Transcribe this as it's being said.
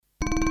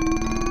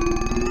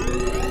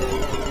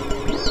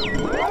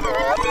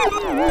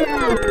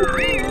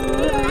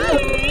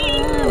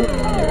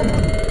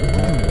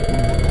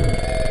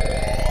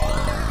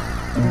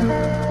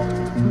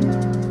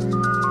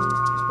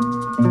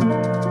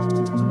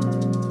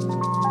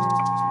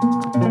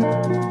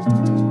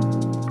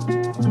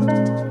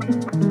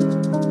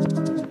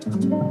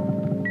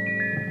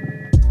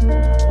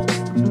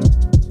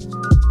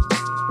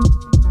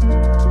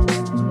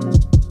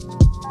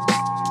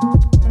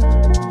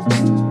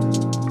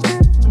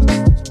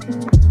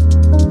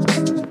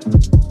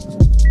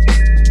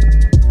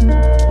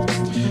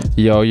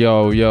Yo,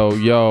 yo, yo,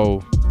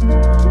 yo.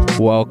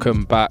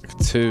 Welcome back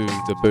to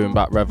the Boom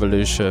Bap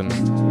Revolution.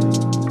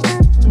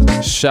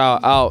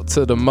 Shout out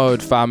to the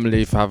Mode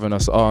family for having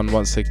us on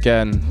once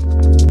again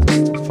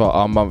for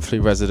our monthly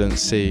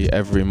residency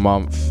every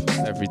month,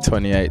 every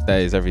 28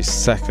 days, every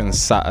second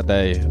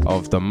Saturday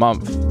of the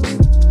month.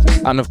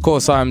 And of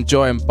course, I am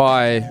joined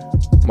by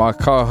my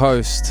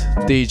co-host,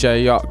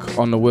 DJ Yuck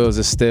on the Wheels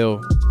of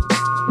Steel,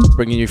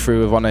 bringing you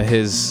through with one of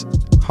his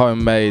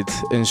homemade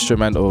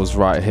instrumentals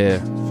right here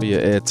for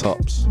your ear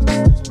tops.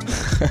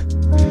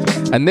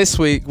 And this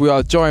week we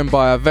are joined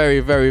by a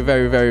very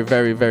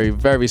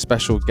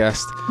special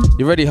guest.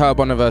 You already heard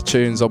one of her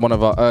tunes on one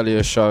of our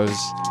earlier shows.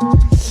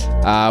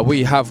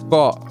 We have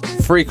got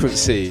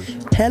Frequency.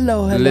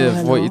 Hello.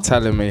 Liv, what are you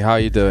telling me? How are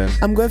you doing?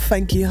 I'm good,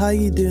 thank you. How are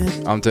you doing?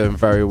 I'm doing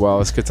very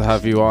well. It's good to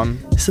have you on.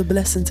 It's a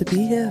blessing to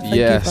be here. Thank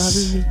you for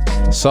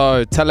having me.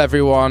 So tell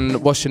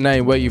everyone, what's your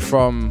name? Where are you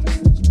from?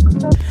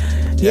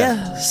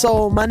 Yeah,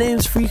 so my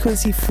name's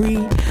Frequency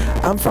Free.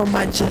 I'm from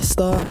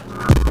Manchester,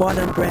 born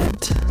and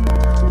bred.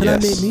 And I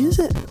make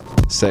music.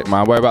 Sick,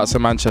 man. Whereabouts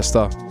in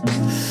Manchester?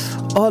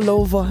 All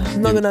over.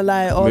 I'm not gonna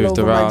lie, all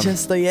over around.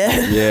 Manchester, yeah.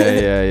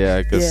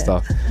 Yeah. Good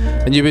stuff.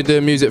 And you've been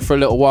doing music for a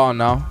little while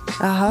now?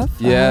 I have.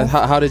 Yeah.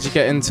 How did you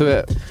get into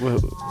it?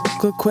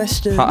 Good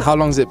question. How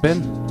long's it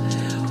been?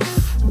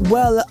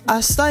 Well,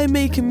 I started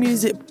making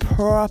music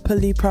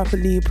properly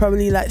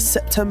probably like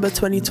September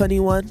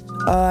 2021.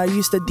 I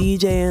used to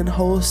DJ and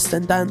host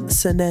and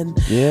dance, and then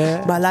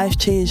my life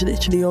changed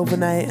literally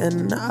overnight,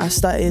 and I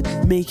started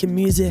making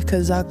music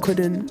because I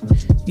couldn't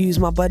use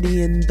my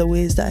body in the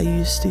ways that I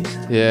used to.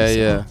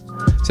 Yeah.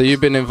 So you've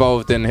been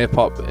involved in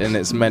hip-hop in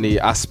its many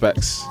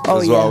aspects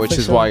as well, which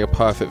is why you're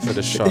perfect for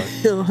the show.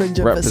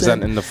 100%.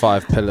 Representing the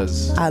 5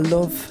 pillars. I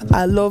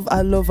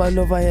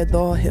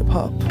adore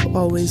hip-hop.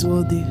 Always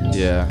will do.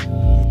 Yeah.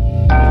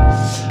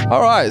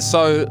 All right,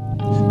 so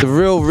the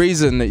real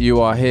reason that you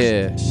are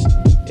here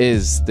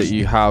is that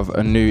you have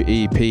a new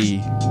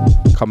EP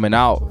coming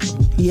out.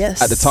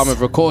 Yes. At the time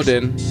of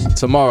recording,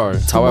 tomorrow.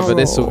 However,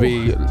 this will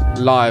be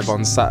live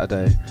on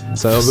Saturday.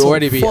 So it'll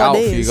already be out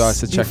for you guys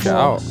to check it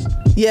out.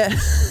 Yeah.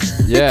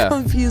 Yeah.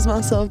 Confused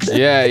myself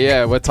there.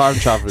 Yeah, we're time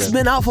traveling. It's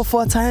been out for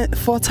four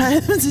times.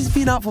 It's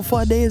been out for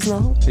 4 days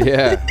now.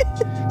 Yeah.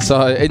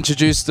 So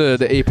introduce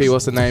the EP.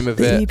 What's the name of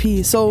it? The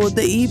EP. So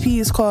the EP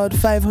is called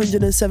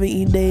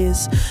 517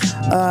 Days.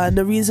 And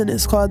the reason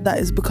it's called that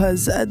is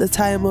because at the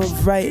time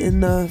of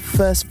writing the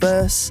first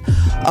verse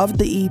of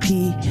the EP,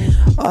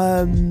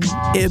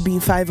 it had been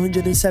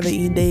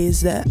 517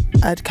 days that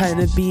I'd kind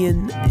of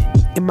been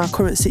in my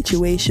current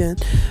situation.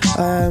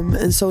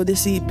 And so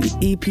this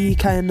EP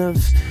kind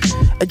of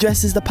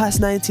addresses the past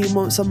 19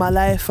 months of my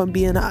life from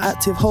being an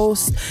active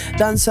host,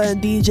 dancer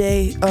and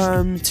DJ,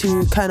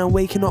 to kind of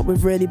waking up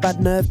with really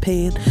bad nerve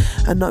pain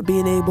and not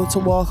being able to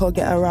walk or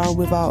get around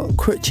without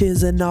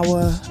crutches and now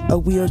a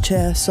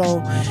wheelchair.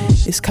 So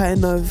it's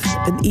kind of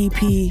an EP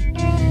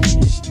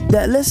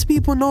that lets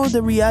people know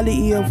the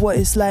reality of what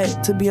it's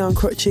like to be on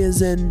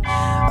crutches and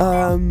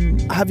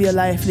have your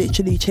life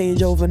literally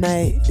change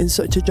overnight in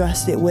such a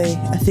drastic way.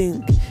 I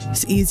think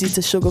it's easy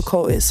to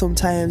sugarcoat it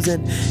sometimes,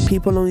 and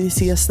people only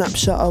see a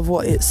snapshot of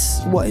what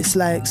it's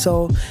like.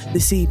 So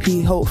this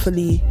EP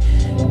hopefully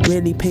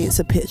really paints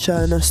a picture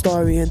and a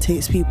story and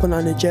takes people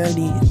on a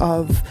journey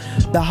of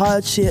the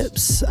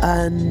hardships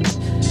and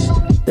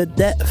the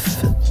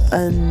depth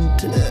and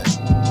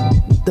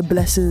the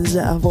blessings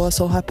that have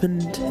also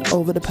happened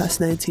over the past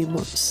 19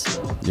 months.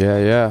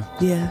 Yeah.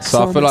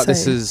 So I feel like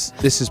this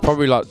is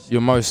probably like your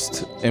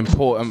most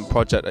important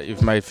project that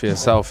you've made for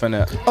yourself,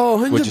 innit? Oh,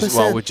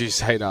 100%. Would you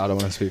say that? I don't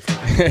want to speak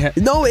for you.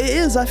 No, it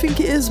is. I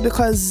think it is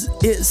because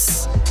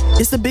it's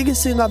the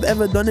biggest thing I've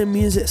ever done in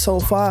music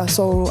so far.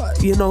 So,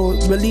 you know,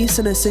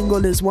 releasing a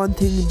single is one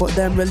thing, but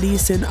then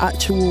releasing a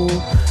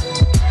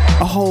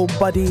whole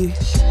body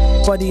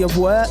of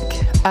work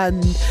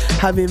and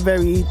having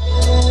very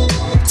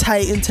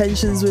tight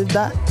intentions with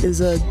that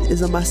is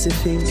a massive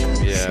thing.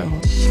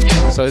 Yeah.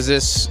 So is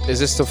this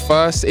the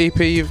first EP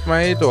you've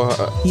made, or?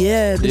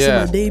 Yeah, this is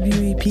my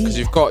debut EP. 'Cause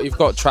you've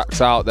got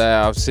tracks out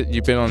there.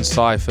 You've been on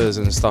cyphers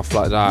and stuff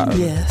like that.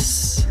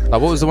 Yes.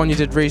 What was the one you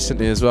did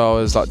recently as well?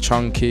 It was like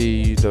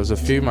Chunky. There was a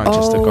few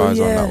Manchester guys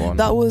on that one.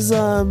 That was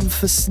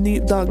for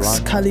Snoop Dogg's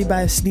Cali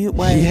by Snoop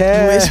White,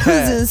 yeah, which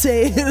was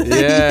insane.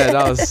 Yeah,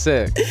 that was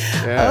sick.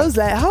 Yeah. I was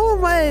like, how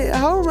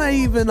am I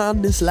even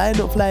on this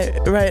lineup like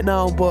right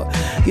now? But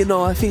you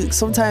know, I think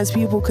sometimes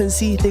people can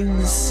see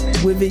things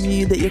within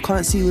you that you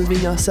can't see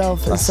within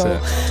yourself,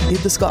 and you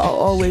just gotta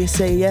always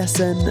say yes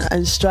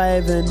and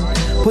strive and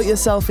put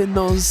yourself in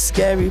those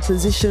scary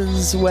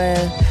positions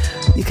where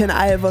you can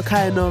either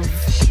kind of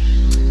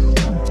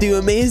do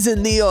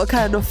amazingly or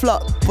kind of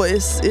flop, but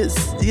it's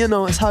you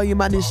know, it's how you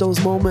manage those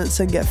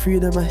moments and get through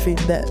them. I think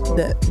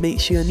that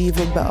makes you an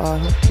even better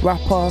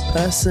rapper,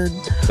 person,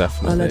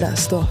 definitely, all of that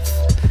stuff.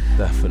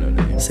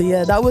 Definitely. So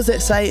yeah, that was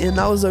exciting.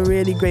 That was a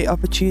really great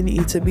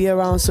opportunity to be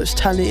around such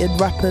talented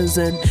rappers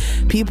and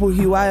people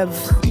who I have,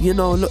 you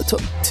know, looked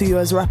up to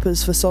as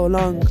rappers for so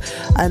long,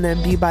 and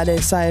then be by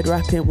their side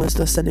rapping was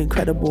just an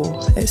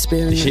incredible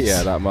experience.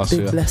 Yeah, that must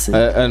be a blessing.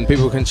 And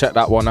people can check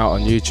that one out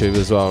on YouTube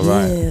as well,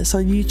 right? Yeah, it's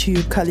on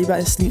YouTube, Cali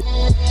by Snoop.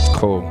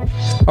 Cool.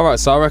 Alright,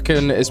 so I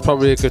reckon it's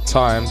probably a good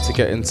time to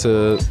get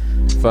into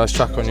first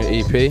track on your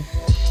EP.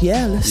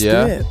 Yeah, let's do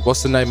it.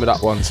 What's the name of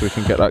that one so we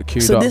can get that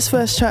queued up? So this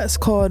first track's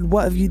called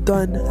What Have You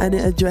Done, and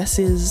it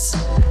addresses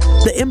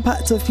the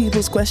impact of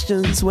people's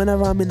questions.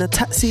 Whenever I'm in a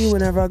taxi,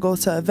 whenever I go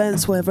to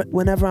events,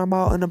 whenever I'm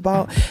out and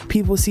about,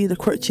 people see the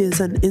crutches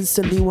and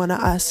instantly want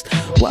to ask,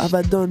 what have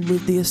I done,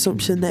 with the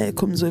assumption that it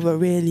comes with a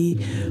really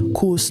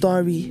cool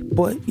story.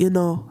 But you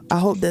know, I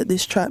hope that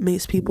this track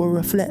makes people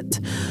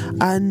reflect,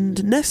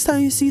 and next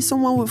time you see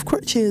someone with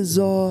crutches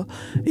or,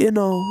 you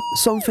know,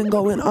 something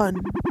going on,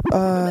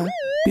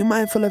 be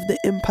mindful of the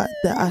impact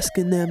that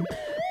asking them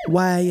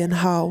why and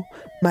how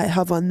might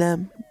have on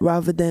them,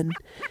 rather than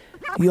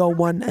your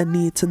want and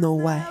need to know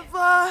why.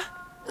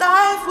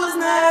 Life was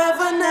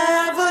never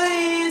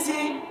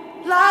easy.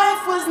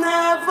 Life was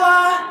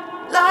never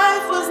easy.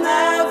 Life was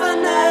never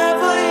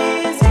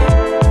easy.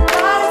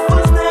 Life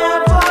was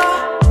never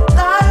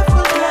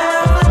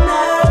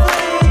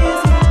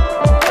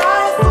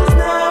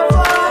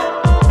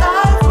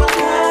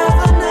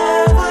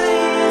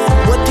easy.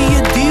 What do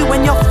you do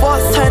when your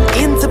thoughts turn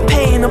into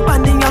pain?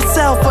 Abandon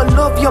yourself or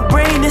love your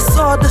brain, it's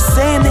all the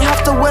same. They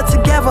have to work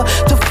together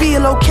to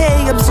feel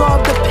okay.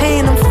 Absorb the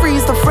pain and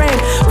freeze the frame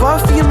for a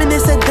few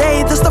minutes a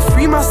day, just to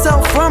free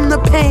myself from the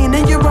pain.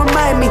 And you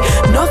remind me,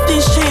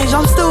 nothing's changed,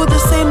 I'm still the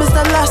same as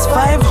the last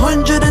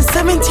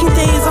 517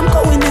 days. I'm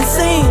going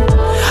insane.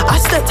 I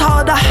stepped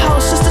out of the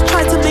house just to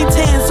try to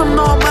maintain some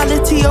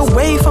normality,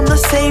 away from the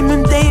same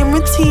mundane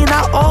routine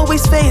I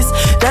always face.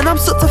 Then I'm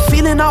stuck to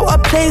feeling out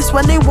of place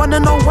when they wanna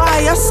know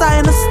why. I sigh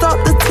and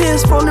stop the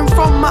tears falling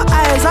from my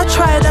eyes. I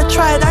tried, I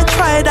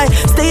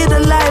stayed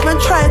alive and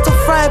tried to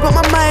thrive, but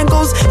my mind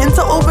goes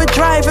into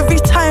overdrive every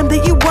time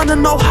that you wanna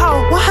know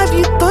how. What have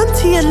you done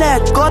to your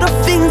leg? Got the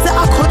things that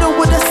I could've,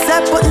 would've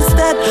said, but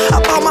instead I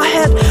bow my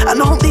head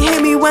and I hope they hear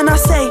me when I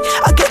say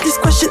I get this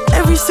question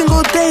every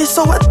single day,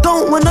 so I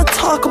don't wanna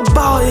talk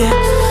about it.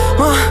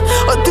 Or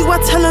do I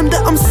tell them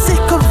that I'm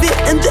sick of it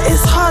and that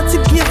it's hard to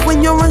give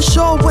when you're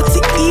unsure what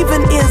it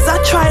even is? I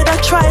tried, I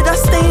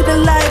stayed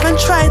alive and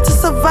tried to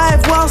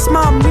survive whilst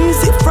my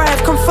music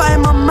thrived.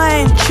 Confine my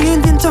mind,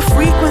 tuned into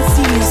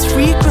frequencies,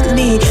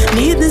 frequently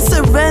needing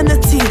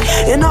serenity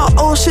in our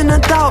ocean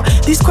of doubt.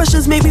 These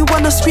questions make me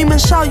wanna scream and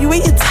shout. You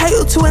ain't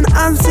entitled to an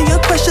answer, your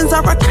questions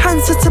are a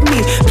cancer to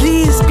me.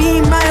 Please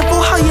be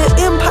mindful how you're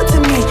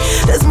impacting me.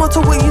 There's more to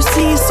what you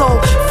see, so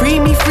free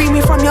me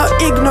from your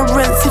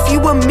ignorance. If you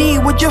were me,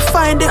 would you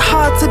find it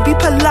hard to be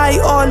polite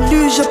or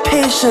lose your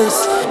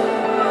patience?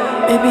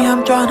 Maybe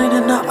I'm drowning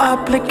in the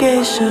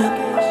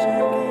obligation.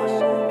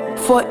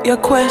 For your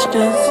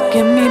questions,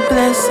 give me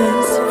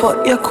blessings.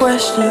 For your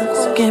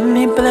questions, give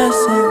me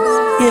blessings.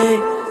 Yeah.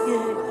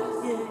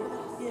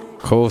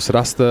 Cool, so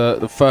that's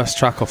the first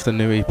track off the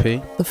new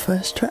EP. The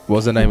first track. What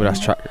was the name of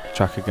that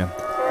track again?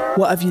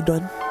 What Have You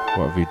Done?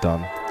 What Have You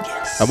Done?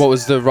 Yes. And what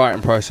was the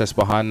writing process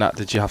behind that?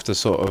 Did you have to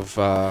sort of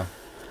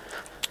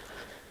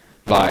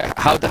like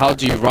how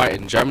do you write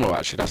in general?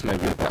 Actually, that's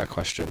maybe a better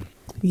question.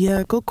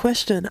 Yeah, good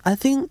question. I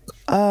think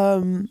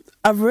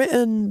I've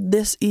written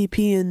this EP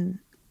in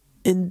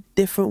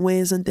different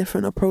ways and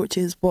different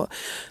approaches, but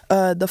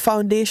the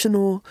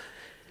foundation,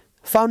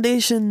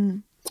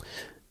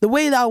 the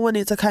way that I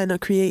wanted to kind of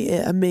create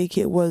it and make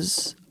it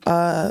was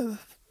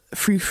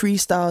through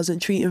freestyles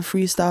and treating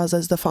freestyles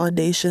as the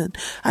foundation,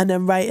 and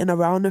then writing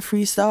around the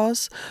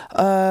freestyles.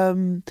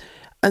 And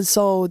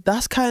so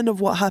that's kind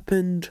of what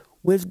happened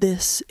with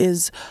this,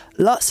 is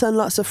lots and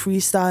lots of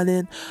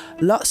freestyling,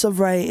 lots of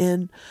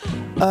writing.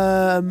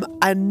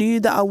 I knew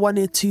that I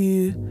wanted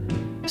to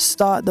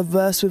start the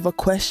verse with a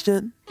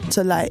question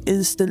to like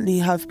instantly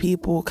have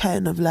people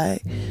kind of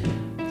like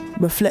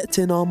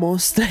reflecting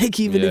almost, like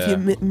even if you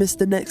miss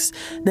the next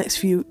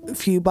few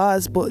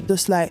bars, but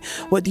just like,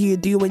 what do you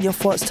do when your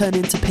thoughts turn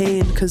into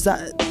pain? Because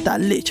that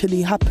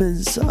literally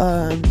happens.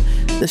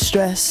 The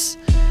stress,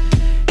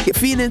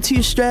 feeling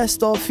too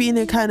stressed or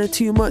feeling kind of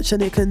too much,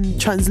 and it can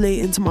translate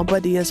into my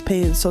body as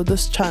pain. So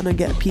just trying to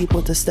get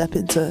people to step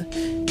into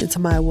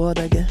my world,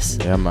 I guess.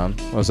 Yeah, man.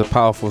 It was a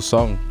powerful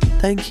song.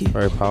 Thank you.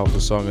 Very powerful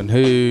song. And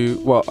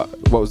what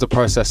was the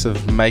process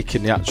of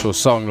making the actual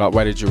song? Like,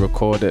 where did you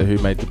record it? Who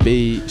made the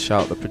beat?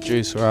 Shout the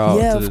producer out.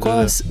 Yeah, of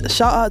course.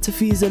 Shout out to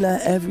Fizela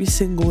every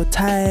single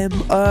time.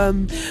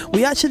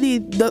 We actually,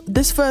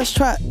 this first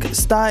track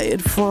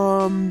started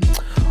from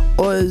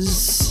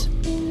us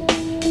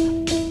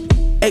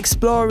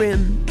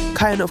exploring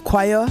kind of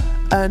choir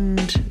and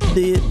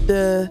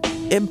the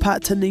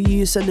impact and the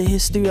use and the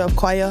history of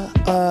choir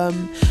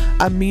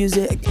and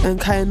music,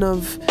 and kind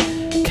of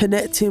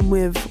connecting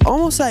with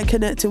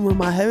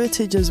my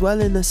heritage as well,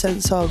 in the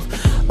sense of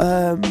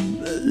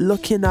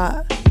looking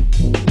at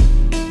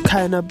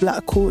kind of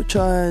black culture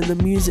and the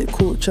music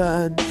culture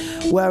and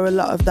where a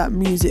lot of that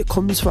music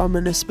comes from,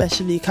 and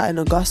especially kind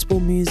of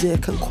gospel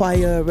music and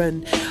choir,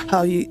 and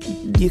how you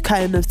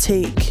kind of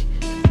take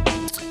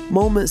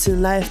moments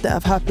in life that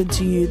have happened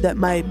to you that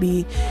might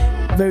be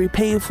very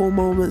painful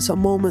moments, or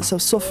moments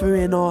of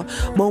suffering, or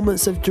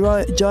moments of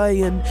joy,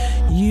 and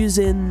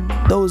using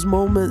those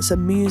moments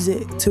and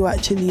music to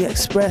actually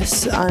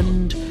express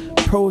and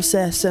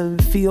process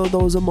and feel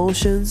those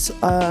emotions.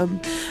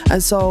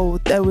 And so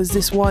there's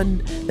this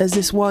one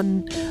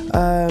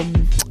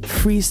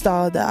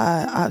freestyle that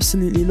I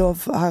absolutely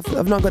love.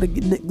 I've not got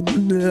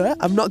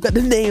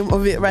the name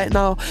of it right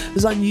now.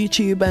 It's on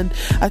YouTube, and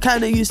I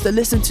kind of used to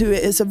listen to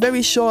it. It's a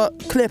very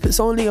short clip. It's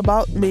only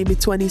about maybe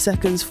 20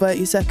 seconds,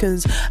 30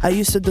 seconds. I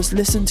used to just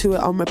listen to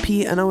it on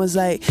repeat, and I was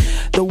like,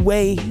 the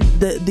way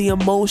the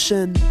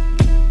emotion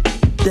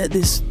that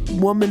this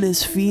woman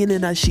is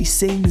feeling as she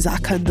sings, I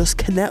can just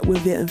connect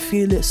with it and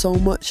feel it so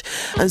much.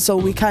 And so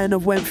we kind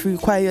of went through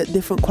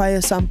different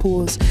choir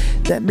samples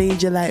that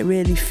made you like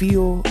really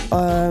feel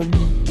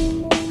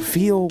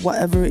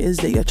whatever it is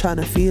that you're trying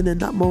to feel in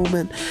that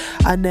moment,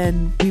 and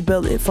then we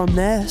built it from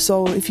there.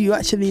 So if you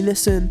actually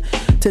listen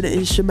to the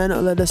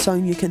instrumental of the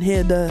song, you can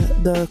hear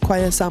the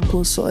choir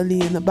samples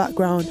subtly in the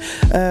background.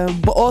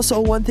 But also,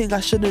 one thing I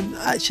shouldn't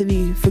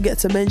actually forget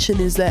to mention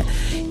is that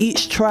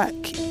each track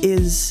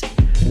is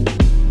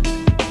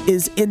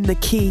in the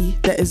key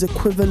that is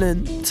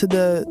equivalent to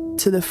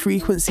the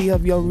frequency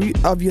of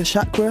your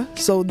chakra.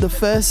 So the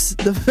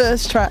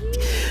first track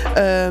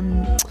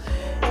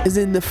is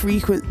in the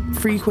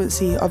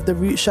frequency of the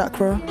root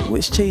chakra,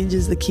 which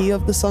changes the key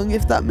of the song,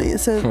 if that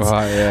makes sense.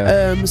 Right,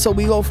 yeah. So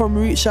we go from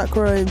root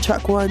chakra in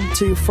track 1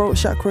 to throat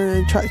chakra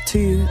in track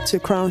 2 to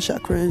crown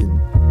chakra in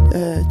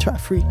track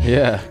 3.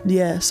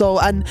 Yeah. So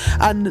and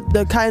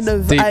the kind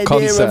of deep idea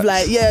concepts. of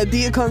like,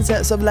 deep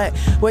concepts of like,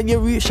 when your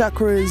root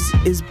chakra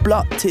is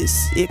blocked,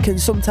 it can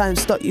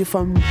sometimes stop you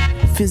from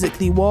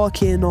physically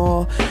walking,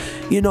 or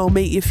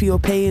make you feel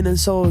pain. And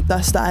so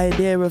that's the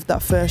idea of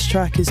that first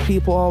track, is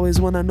people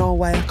always want to know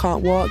why I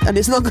can't walk, and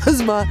it's not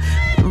because my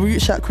root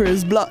chakra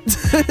is blocked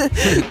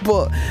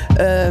but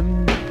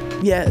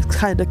it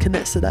kind of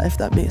connects to that, if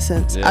that makes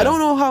sense. I don't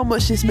know how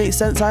much this makes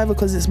sense either,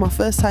 because it's my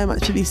first time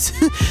actually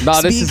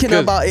speaking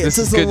about it to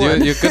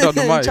someone. You're good on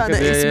the mic. Trying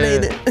to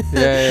explain it.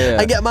 Yeah.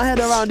 I get my head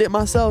around it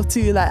myself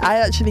too. Like, I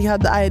actually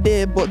had the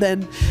idea, but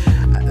then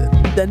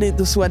it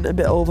just went a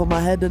bit over my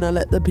head, and I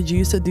let the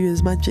producer do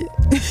his magic.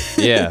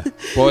 Yeah.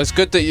 Well, it's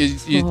good that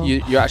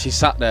you actually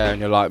sat there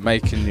and you're like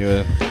making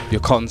your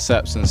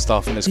concepts and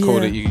stuff, and it's cool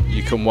that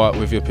you can work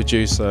with your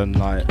producer and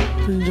like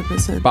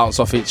 100% bounce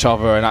off each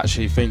other and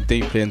actually think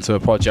deeply into a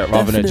project,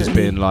 rather than just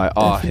being like,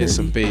 here's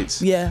some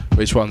beats. Yeah.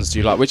 Which ones do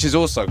you like? Which is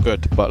also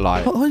good, but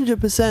like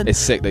 100%. it's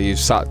sick that you've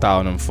sat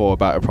down and thought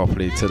about it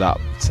properly to that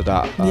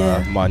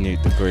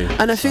minute degree.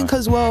 And I think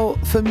as well,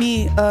 for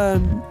me,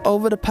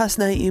 over the past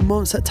 19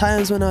 months, at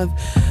times when I've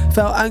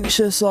felt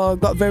anxious or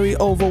got very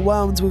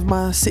overwhelmed with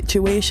my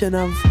situation,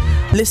 I've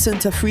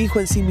listened to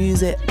frequency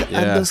music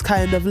and just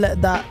kind of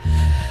let that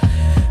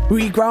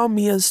reground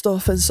me and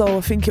stuff. And so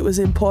I think it was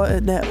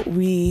important that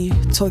we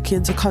took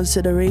into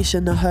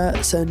consideration the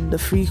hertz and the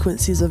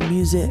frequencies of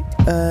music,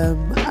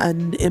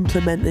 and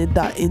implemented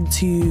that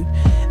into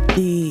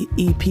the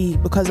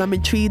EP, because I'm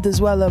intrigued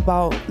as well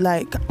about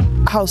like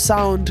how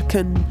sound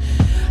can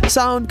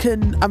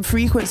and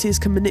frequencies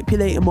can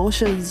manipulate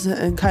emotions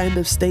and kind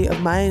of state of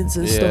minds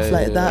and stuff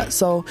like that.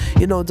 So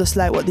just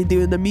like what they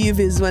do in the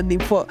movies, when they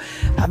put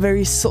that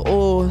very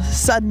subtle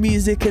sad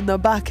music in the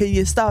back and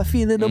you start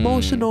feeling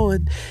emotional,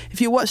 and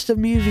if you watch the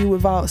movie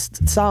without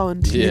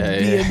sound, you'd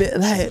be a bit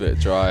like, it's a bit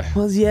dry.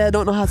 Well, I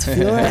don't know how to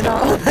feel right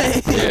now.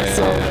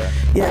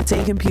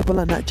 Taking people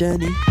on that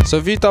journey. So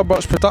have you done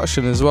much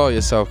production as well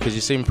yourself? Because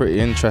you seem pretty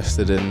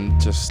interested in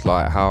just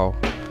like how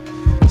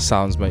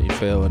sounds make you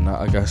feel, and that,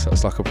 I guess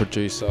that's like a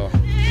producer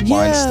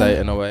mind state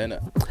in a way,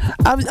 innit?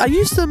 I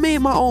used to make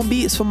my own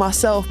beats for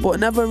myself, but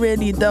never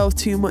really delved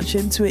too much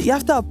into it. You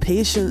have to have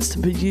patience to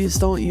produce,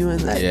 don't you?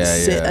 And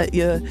sit at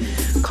your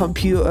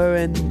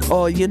computer,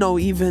 or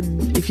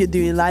even if you're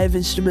doing live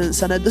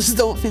instruments, and I just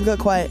don't think I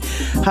quite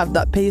have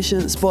that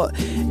patience. But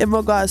in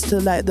regards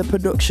to like the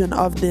production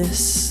of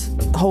this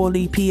whole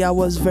EP, I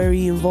was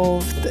very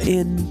involved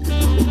in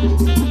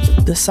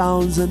the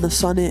sounds and the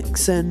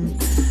sonics and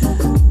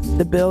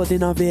the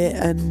building of it,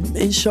 and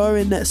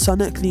ensuring that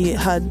sonically it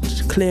had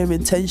clear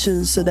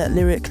intentions, so that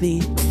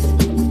lyrically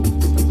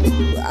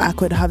I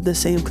could have the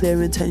same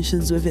clear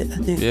intentions with it, I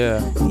think.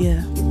 Yeah.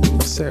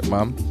 Sick,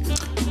 man.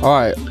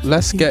 Alright,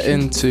 let's get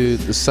into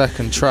the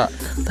second track.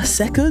 The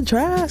second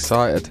track?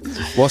 Excited.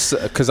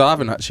 Because I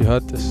haven't actually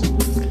heard this.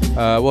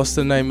 What's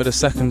the name of the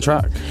second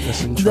track?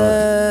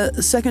 The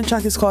second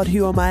track is called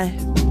Who Am I?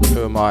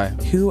 Who Am I?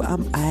 Who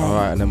Am I?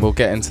 Alright, and then we'll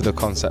get into the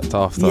concept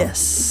after. Yes.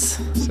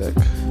 Sick.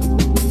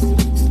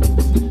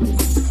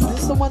 This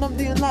is the one I'm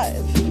doing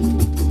live.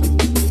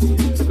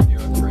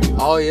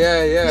 Oh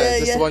yeah.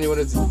 Is this the one you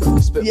wanted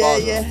to spit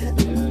bars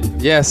on?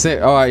 Yeah,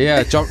 sick. Alright,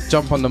 yeah.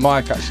 Jump on the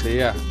mic actually,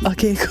 yeah.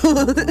 Okay,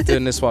 cool.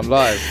 Doing this one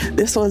live.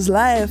 This one's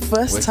live,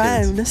 first Wicked.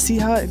 time. Let's see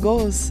how it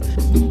goes.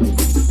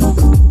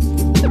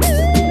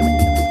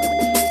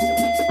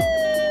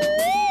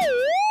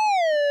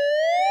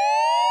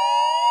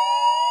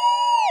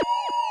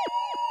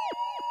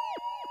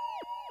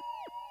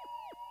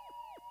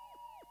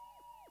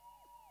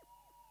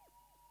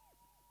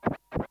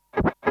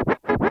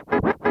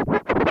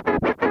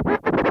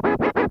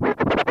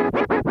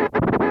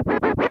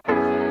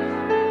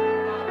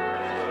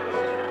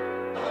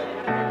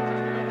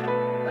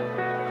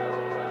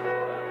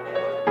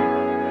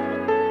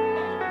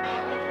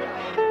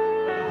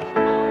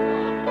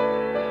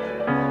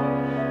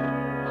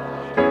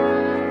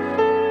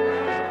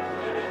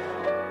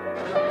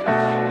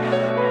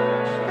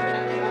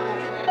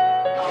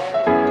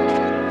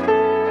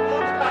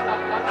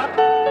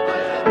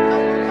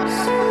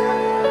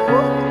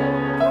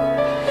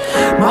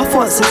 My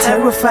thoughts are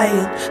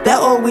terrifying, they're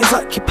always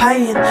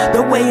occupying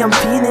the way I'm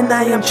feeling.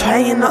 I am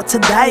trying not to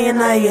die, and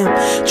I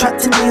am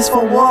trapped in these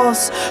four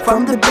walls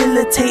from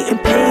debilitating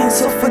pain,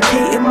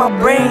 suffocating my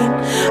brain.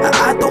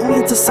 I don't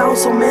mean to sound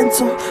so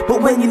mental,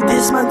 but when you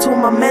dismantle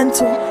my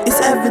mental, it's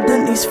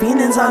evident these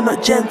feelings are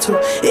not gentle.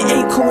 It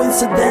ain't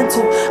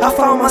coincidental. I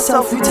found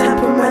myself through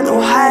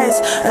temperamental highs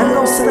and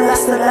lows to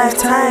last a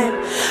lifetime.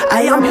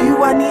 I am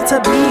who I need to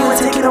be when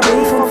taken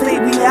away from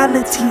fake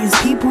realities.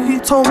 People who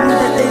told me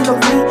that they love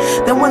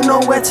me, then were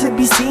nowhere to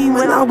be seen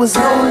when I was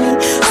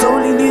lonely.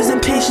 Slowly losing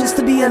patience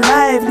to be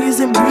alive,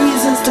 losing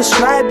reasons to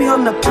strive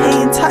beyond the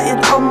pain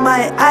tied on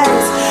my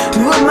eyes.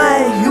 Who am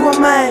I? Who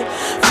am I?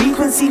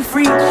 Frequency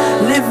free,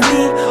 live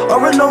me,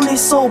 or a lonely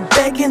soul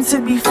begging to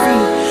be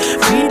free.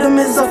 Freedom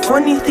is a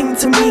funny thing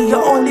to me. You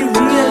only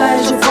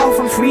realize you're far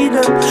from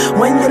freedom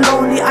when you're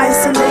lonely,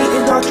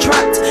 isolated or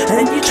trapped,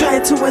 and you try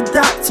to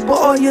adapt, but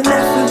all you're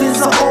left with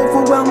is an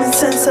overwhelming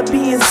sense of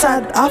being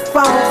sad. I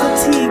found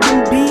fatigue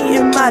in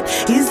being mad.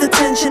 Ease the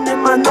tension in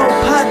my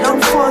notepad.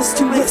 I'm forced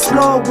to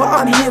explore what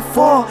I'm here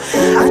for.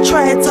 I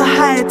tried to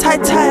hide,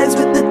 tight ties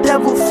with the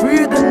devil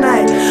through the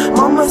night.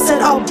 Mama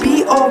said I'll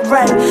be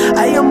alright.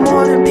 I am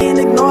more than being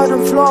ignored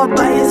and flawed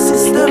by a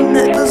system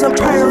that doesn't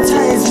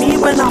prioritize me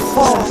when I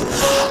fall.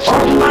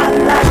 All my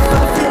life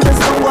I feel as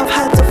though I've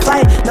had to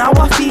fight. Now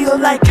I feel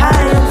like I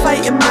am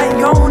fighting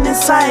my own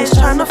insides,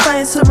 trying to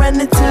find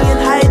serenity and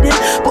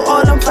hiding, but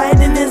all I'm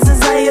fighting is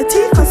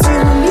anxiety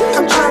consuming me.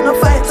 I'm trying to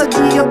fight to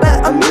be a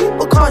better me,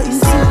 but can't you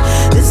see?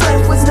 This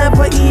life was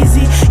never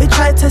easy. It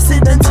tried to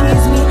sit and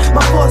tease me.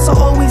 My thoughts are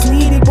always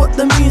needy, but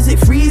the music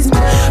frees me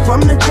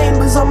from the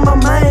chambers on my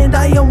mind.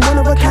 I am one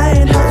of a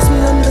kind, helps me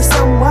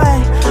understand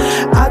why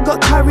I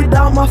got carried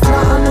down my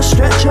flat on a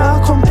stretcher,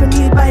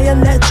 accompanied by a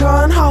lecture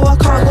on how I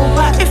can't go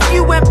back. If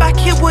you went back,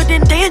 it would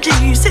endanger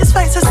you. 6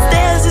 flights of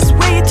stairs is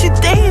way too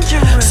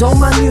dangerous. So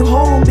my new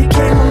home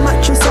became a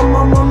mattress on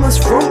my mama's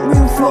front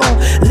room floor.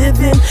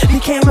 Living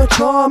became a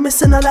chore,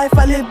 missing the life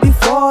I lived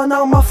before.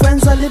 Now my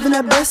friends are living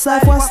their best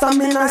life whilst I'm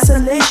in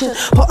isolation,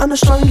 put on the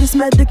strongest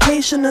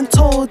medication and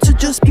told to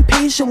just be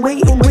patient,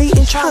 waiting,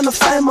 trying to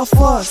find my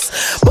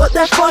force. But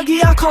that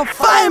foggy, I can't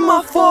find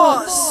my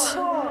force.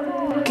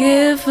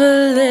 Give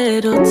a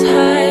little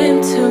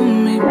time to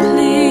me,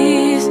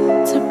 please,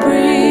 to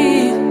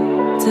breathe,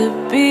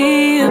 to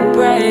be a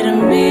brighter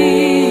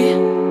me,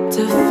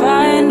 to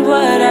find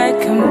what I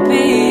can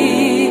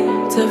be,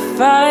 to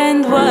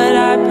find what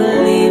I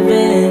believe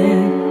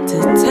in,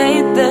 to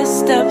take the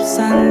steps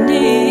I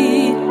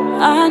need.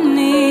 I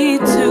need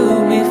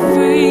to be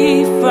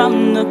free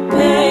from the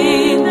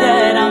pain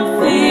that I'm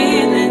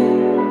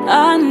feeling.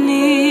 I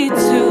need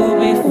to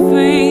be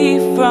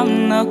free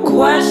from the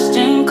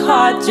question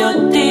card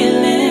you're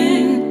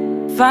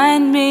dealing.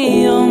 Find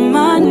me on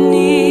my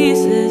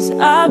knees as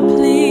I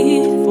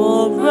plead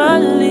for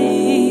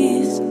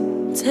release.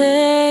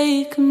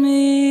 Take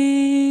me.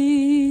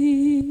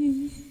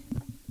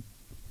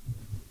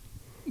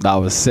 That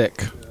was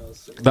sick.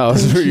 That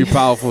was a really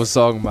powerful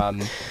song,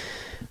 man.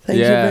 Thank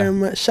you very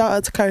much. Shout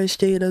out to Courage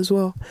Jade as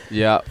well.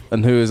 Yeah,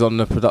 and who is on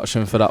the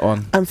production for that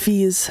one? And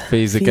Fees.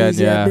 Fees again,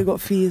 yeah. They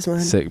got Fees, man.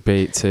 Sick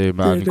beat too,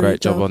 man.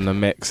 Great job on the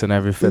mix and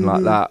everything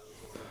like that.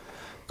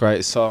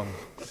 Great song.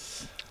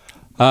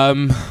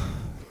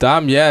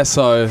 Damn, yeah,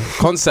 so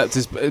concept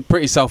is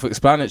pretty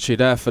self-explanatory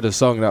there for the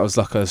song. That was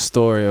like a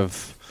story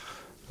of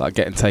like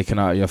getting taken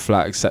out of your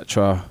flat,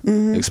 etc.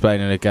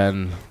 Explaining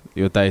again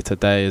your day to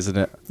day, isn't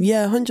it?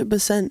 Yeah,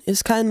 100%.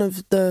 It's kind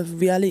of the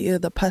reality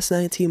of the past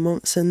 19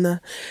 months and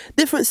the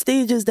different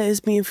stages that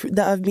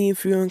I've been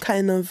through, and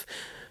kind of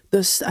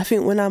just, I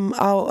think when I'm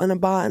out and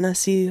about and I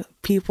see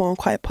people, I'm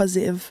quite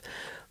positive.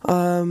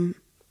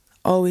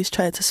 Always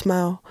try to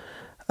smile,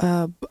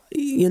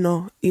 you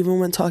know, even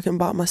when talking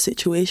about my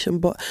situation.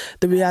 But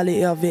the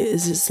reality of it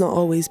is it's not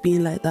always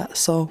been like that.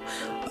 So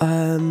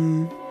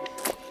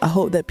I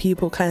hope that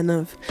people kind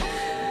of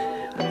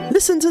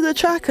listen to the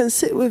track and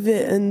sit with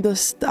it and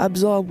just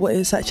absorb what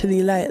it's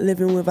actually like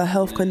living with a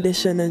health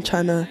condition and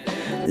trying to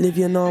live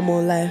your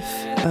normal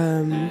life.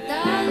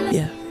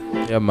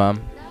 Yeah, man.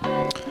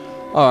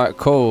 All right,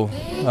 cool.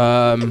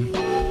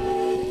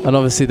 And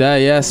obviously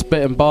there,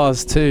 spitting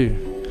bars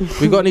too.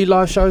 We got any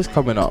live shows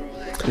coming up?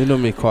 You're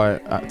normally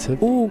quite active.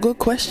 Oh, good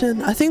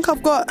question. I think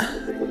I've got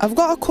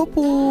a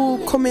couple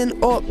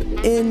coming up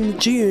in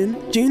June.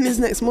 June is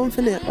next month,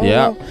 isn't it?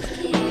 Yeah.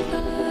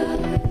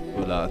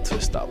 We'll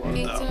twist that one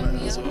down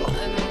as well.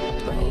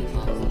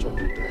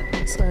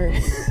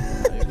 Sorry.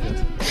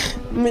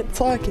 Mid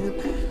talking.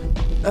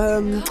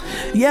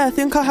 Yeah, I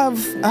think I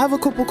have a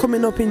couple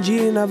coming up in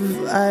June. I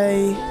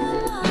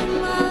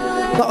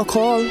got a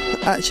call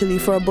actually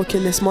for a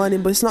booking this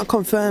morning, but it's not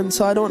confirmed,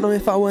 so I don't know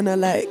if I want to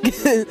like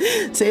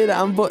say that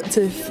I'm booked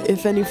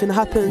if anything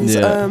happens.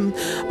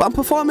 But I'm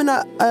performing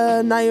at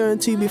Naya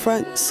and To Be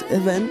Frank's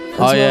event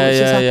as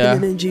which is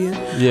happening in June.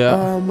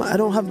 I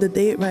don't have the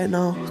date right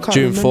now.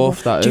 June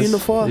 4th, that is. June the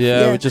 4th.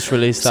 Yeah, we just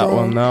released that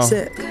one now.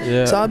 Sick.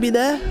 Yeah. So I'll be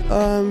there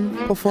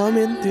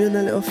performing, doing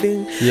a little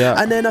thing.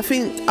 Yeah. And then I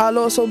think I'll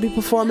also be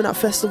performing at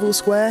Festival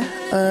Square.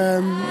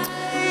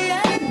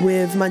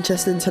 With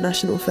Manchester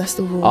International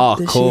Festival. Oh,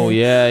 this cool!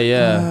 year.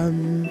 Yeah.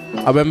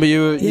 I remember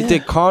you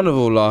did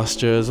Carnival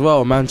last year as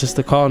well,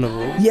 Manchester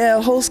Carnival. Yeah,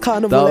 host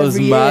Carnival. That was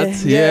every mad.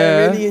 Year.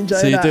 Yeah, really enjoyed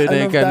that. So you're doing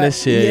it again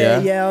this year?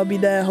 Yeah, I'll be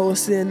there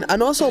hosting,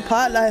 and also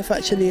Part Life.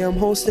 Actually, I'm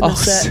hosting a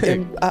set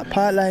at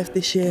Part Life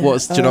this year. Do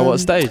you know what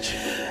stage?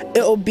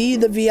 It'll be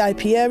the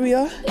VIP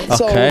area. Okay.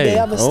 So they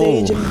have a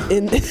stage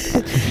in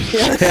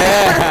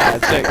yeah,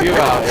 check you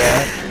out.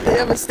 Yeah. They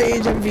have a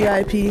stage in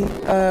VIP.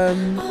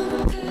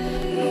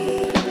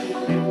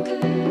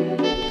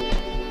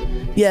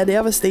 Yeah, they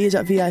have a stage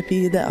at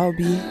VIP that I'll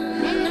be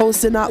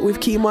hosting at with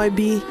Kimoy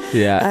B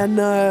and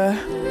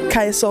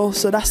Kaiso,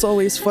 so that's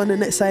always fun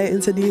and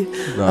exciting to do.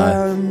 Right.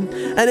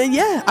 And then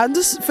I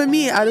just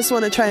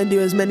want to try and do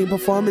as many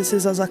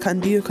performances as I can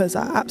do, because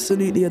I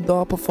absolutely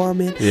adore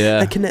performing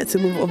and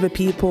connecting with other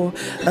people.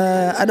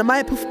 And I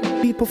might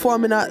be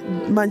performing at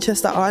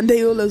Manchester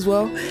Arndale as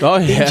well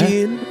in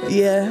June.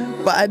 Yeah,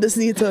 but I just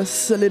need to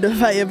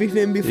solidify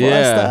everything before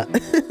I start.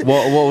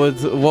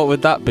 What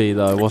would that be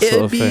though? What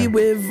sort of thing? It'd be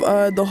with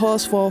the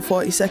Horse for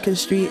 42nd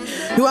Street,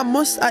 who I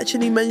must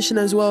actually mention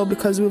as well,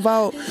 because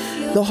without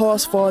the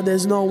Horse for,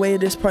 there's no way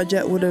this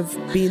project would have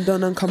been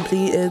done and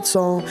completed.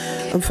 So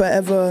I'm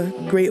forever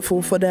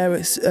grateful for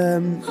their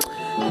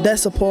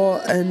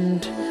support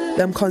and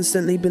them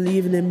constantly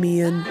believing in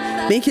me and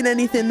making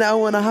anything that I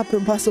want to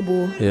happen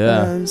possible.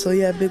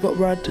 Big up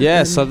Rod.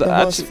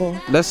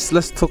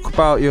 Let's talk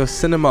about your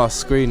cinema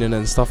screening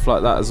and stuff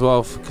like that as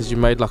well, because you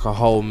made like a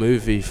whole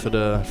movie for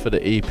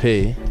the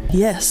EP.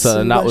 Yes.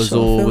 So and that was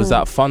all. Film. Was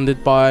that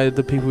funded by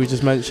the people we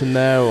just mentioned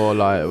there, or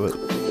like?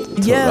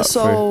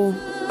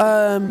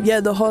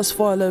 The Horse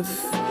Fall have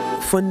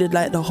funded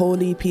like the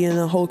whole EP and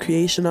the whole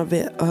creation of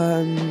it,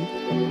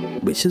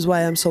 which is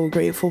why I'm so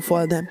grateful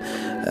for them,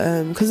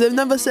 because they've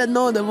never said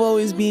no. They've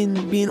always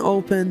been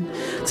open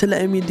to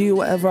letting me do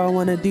whatever I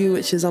want to do,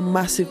 which is a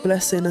massive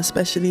blessing,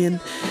 especially in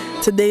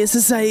today's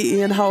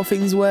society and how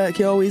things work.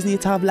 You always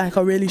need to have like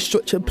a really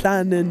structured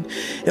plan and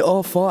it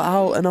all thought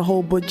out and a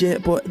whole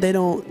budget, but they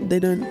don't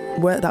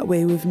work that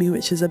way with me,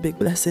 which is a big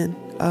blessing.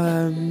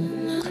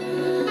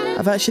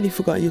 I've actually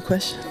forgotten your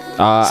question.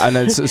 And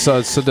then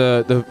so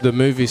the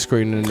movie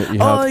screening that you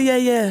had. Oh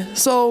yeah.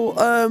 So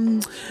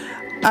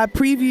I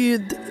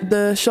previewed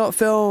the short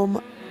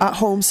film at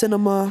home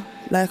cinema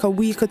like a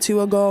week or two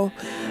ago,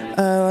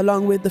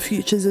 along with the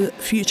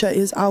Future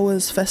Is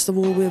Ours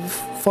festival with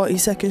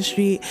 42nd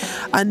Street,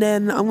 and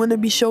then I'm gonna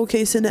be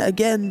showcasing it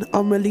again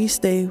on release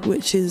day,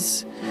 which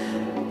is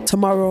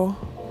tomorrow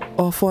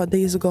or 4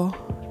 days ago,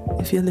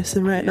 if you're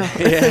listening right now.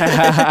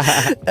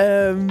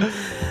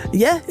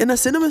 In a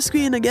cinema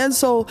screen again.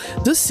 So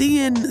just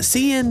seeing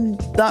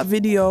that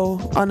video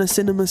on a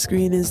cinema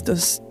screen is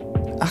just,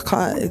 I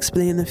can't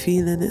explain the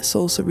feeling. It's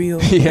so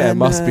surreal. It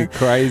must be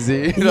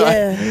crazy. You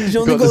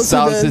got the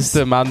sound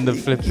system and the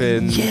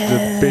flipping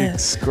the big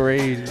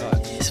screen.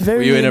 It's very.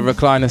 Were you in a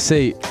recliner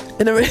seat?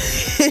 In a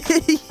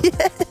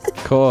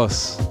Of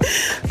course.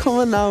 Come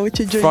on now with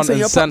your drinks Front and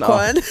your centre.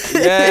 popcorn.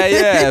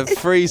 Yeah.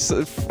 Free,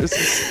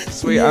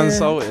 sweet and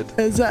salted.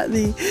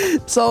 Exactly.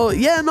 So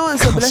yeah, no,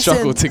 it's a I blessing.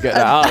 struggled to get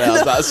that out there.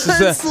 I was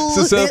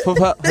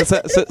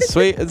like,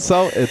 sweet and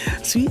salted.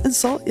 Sweet and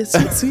salted,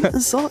 sweet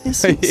and salted,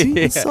 sweet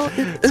and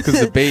salted. It's because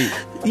the beat.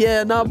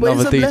 Yeah, no, but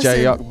Another it's a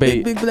DJ Yuck blessing,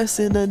 beat. big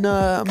blessing, and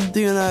I'm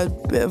doing a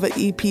bit of an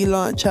EP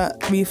launch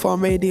at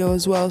Reform Radio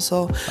as well.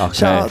 So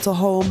shout out to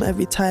Home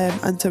every time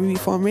and to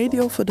Reform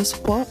Radio for the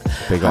support.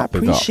 Big up, I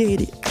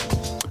appreciate it.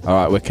 All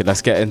right, wicked.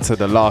 Let's get into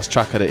the last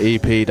track of the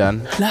EP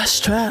then.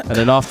 Last track. And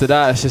then after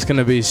that, it's just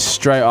gonna be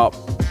straight up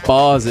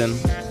barsing.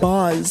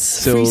 Bars.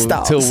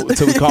 Freestyles.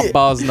 Till we can't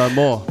bars no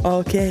more.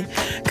 Okay.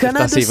 Can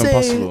I just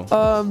say,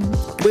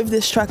 with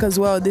this track as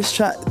well, this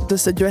track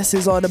just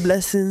addresses all the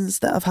blessings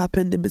that have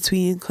happened in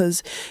between,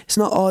 because it's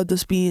not all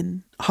just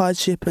being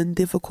hardship and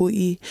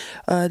difficulty.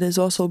 There's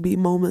also been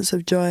moments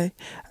of joy.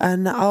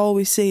 And I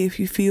always say, if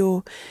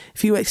you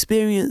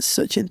experience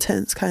such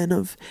intense kind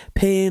of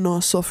pain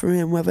or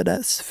suffering, whether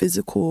that's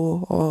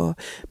physical or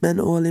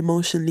mental or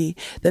emotionally,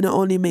 then it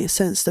only makes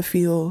sense to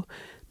feel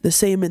the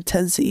same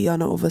intensity on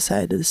the other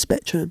side of the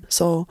spectrum.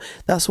 So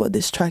that's what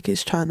this track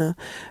is trying to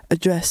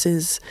address,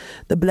 is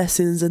the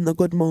blessings and the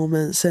good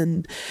moments,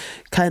 and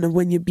kind of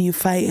when you've been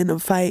fighting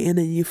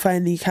and you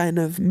finally kind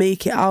of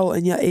make it out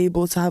and you're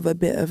able to have a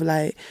bit of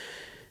like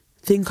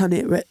think on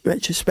it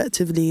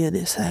retrospectively, and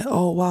it's like,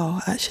 oh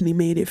wow, I actually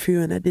made it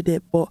through and I did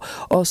it. But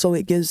also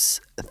it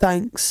gives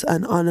thanks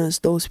and honours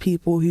those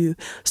people who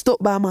stuck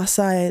by my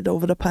side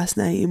over the past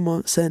 19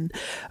 months and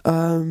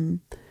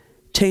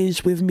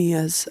changed with me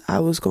as I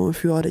was going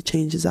through all the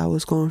changes I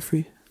was going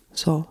through.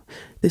 So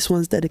this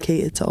one's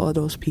dedicated to all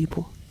those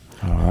people.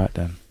 All right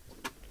then.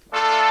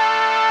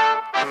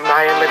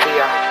 My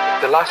Olivia,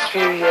 the last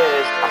few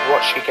years I've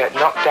watched you get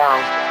knocked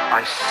down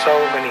by so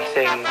many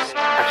things.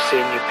 I've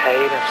seen your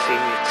pain, I've seen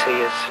your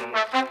tears,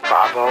 but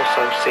I've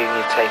also seen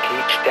you take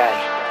each day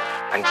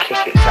and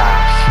kick its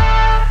ass.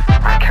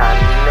 I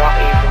cannot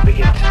even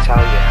begin to tell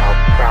you how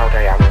proud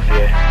I am of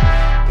you.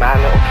 My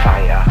little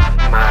fire,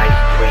 my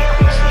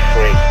frequency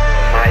free,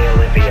 my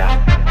Olivia,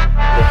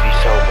 love you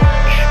so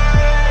much.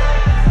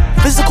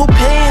 Physical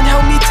pain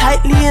held me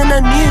tightly in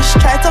a noose.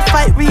 Tried to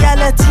fight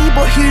reality,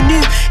 but who knew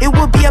it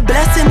would be a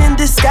blessing in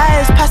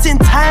disguise? Passing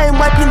time,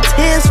 wiping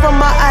tears from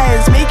my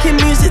eyes, making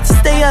music to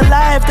stay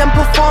alive, then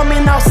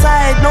performing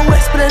outside. No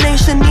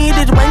explanation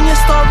needed when your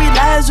story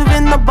lies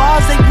within the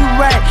bars that you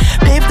write.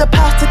 Pave the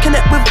path to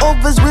connect with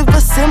others with a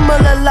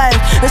similar life,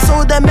 and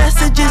so the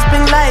message has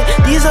been light.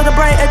 These are the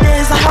brighter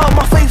days I held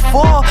my faith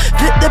for.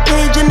 Flip the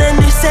page and then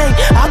they say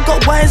I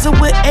got wiser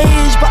with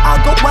age, but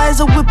I got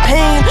wiser with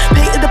pain.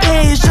 Painted the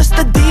page just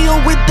to deal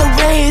with the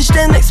rage,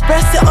 then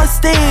express it on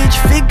stage.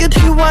 Figured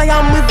who I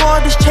am with all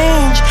this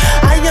change.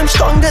 I am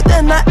stronger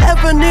than I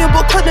ever knew,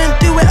 but couldn't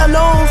do it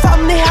alone.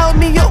 Family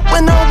held me up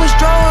when I was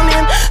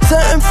drowning.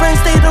 Certain friends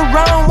stayed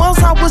around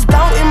whilst I was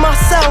doubting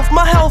myself,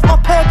 my health, my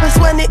purpose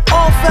when it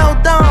all fell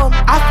down.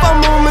 I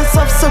found moments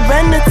of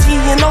serenity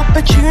and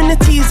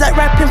opportunities like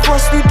rapping for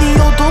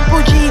Studio Double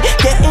G,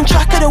 getting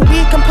track of the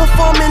week and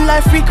performing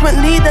live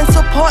frequently, then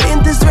supporting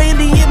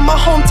Disraeli in my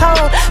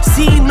hometown.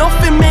 See,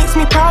 nothing makes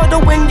me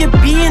prouder when you're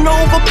being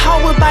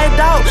overpowered by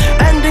doubt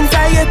and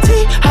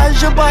anxiety. Has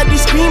your body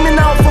screaming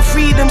out for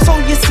freedom, so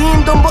you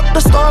seem done, but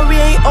the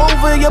story ain't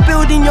over. You're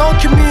building your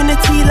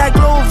community like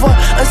Glover,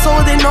 and so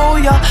they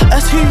know ya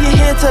as who you're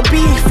here to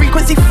be.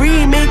 Frequency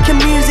free, making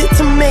music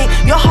to make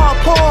your heart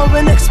pour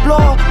and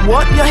explore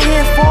what you're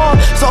here for.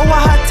 So I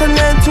had to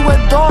learn to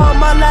adore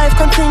my life,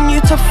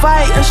 continue to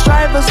fight and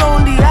strive as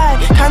only I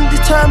can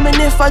determine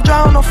if I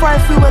drown or fly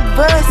through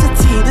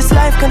adversity. This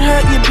life can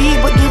hurt you,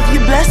 but give you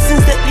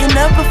blessings that you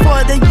never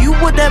thought that you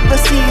would ever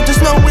see.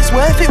 Just know it's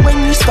worth it when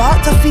you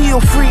start to feel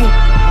free,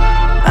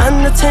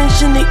 and the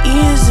tension it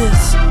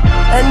eases,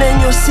 and then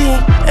you'll see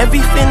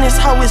everything is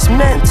how it's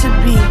meant to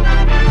be.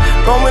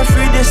 Going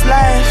through this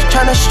life,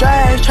 trying to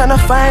strive, trying to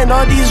find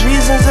all these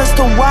reasons as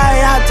to why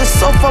I had to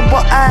suffer,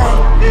 but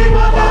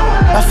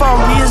I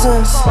found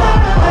reasons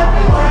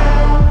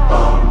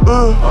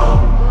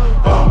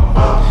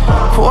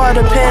for all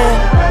the pain.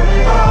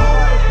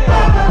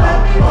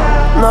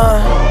 Nah,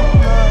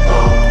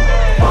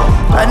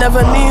 I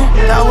never knew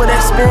that I would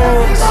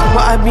experience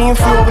what I've been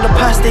through over the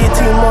past 18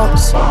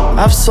 months.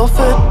 I've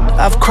suffered,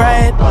 I've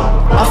cried,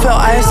 I felt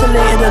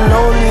isolated and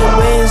lonely in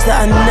ways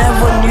that I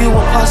never knew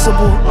were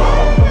possible.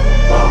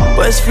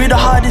 But it's through the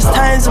hardest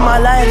times in my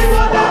life,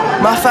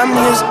 my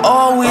family has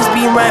always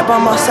been right by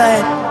my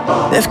side.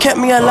 They've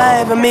kept me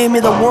alive and made me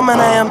the woman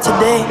I am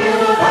today.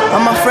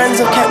 And my friends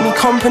have kept me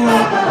company,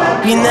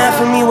 been there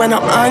for me when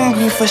I'm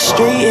angry,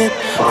 frustrated,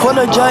 full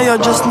of joy or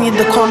just need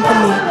the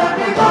company.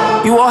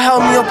 You all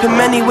held me up in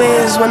many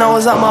ways when I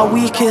was at my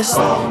weakest,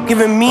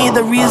 giving me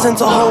the reason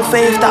to hold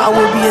faith that I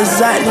will be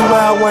exactly where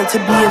I want to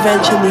be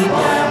eventually.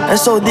 And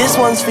so this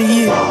one's for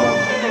you.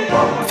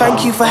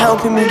 Thank you for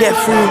helping me get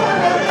through.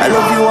 I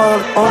love you all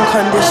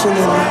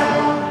unconditionally.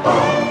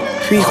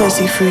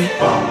 Frequency free.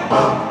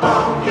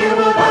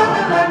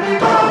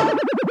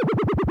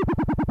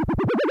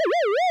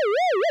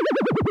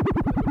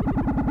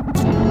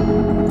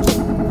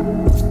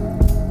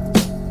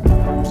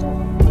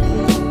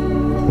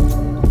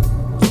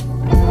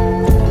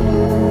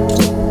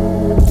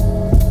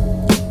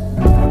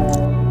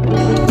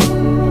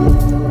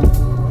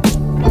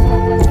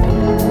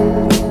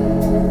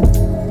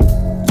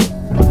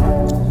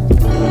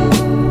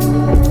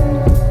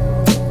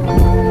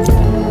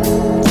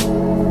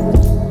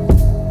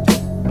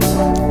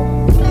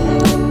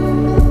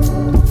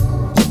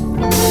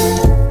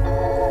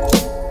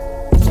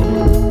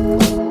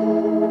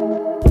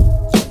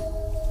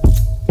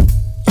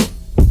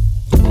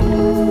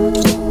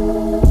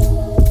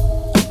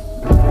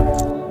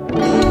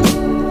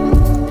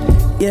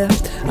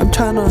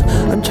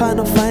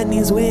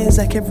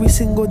 like every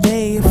single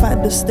day. If I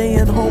just stay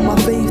and hold my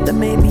faith, then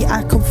maybe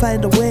I can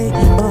find a way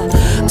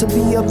to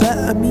be a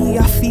better me.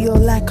 I feel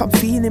like I'm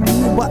feeling me,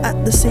 but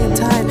at the same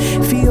time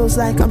feels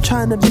like I'm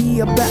trying to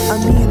be a better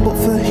me. But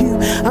for who?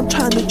 I'm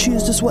trying to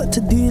choose just what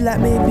to do. Like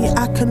maybe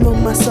I can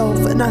love myself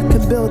and I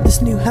can build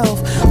this new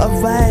health of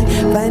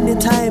finding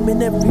time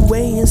in every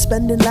way and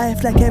spending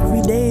life like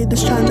every day,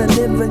 just trying to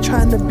live and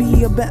trying to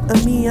be a better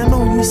me. I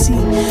know you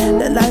see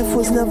that life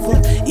was never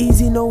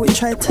easy. No, it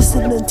tried to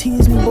still and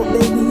tease me, but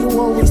baby, you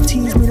always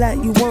tease me like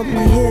you want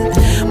me here.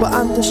 But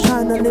I'm just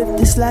trying to live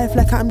this life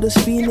like I'm just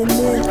feeling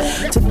near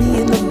to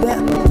being the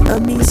better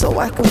me, so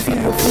I can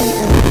feel your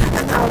fleeting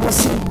and I will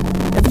see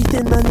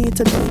everything I need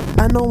to do.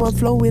 I know I'm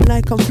flowing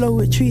like I'm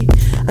poetry,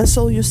 and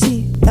so you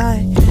see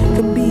I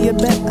can be a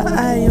better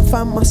I and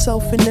find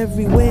myself in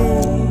every way.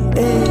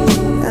 Hey,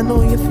 I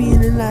know you're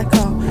feeling like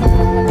I'll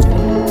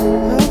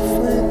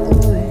find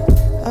a way.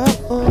 I'll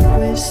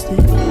always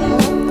stay,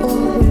 I'll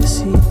always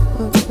see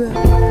a better.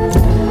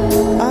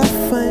 I'll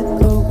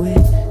find a way,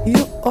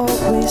 you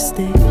always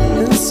stay,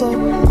 and so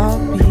I'll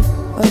be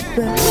a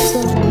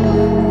better.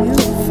 You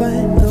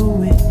find a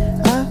way,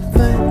 I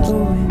find a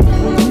way.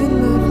 You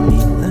love me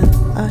and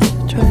I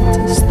try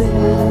to stay.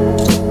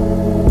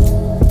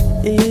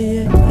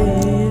 Yeah.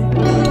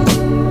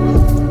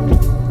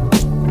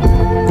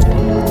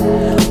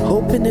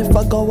 Hoping if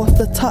I go off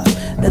the top,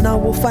 then I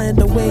will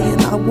find a way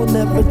and I will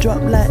never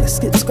drop like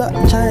skip scotch.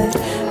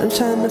 I'm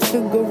trying to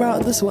figure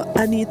out this what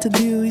I need to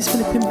do. He's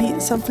flipping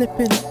beats, I'm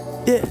flipping.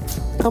 Yeah,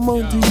 I'm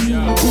on to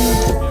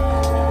you.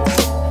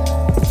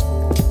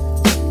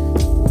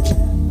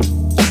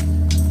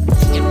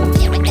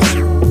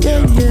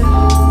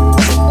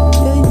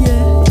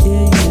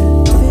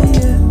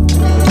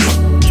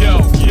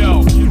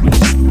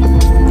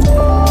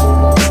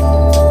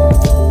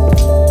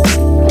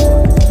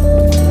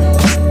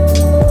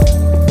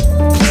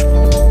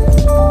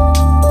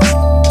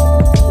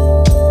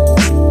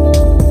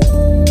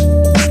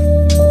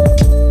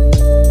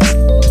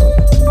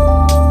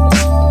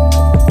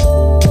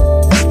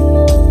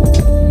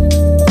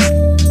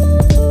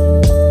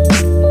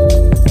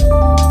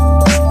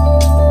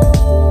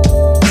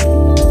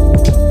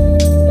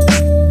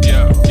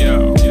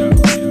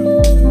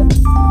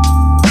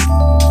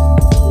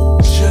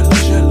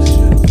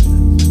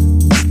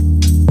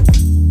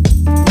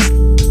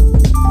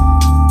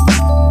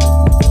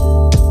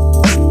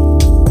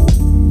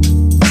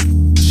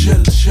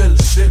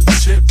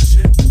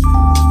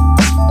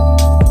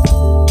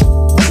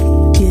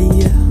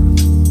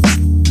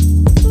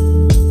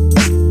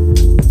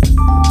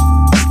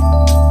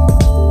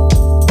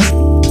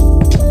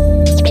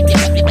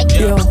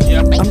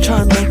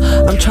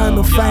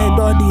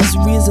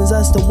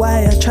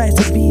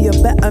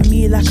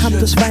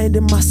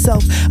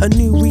 A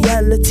new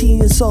reality,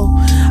 and so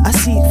I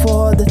seek for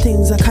all the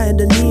things I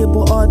kinda need,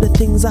 but all the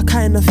things I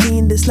kinda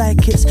fiend. It's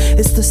like it's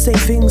the same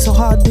thing. So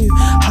how do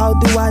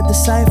I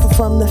decipher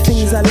from the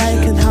things I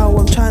like and how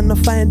I'm trying to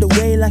find a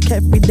way? Like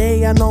every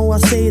day I know I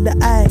say that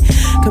I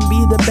can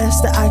be the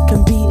best that I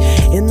can be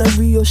in a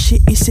real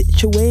shitty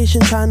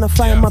situation, trying to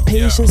find my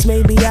patience.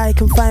 Maybe I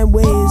can find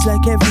ways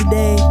like every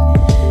day.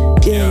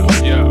 Yeah.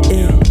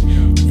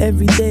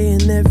 Every day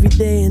and every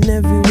day and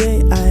every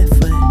way I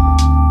find.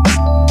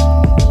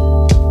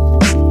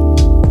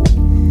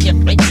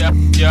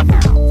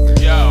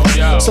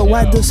 So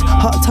I just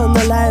hot on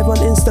the live on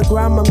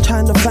Instagram. I'm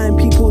trying to find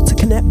people to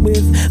connect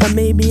with, and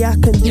maybe I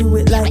can do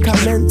it like I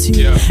meant to.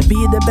 Be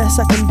the best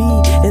I can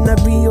be in a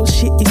real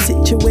shitty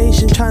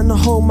situation, trying to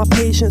hold my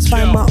patience,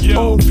 find my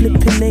own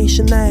flipping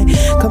nation. I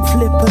can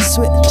flip a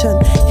switch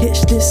and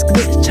hitch this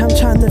glitch. I'm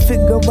trying to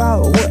figure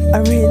out what I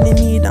really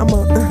need. I'm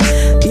a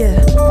yeah.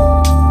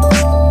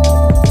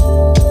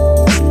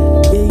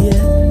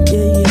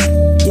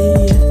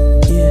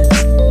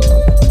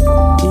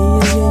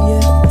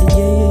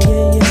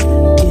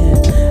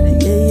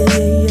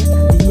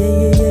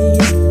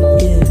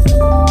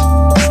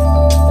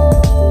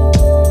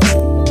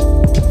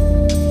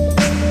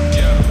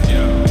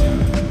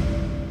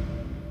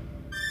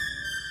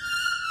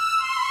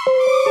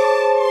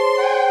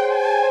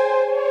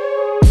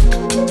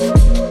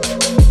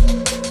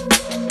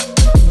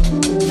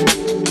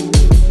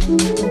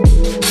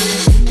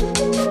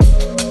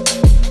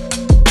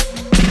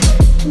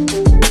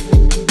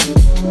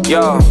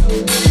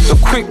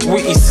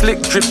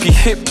 Drippy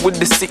hip with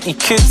the city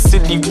kids,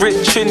 silly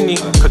rich and he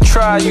could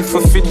try you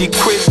for 50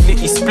 quid.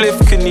 Litty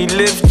spliff, can he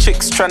live?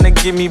 Chicks tryna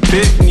give me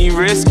Bitney,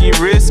 risky.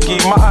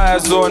 My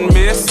eyes on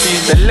Misty.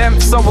 The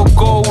lengths I will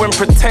go when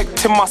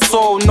protecting my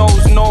soul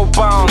knows no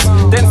bounds.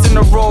 Dents in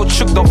the road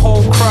shook the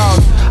whole crowd.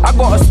 I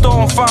got a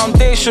stone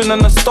foundation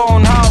and a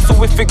stone house,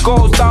 so if it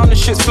goes down and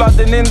shit's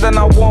flooding in, then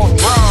I won't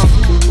drown.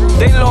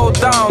 They low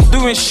down,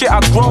 doing shit I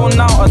grown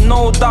out, and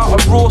no doubt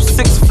a raw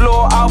 6th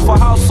floor alpha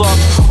house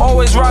up.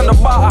 Always round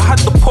about, I had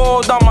to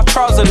pull down my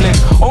trouser leg.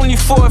 Only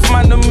thought if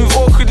man to move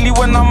awkwardly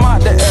when I'm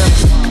at the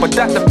end. But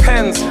that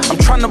depends. I'm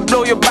trying to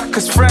blow your back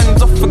as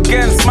friends. Off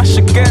again, smash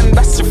again,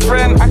 that's your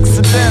friend.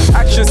 Accident,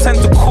 actions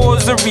tend to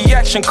cause a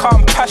reaction.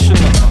 Calm,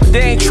 passionate,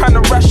 they ain't trying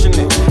to ration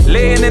it.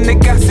 Laying in the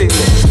gas it.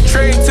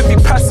 Trained to be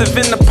passive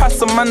in the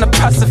passive, man a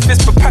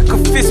pacifist. But pack a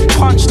fist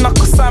punch,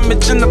 knuckle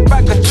sandwich in a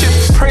bag of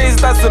chips.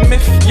 Praised as a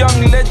myth,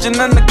 young legend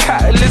and the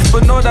catalyst.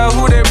 But know that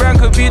who they ran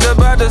could be the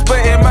baddest.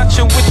 But ain't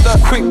matching with the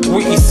quick,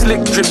 witty,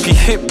 slick, drippy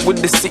hip.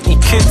 With the city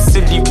kids,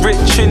 silly,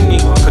 rich in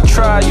you. Could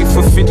try you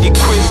for 50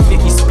 quid.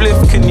 Litty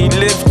spliff, can he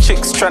live?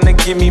 Chicks tryna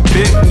give me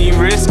Bitney.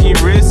 Risky,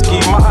 risky,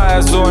 my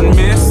eyes on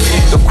Missy.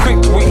 The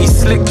quick, witty,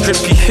 slick,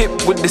 drippy hip.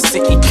 With the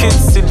city kids,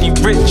 silly,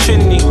 rich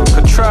in you.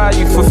 Could try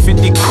you for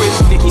 50 quid.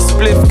 Litty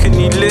spliff, can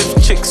he live?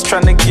 Chicks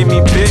tryna give me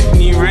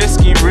Bitney.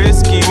 Risky,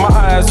 risky, my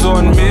eyes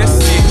on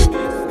Missy.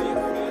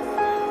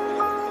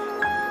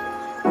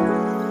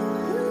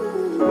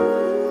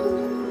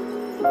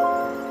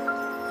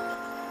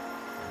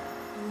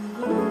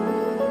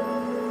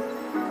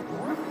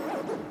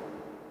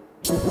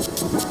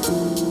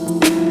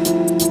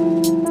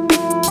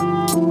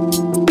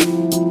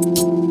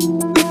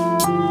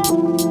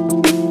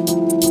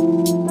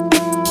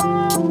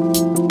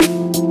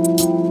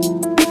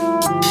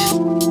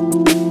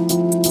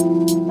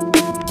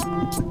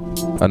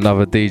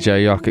 Another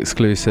DJ Yuck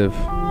exclusive.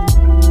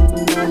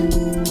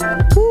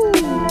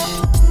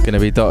 Gonna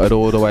be dotted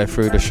all the way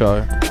through the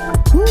show.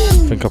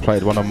 I think I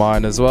played one of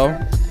mine as well.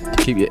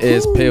 Keep your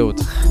ears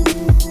peeled.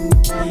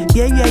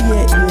 Yeah, yeah,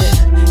 yeah, yeah.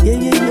 Yeah,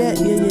 yeah, yeah,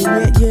 yeah,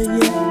 yeah, yeah,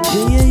 yeah,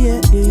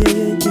 yeah, yeah,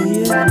 yeah,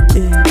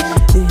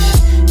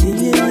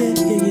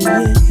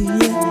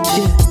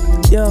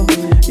 yeah,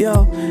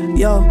 yeah,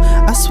 yo,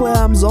 I swear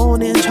I'm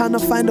zoning, trying to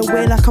find a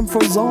way like I'm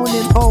from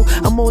zoning. Oh,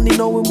 I'm only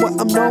knowing what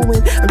I'm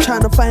knowing. I'm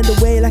trying to find a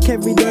way like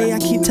every day. I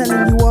keep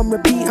telling you on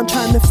repeat. I'm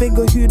trying to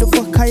figure who the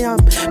fuck I am.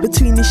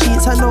 Between the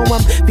sheets, I know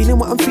I'm feeling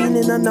what I'm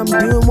feeling and I'm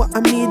doing what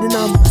I'm needing.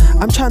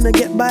 I'm trying to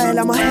get by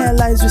like my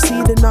hairline's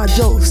receding. Not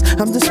jokes.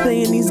 I'm just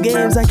playing these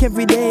games like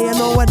every day. I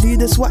know I do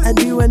this what I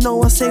do. I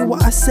know I say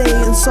what I say,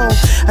 and so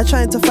I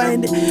try to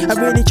find it. I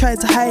really try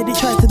to hide it.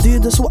 Try to do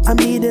this what I'm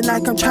needing.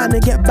 Like I'm trying to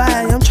get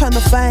by. I'm trying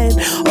to find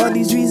all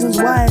these reasons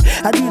why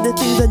I do the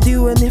things I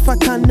do, and if I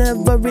can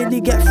never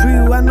really get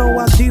through, I know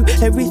I do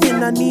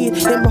everything I need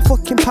in my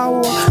fucking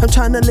power. I'm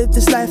trying to live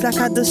this life like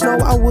I just know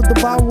I will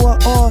devour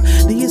all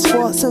these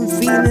thoughts and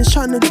feelings,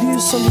 trying to do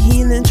some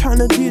healing, trying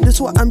to do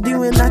this what I'm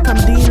doing, like I'm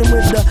dealing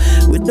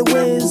with the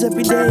ways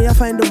every day. I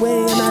find a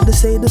way, and I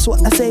just say this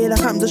what I say,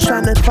 like I'm just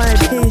trying to find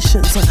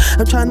patience.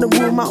 I'm trying to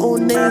rule my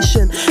own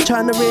nation,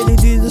 trying to really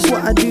do this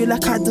what I do,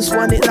 like I just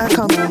want it, like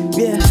I'm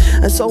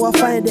and so I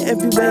find it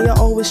every way. I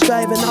always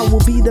strive, and I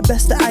will be the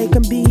best that I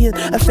can be in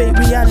a fake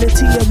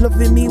reality of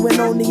loving me when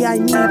only I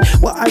need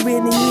what I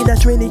really need. I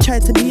really try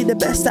to be the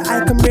best that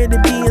I can really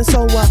be, and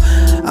so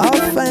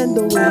I'll find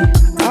a way,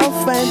 I'll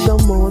find the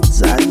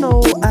modes. I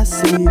know I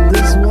say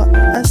this what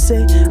I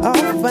say.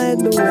 I'll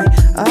find a way,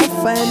 I'll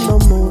find the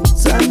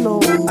modes. I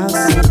know I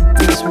say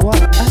this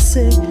what I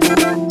say.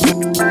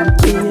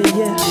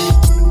 Yeah.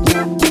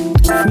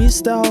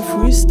 Freestyle,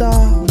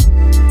 freestyle,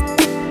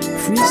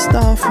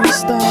 freestyle,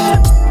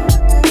 freestyle.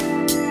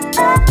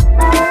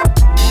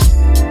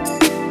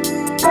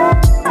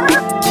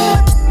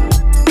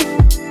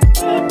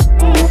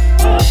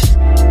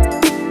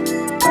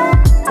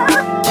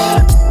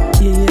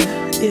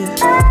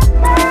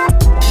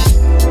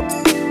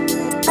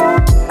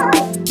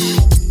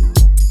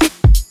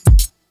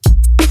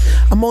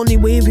 I'm only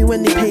wavy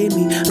when they pay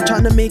me. I'm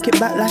trying to make it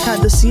back like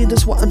I just see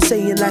this what I'm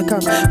saying. Like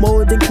I'm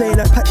molding clay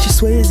like Patrick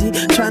Swayze.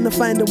 Trying to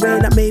find a way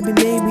that maybe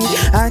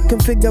I can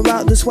figure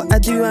out this what I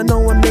do. I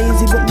know I'm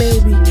lazy, but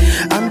maybe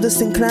I'm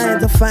just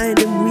inclined to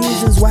finding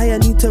reasons why I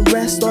need to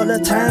rest all the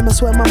time. I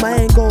swear my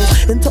mind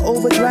goes into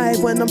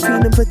overdrive when I'm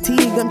feeling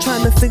fatigue. I'm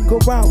trying to figure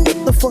out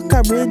what the fuck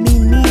I really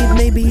need.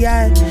 Maybe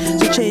I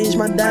should change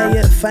my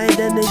diet, find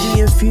energy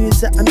in foods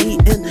that I'm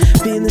eating.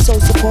 Feeling so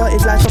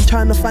supported, like I'm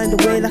trying to find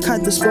a way, like I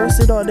just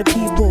ghosted all the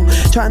people.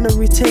 Trying to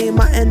retain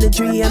my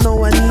energy, I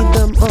know I need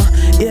them,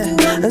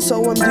 and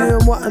so I'm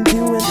doing what I'm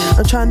doing.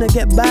 I'm trying to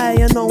get by,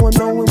 I know I'm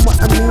knowing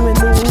what I'm doing.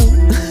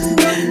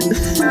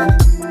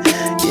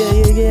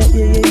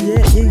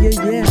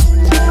 Yeah.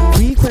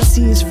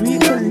 Frequency is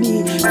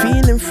frequently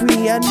feeling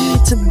free. I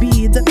need to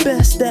be the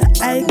best that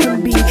I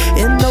can be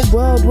in a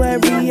world where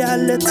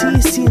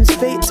reality seems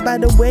faked by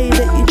the way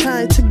that you're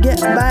trying to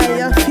get by.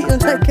 I feel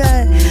like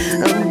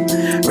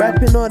I'm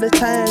rapping all the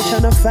time,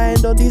 trying to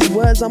find all these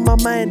words on my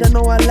mind. I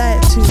know I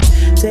like to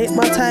take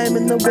my time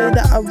in the way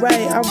that I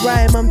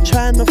rhyme. I'm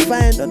trying to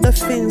find all the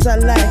things I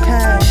like.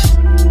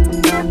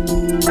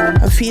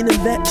 I'm feeling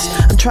vexed,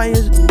 I'm trying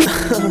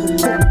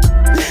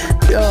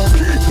yo.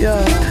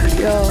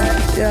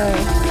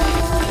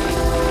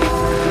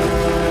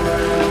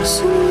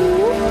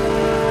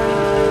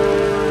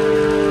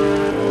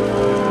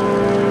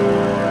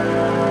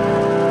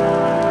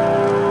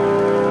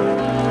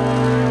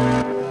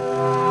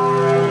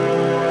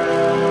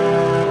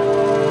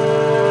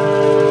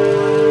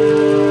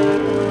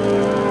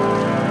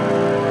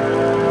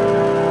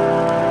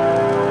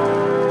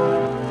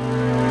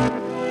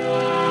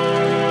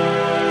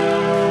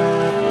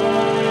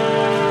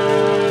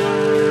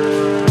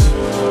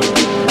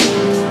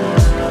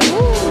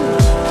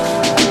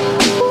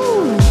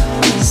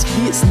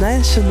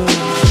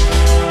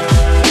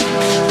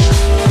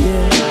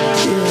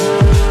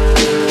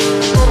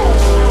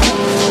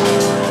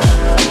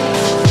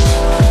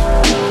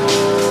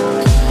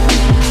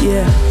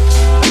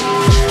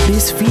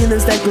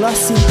 Feelings that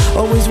glossy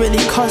always really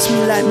cost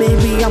me, like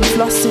maybe I'm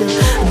flossing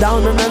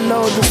down on the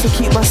low just to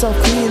keep myself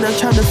clean. I'm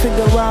trying to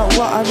figure out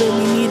what I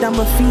really need. I'm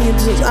a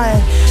fiend, just I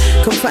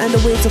can find a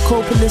way to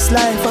cope in this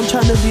life. I'm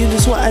trying to do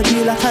just what I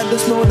do, like I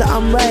just know that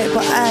I'm right,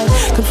 but I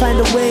can find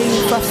a way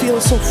if I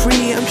feel so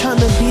free. I'm trying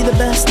to be the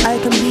best I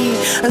can be,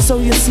 and so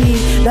you see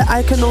that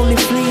I can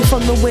only flee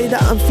from the way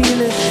that I'm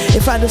feeling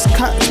if I just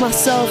catch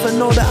myself and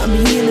know that I'm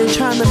healing.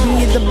 Trying to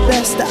be the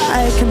best that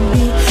I can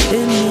be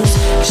in these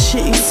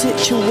shitty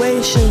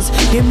situations.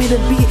 Give me the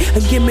beat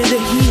and give me the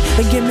heat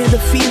and give me the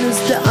feelings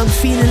that I'm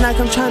feeling, like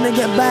I'm trying to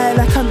get by,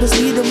 like I'm just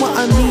needing what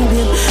I'm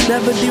needing,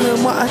 never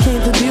doing what I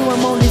came to do.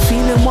 I'm only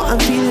feeling what I'm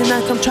feeling,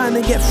 like I'm trying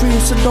to get through.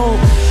 So don't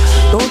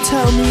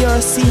tell me you're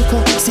a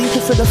seeker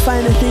for the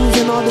finer things,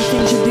 and all the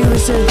things you do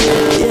is in.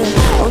 Yeah,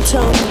 don't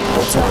tell me,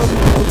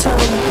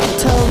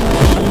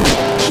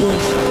 yeah.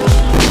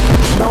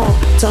 No,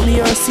 tell me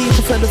you're a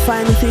seeker for the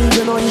finer things,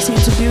 and all you seem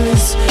to do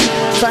is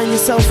find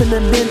yourself in the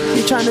bin.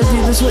 You're trying to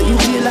do this what you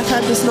do, like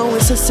I just know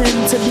it's a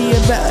sin to be a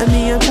better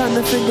me. I'm trying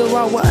to figure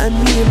out what I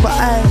need, but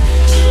I'm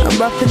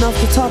rapping off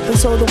the top, and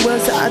so the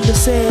words that I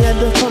just say, I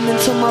just come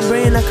into my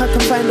brain like I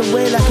can find a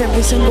way, like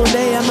every single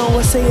day. I know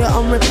I say it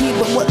on repeat,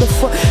 but what the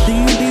fuck do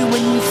you do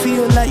when you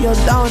feel like you're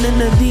down in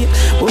the deep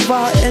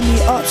without any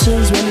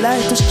options, when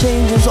life just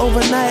changes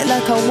overnight?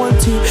 Like I want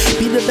to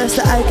be the best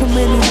that I can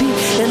really be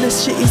in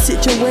this shitty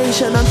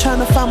situation. I'm trying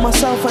to find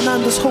myself and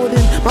I'm just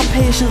holding my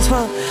patience,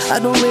 I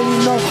don't really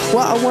know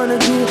what I wanna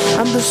do.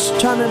 I'm just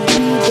trying to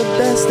be the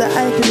best that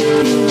I can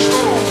be.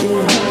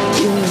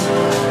 Yeah,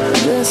 the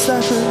best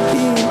I can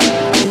be.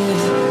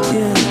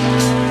 Yeah.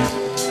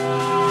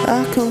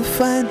 I can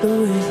find a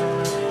way.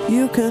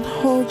 You can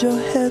hold your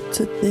head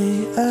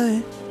today.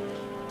 Yeah.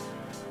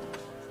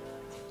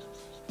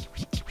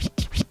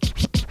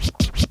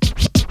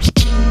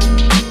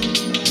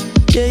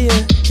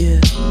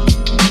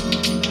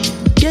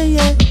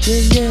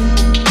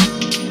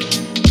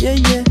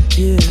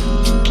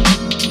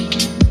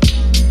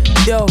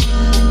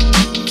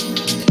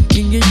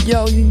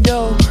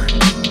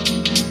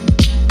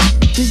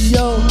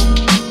 Yo.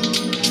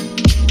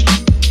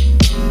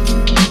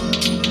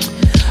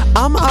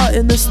 I'm out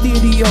in the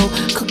studio,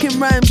 cooking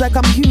rhymes like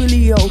I'm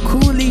Julio,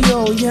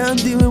 Coolio. Yeah, I'm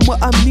doing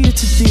what I'm new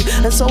to do,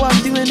 and so I'm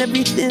doing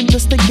everything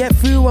just to get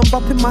through. I'm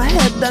bopping my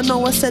head, I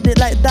know I said it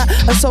like that,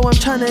 and so I'm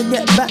trying to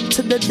get back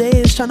to the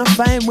days, trying to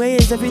find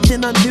ways.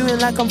 Everything I'm doing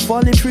like I'm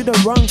falling through the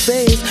wrong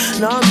phase.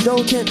 No, I'm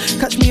joking,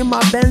 catch me in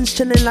my Benz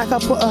chilling like I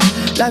put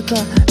like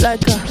a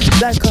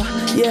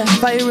yeah,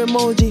 fire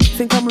emoji.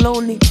 Think I'm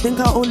lonely, think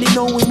I only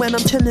know me when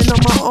I'm chilling on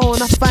my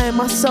own. I find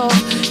myself,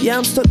 yeah,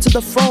 I'm stuck to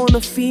the phone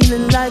of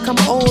feeling like I'm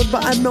old,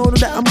 but I know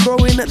that I'm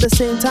growing at the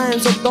same time.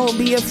 So don't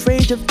be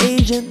afraid of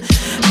aging,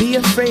 be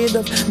afraid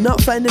of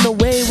not finding a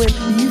way when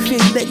you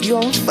think that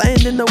you're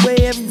finding a way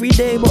every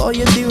day, but all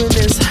you're doing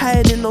is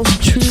hiding those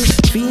true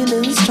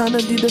feelings. Trying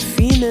to do the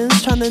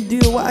feelings, trying to do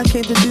what I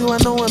came to do. I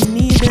know I'm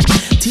needing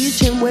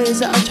teaching ways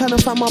that I'm trying to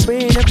find my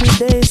brain every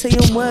day,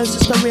 saying words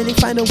just to really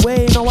find a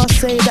way. No, I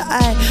say that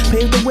I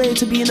paved the way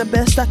to being the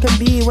best I can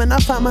be. When I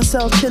find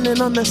myself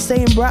chilling on the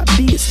same rap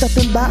beat,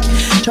 stepping back,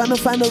 trying to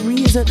find a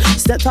reason,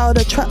 stepped out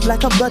of the trap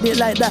like I've got it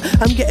like that.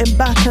 I'm getting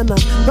back and I'm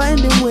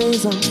finding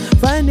ways to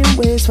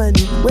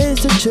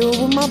chill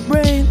with my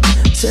brain.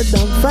 Said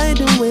I'm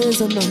finding ways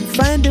and I'm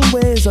finding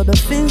ways of the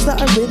things that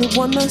I really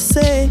wanna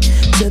say.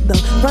 Said I'm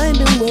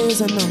finding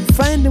ways and I'm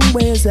finding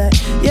ways that,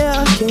 yeah,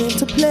 I came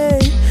to play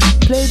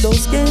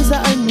those games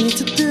that I need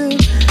to do.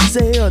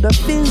 Say all the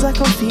things like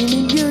I'm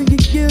feeling you.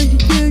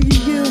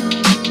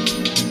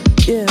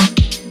 Yeah.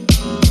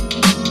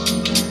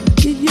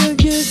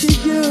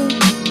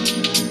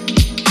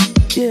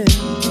 Yeah.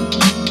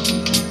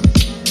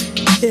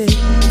 Yeah.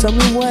 Tell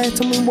me why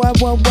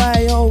I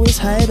always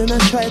hide, and I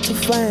try to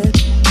find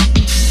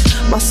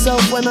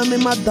myself when I'm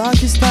in my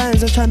darkest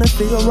times. I'm trying to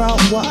figure out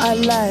what I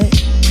like,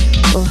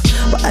 but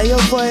I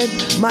avoid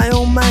my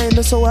own mind,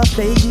 and so I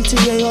play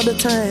GTA all the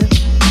time.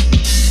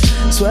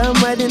 Swear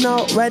I'm riding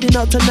out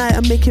tonight.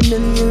 I'm making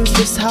millions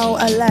just how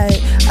I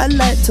like. I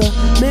like to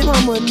make my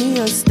money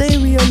and stay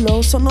real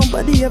low, so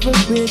nobody ever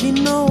really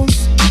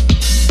knows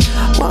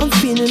what I'm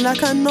feeling.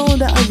 Like I know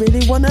that I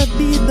really wanna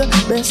be the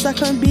best I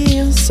can be,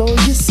 and so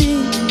you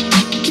see,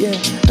 yeah,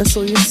 and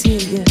so you see,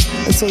 yeah,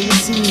 and so you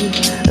see,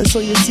 and so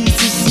you see,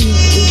 yeah.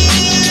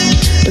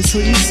 And so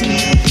you see,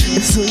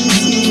 and so you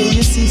see, yeah,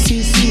 you see.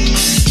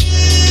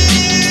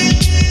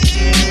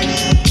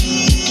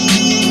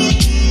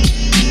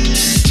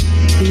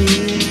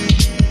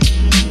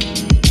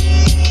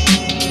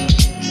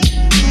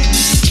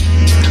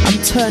 I'm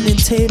turning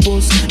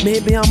tables,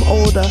 maybe I'm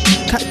older,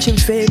 catching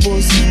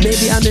fables,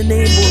 maybe I'm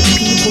enabled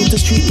people to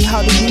treat me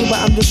how they do, but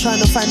I'm just trying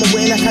to find a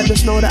way, like I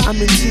just know that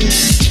I'm in tune.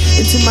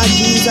 Into my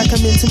jeans like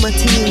I'm into my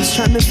teens.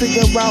 Trying to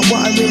figure out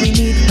what I really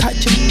need.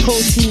 Catching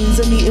proteins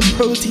and eating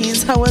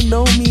proteins. How I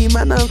know me,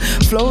 man, I'm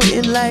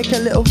floating like a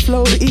little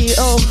floaty.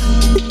 Oh.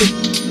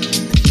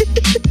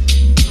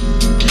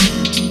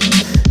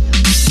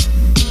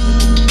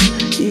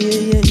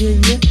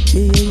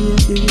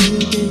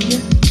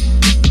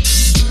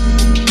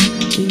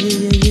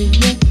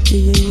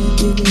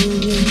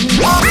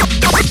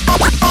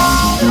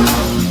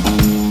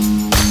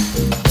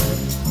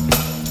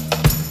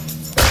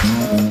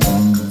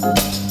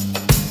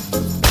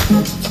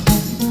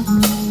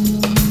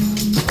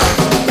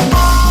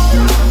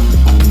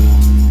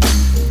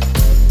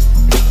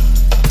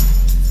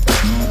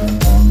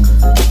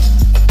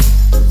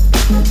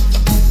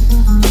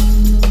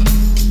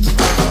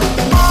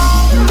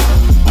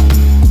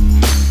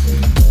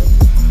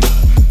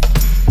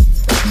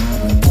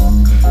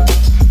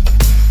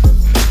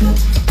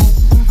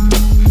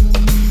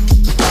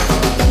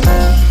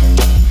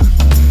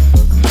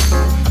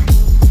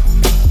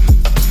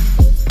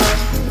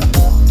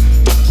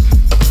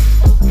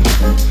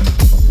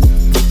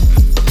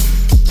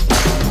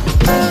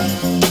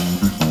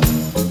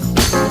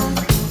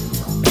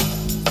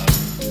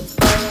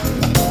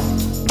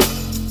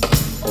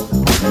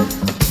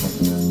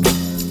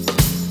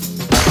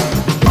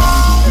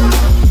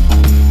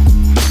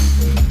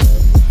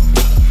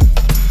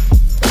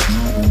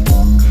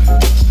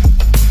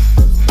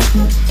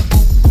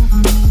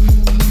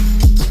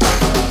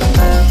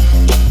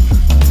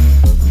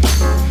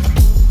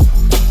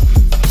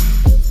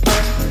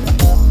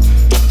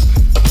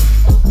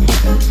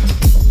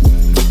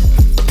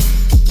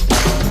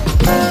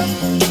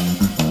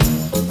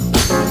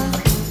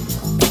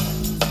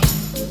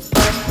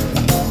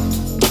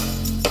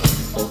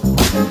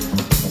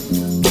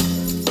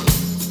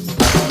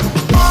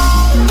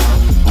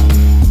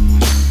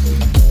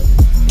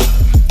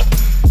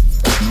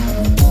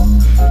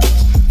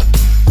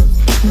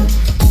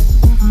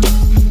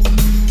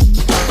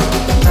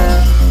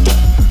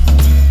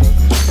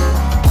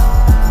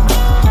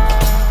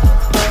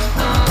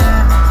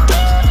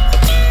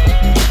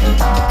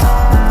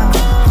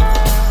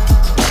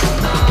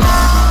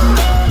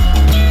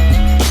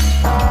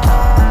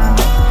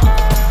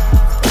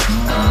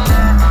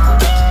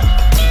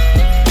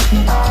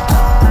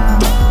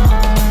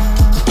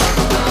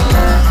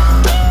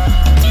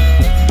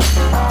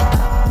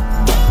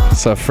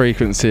 So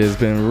Frequency has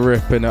been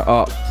ripping it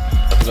up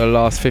for the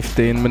last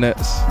 15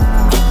 minutes.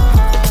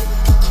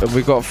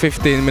 We've got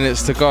 15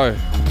 minutes to go.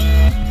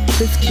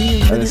 15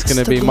 minutes and it's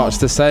going to be much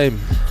the same.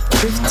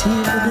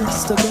 15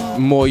 minutes to go.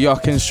 More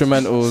yuck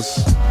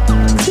instrumentals.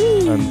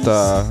 Jeez. And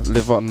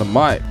live on the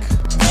mic.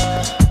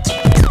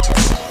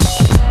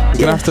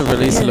 We're gonna have to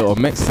release a little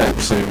mixtape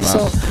soon, man.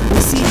 So we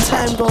see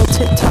time go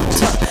tick tock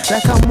tock,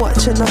 like I'm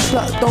watching the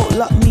clock. Don't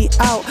lock me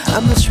out.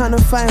 I'm just trying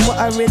to find what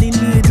I really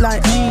need,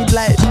 like need.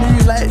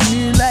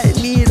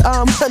 And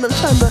I'm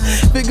trying to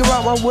figure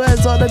out my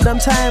words all the damn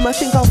time. I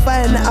think I'll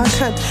find that I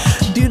can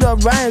do the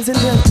rhymes, and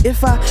then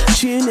if I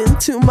tune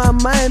into my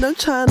mind, I'm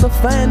trying to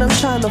find all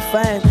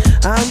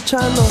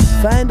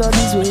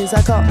these ways.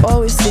 Like I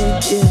always say,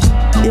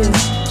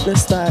 yeah.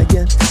 Let's start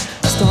again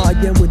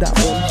with that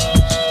one.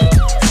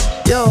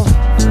 Yo,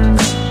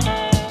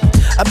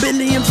 a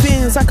billion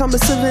things like I'm a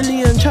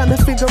civilian, trying to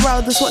figure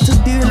out just what to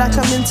do like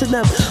I'm into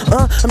them.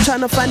 I'm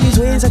trying to find these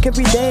ways like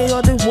every day,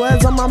 all these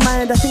words on my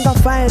mind. I think I'll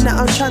find that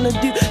I'm trying to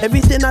do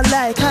everything I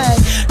like. I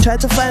try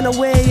to find a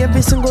way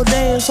every single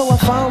day, and so I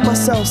found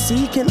myself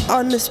seeking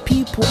honest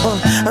people.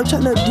 I'm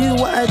trying to do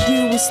what I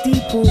do with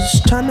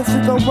steeples, trying to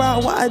figure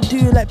out what I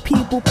do like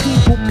people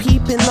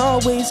peeping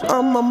always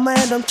on my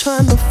mind. I'm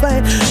trying to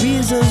find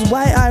reasons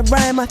why I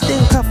rhyme. I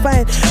think I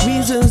find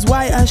reasons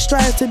why I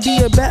strive to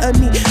be a better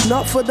me,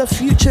 not for the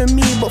future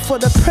me, but for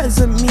the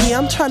present me.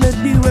 I'm trying to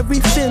do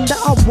everything that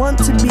I want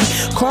to be.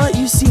 Can't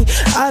you see?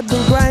 I've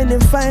been grinding,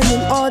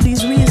 finding all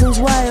these reasons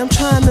why I'm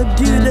trying to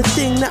do the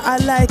thing that I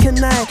like, and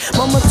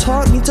mama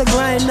taught me to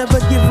grind, never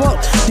give up.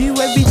 Do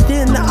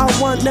everything that I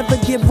want, never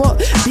give up.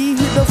 Be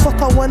who the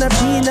fuck I wanna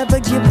be, never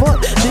give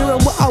up. Doing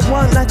what I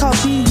want, like I'll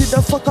be who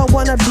the fuck I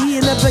wanna be,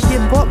 and never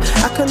give up.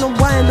 I can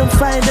unwind and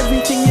find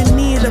everything you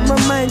need, and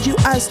remind you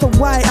as to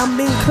why I'm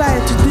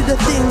inclined to do the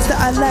things that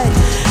I like.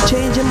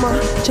 Changing my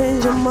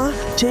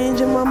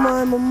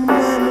mind.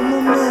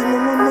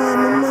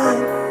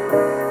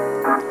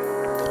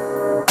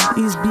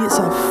 These beats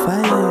are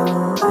fire, you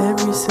know.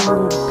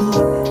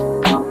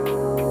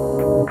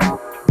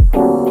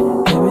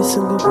 Every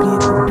single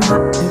beat,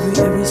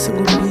 every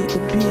single beat,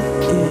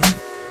 yeah.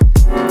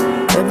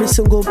 Every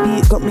single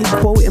beat got me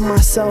quoting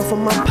myself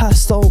on my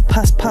past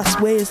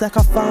ways, like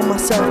I found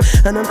myself,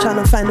 and I'm trying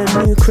to find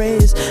a new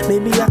craze.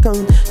 Maybe I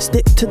can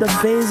stick to the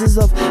phases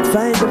of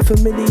finding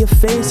familiar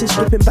faces,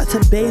 stripping back to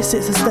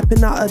basics and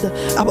stepping out of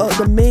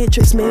the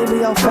matrix.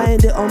 Maybe I'll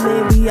find it, or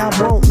maybe I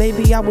won't.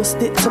 Maybe I will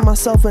stick to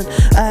myself, and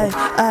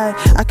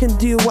I can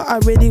do what I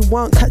really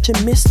want,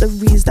 catching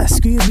mysteries like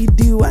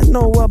Scooby-Doo. I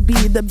know I'll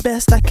be the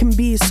best I can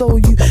be, so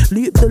you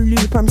loop the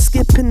loop. I'm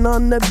skipping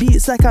on the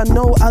beats like I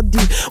know I'll do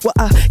what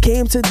I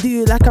came to do.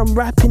 do, like I'm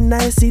rapping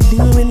nicely,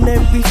 doing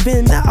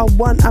everything that I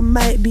want. I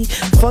might be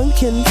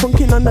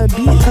funkin' on the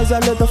beat, cause I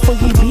love the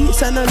funky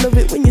beats, and I love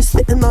it when you're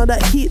spitting all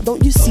that heat.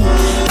 Don't you see?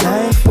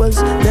 Life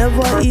was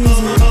never easy.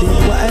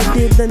 Did what I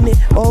did, and it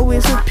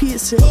always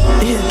repeats it.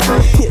 Yeah.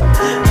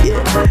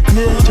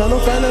 Tryna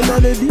find a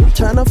melody,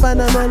 tryna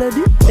find a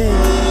melody.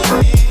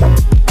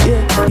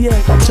 Yeah.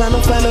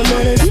 Tryna find a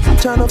melody,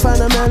 tryna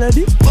find a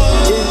melody.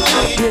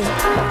 Yeah.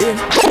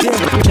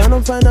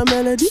 Tryna find a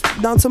melody,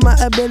 down to my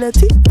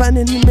ability,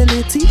 finding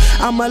humility.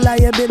 I'm a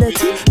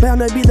liability,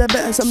 bound to be the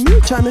best of me.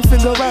 Tryna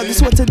figure out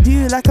just what to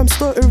do, like I'm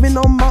stuttering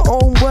on my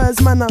own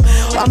words, man.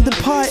 I'm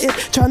departed,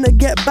 tryna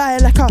get by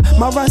like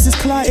my rust is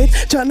clotted.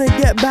 Tryna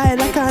get by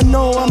like I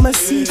know I'm a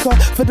seeker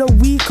for the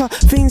weaker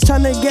things.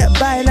 Tryna get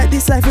by like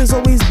this life is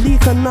always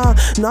bleaker. Nah,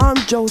 I'm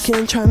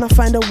joking, tryna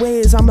find the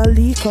ways. I'm a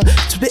leaker,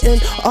 spitting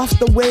off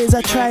the ways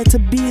I try to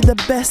be the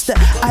best that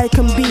I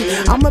can be.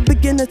 I'm a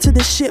beginner to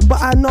this shit,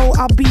 but I know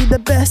I'll be the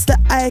best that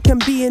I can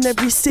be in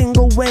every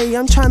single way.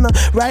 I'm tryna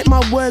write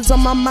my words on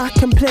my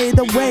Mac and play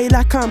the way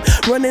like I'm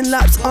running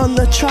laps on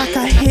the track.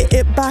 I hit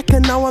it back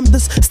and now I'm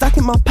just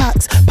stacking my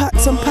packs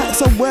and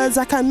packs of words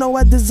like I know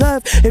I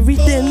deserve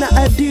everything that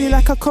I do,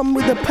 like I come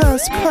with a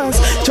purse.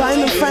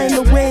 Trying to find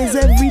the ways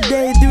every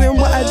day, doing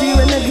what I do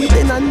and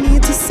everything I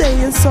need to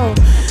say. And so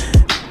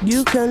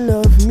you can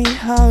love me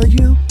how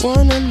you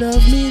wanna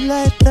love me,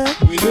 like that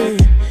way.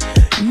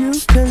 You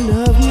can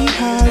love me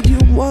how you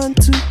want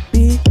to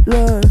be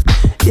loved,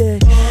 yeah.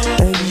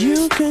 And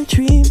you can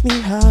treat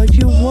me how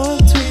you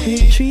want to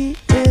be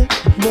treated,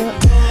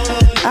 but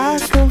I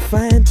can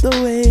find the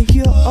way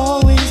you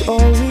always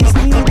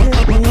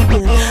needed me.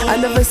 I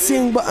never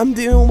sing, but I'm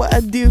doing what I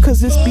do, cause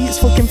this beat's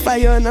fucking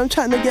fire and I'm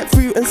trying to get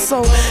through. And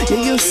so,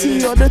 yeah, you'll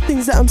see all the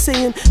things that I'm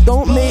saying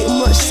don't make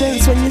much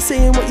sense when you're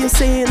saying what you're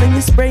saying and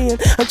you're spraying.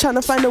 I'm trying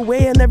to find a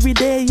way, and every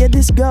day, yeah,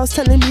 this girl's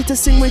telling me to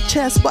sing with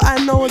chest, but I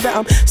know that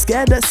I'm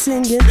scared of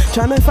singing.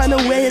 Trying to find a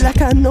way,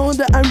 like I know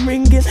that I'm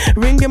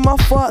ringing my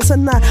thoughts,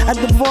 and I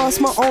divorce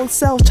my own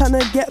self. Trying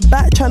to get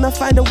back, trying to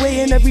find a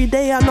way, and every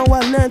day I know I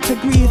learn to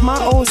grieve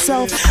my own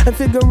self and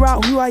figure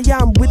out who I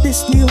am with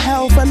this new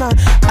health. And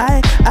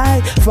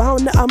I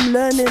found that I'm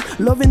learning,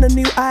 loving a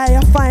new eye.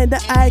 I find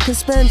that I can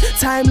spend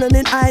time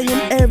learning I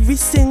in every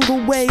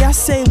single way. I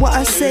say what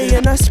I say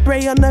and I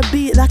spray on the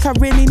beat like I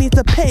really need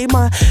to pay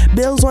my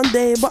bills one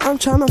day, but I'm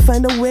trying to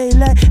find a way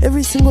like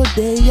every single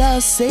day. Yeah, I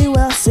say what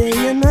I say,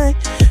 and I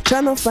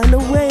trying to find a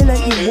way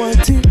like you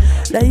want to,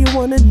 like you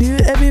wanna do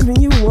everything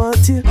you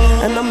want to.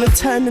 And I'm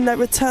returning that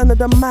return of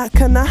the Mac,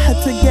 and I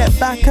had to get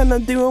back, and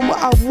I'm doing what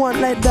I want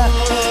like that.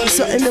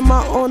 Something in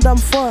my own damn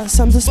force,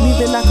 I'm just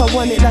moving like I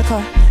want it, like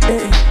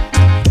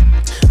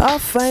I'll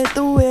find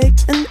the way,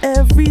 and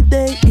every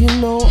day, you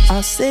know,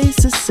 I say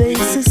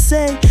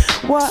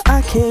what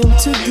I came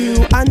to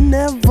do. I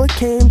never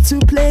came to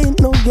play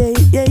no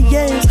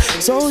games.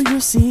 So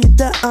you see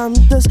that I'm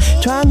just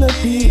trying to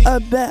be a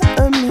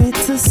better me,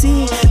 to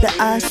see that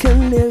I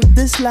can live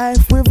this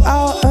life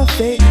without a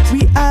fake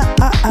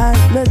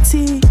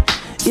reality.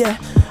 Yeah,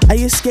 I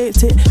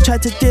escaped it,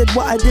 tried to did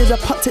what I did, I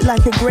popped it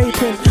like a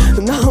graping,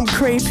 and now I'm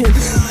craping.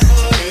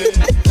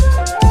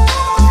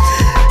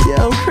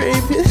 Yeah, I'm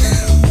craping.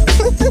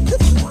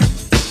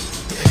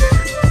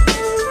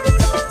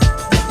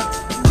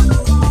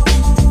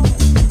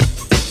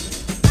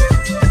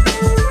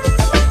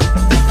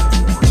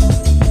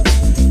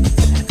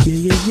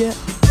 Yeah.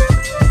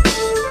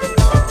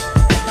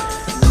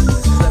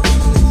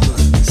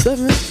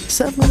 7.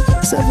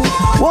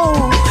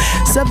 Whoa,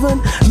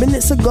 7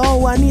 minutes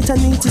ago. I need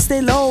to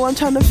stay low. I'm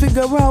trying to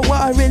figure out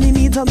what I really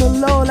need on the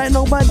low. Like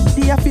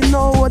nobody I feel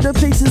know what the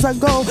places I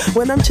go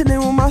when I'm chilling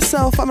with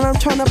myself. I mean, I'm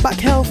trying to back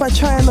health. I'm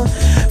trying to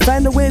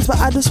find the ways, but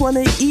I just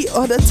wanna eat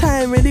all the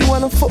time. Really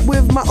wanna fuck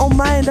with my own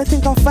mind. I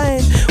think I'll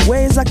find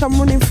ways like I'm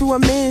running through a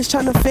maze,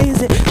 trying to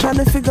phase it, trying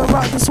to figure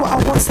out just what I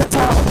want set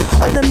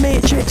out of the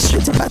matrix,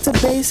 stripped back to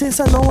basics.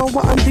 I know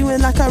what I'm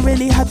doing, like I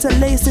really had to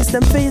lace this,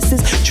 then face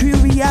this true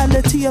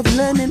reality of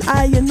learning.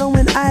 And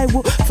knowing I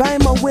will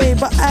find my way,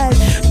 but I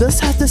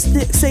just have to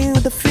stick saying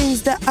the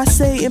things that I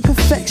say.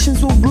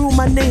 Imperfections will rule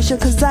my nation,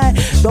 cause I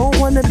don't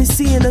wanna be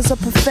seen as a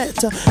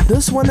perfecter,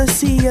 just wanna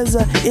see as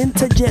a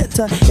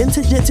interjector,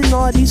 interjecting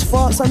all these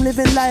thoughts. I'm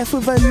living life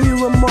with a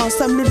new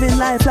remorse. I'm living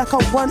life like I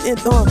want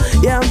it on.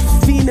 Yeah,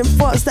 I'm feeling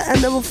thoughts that I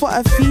never thought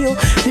I'd feel,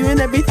 doing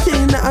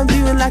everything that I'm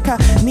doing like I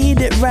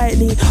need it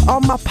rightly.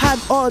 On my pad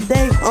all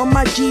day, on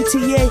my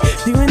GTA,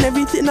 doing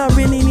everything I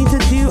really need to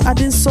do.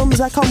 Adding sums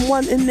like I'm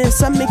wanting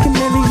this. I'm making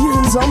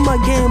millions on my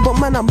game, but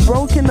man, I'm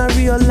broke in a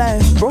real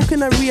life,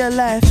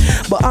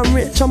 but I'm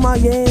rich on my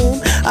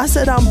game. I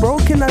said I'm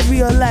broke in a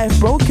real life,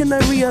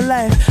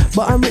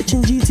 but I'm rich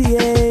in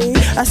GTA.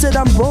 I said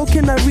I'm broke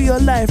in a real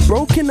life,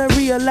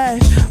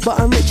 but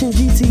I'm rich in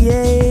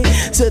GTA.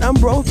 Said I'm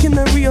broke in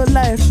a real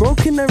life,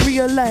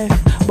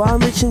 but I'm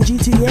rich in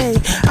GTA.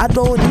 I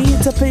don't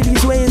need to play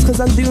these ways, cause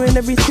I'm doing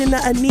everything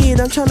that I need.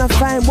 I'm trying to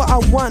find what I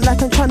want,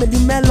 like I'm trying to be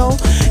mellow.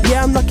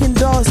 Yeah, I'm knocking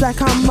doors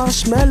like I'm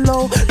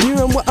marshmallow,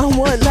 doing what I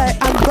want like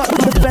I got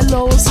the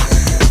bellows.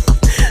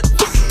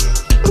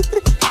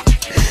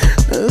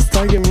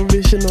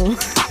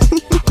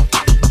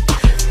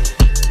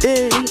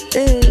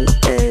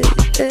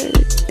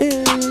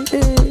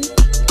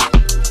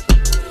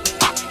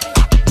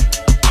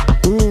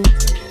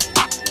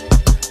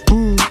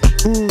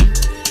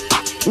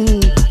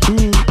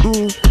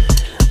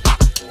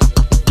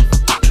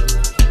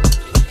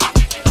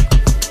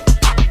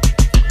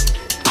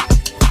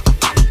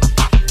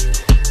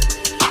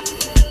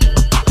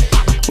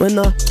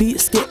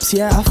 So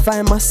yeah, I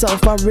find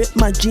myself, I rip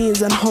my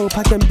jeans and hope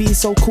I can be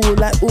so cool.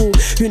 Like, ooh,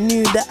 who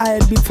knew that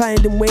I'd be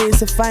finding ways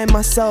to find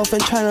myself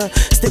and trying to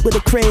stick with the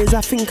craze.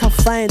 I think I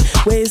find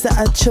ways that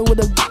I chill with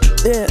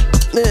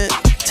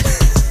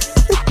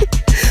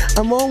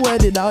I'm all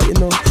worded out, you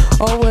know,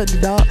 all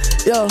worded out.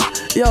 Yo,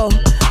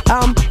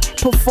 I'm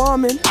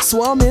performing,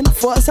 swarming,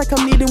 thoughts like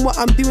I'm needing what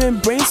I'm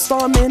doing,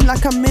 brainstorming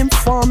like I'm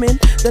informing.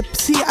 The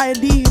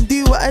CID,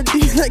 do what I do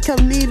like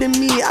I'm needing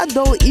me. I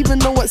don't even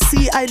know what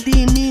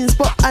CID means,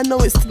 but I know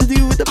it's to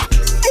do with the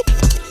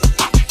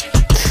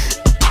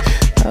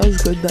That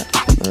was good, that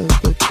was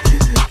good.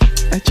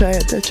 I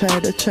tried.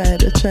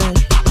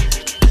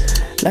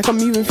 Like I'm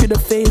moving through the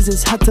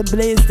phases, had to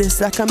blaze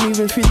this. Like I'm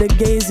moving through the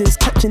gazes,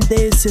 catching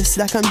daisies.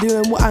 Like I'm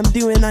doing what I'm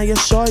doing, I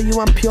assure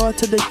you I'm pure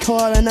to the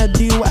core. And I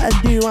do what I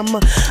do, I'm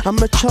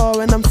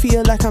mature. And I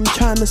feel like I'm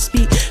trying to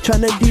speak,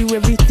 trying to do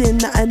everything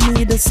that I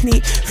need and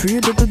sneak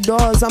through the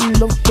doors. I'm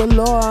love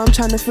galore, I'm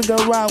trying to figure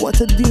out what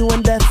to do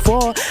and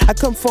therefore I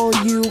can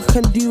phone you,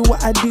 can do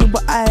what I do,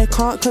 but I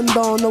can't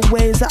condone the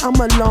ways that I'm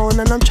alone.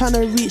 And I'm trying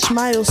to reach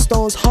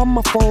milestones, hum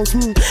my phones,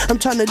 I'm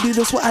trying to do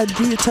this what I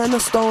do, turn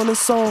a stone and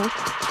soul.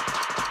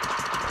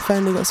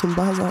 Finally got some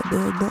bars out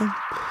there,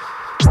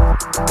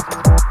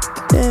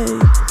 damn.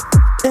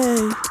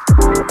 Hey.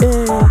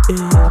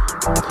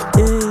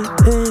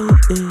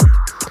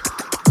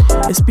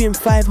 It's been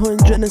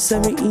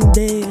 517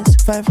 days,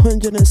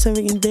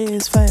 517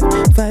 days,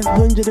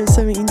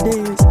 517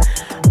 days,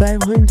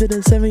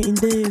 517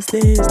 days.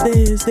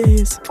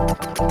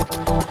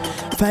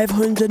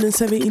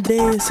 570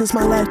 days since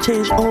my life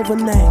changed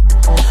overnight.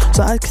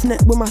 So I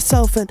connect with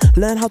myself and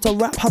learn how to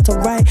rap, how to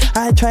write.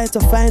 I try to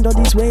find all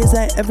these ways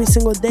like every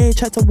single day.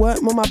 Try to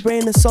work with my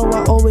brain and so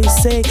I always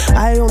say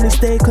I only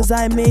stay cause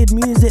I made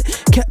music.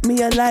 Kept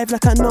me alive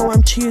like I know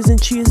I'm choosing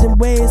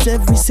ways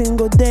every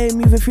single day.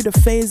 Moving through the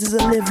phases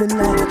of living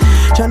life.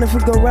 Trying to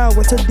figure out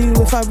what to do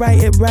if I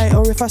write it right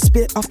or if I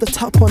spit off the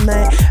top all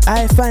night.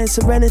 I find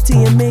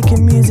serenity in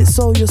making music,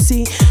 so you'll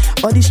see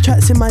all these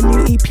tracks in my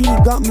new EP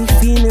got me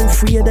feeling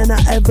freer than I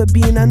ever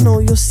been. I know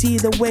you'll see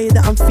the way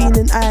that I'm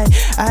feeling. I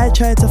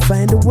try to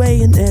find a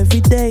way in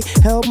every day.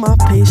 Held my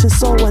patience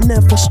so I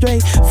never stray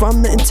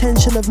from the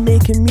intention of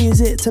making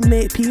music to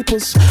make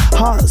people's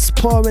hearts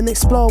pour and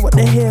explore what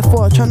they're here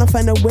for. Trying to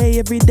find a way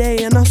every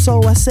day, and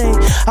so I say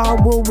I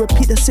will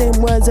repeat the same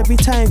words every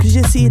time, cause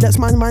you see that's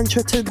my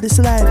mantra to this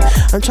life.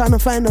 I'm trying to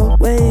find a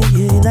way,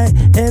 yeah, like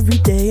every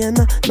day. And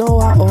I know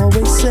I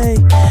always say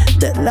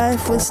that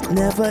life was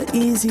never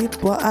easy,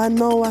 but I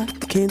know I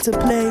came to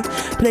play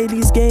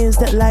these games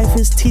that life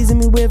is teasing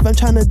me with. I'm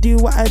trying to do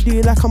what I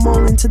do like I'm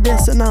all into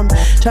this, and I'm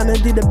trying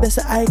to do the best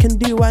that I can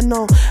do. I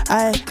know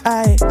I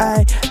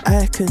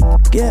can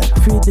get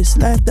through this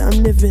life that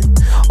I'm living.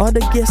 All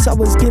the gifts I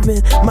was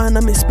given, man,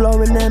 I'm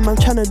exploring them. I'm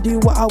trying to do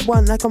what I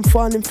want like I'm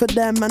falling for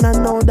them. And I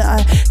know that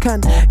I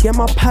can get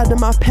my pad and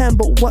my pen,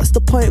 but what's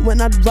the point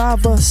when I'd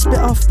rather spit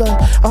off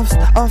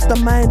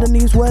the mind. And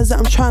these words that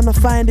I'm trying to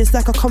find, it's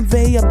like a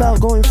conveyor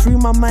belt going through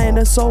my mind.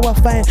 And so I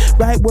find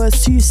right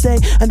words to say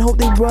and hope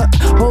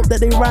that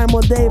they rhyme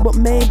all day. But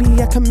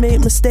maybe I can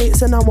make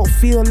mistakes and I won't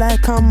feel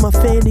like I'm a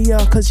failure.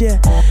 Cause yeah,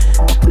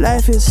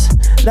 life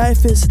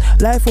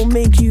will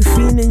make you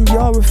feeling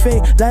you're a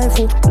fake.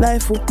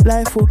 Life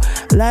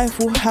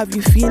will have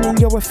you feeling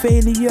you're a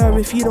failure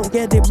if you don't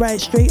get it right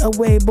straight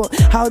away. But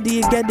how do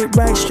you get it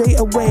right straight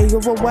away?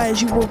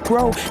 Otherwise you will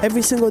grow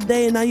every single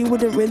day. Now you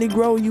wouldn't really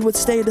grow, you would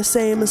stay the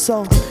same. And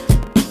so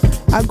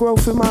I grow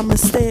through my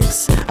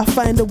mistakes, I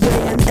find a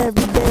way in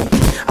every day.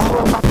 I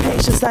hold my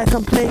patience like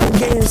I'm playing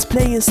games,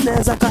 playing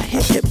snares like I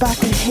hit it back.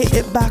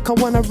 I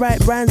wanna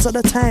write rhymes all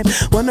the time,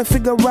 wanna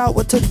figure out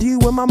what to do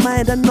with my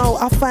mind. I know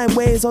I find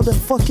ways all the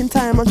fucking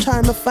time. I'm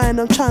trying to find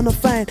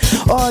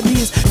all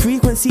these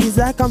frequencies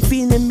like I'm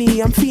feeling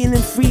me. I'm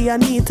feeling free, I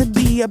need to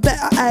be a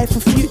better eye for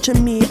future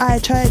me. I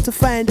try to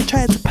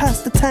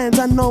pass the times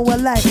I know I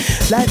like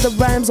the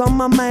rhymes on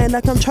my mind.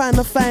 Like I'm trying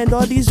to find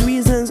all these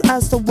reasons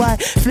as to why.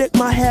 Flick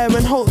my hair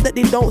and hope that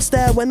they don't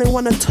stare when they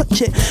wanna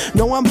touch it.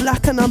 No, I'm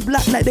black and I'm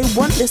black like they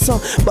want this on,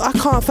 but I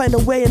can't find a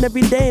way. And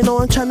every day, no,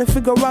 I'm trying to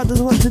figure out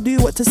just what to do,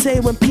 what to say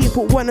when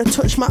people wanna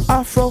touch my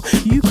afro.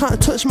 You can't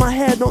touch my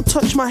hair, don't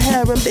touch my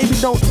hair, and baby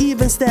don't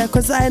even stare.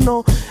 Cause I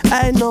know who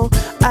I'm.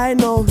 I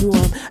know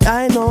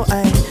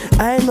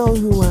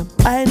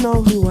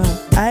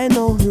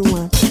who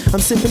I'm. I'm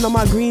sipping on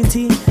my green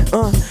tea,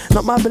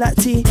 not my black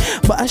tea,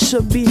 but I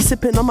should be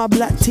sipping on my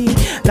black tea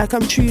like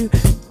I'm true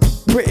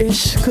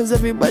British, cause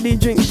everybody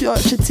drinks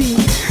Yorkshire tea.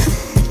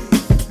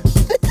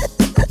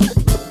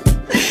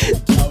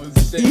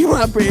 You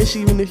are British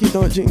even if you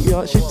don't drink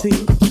Yorkshire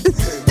tea.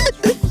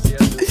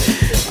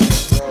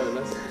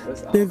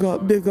 Big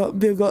up.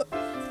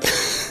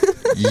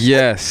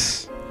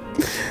 Yes.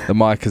 The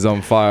mic is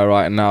on fire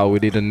right now. We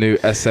need a new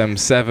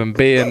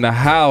SM7B in the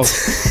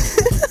house.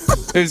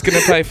 Who's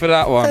gonna pay for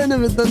that one? I've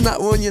never done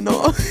that one, you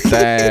know.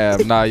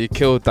 Damn, nah, you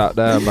killed that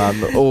there,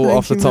 man. All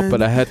off the top of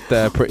the head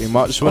there, pretty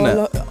much, wasn't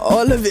it?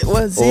 All of it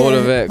was. All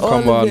of it,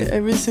 come on.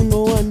 Every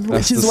single one.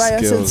 That's which is why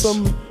skills. I said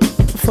some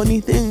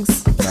funny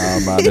things. Nah,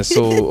 man, it's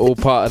all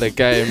part of the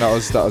game. That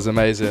was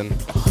amazing.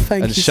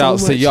 Thank and you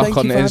shouts so to much. Yuck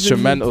on the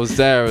instrumentals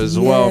there as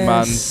well,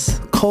 man.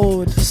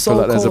 Cold, so I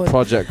feel like there's cold. a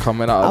project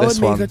coming out of this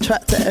one. I would make a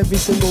track to every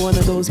single one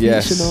of those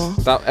beats, you know.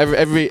 That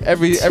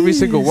every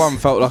single one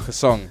felt like a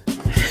song.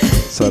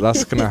 So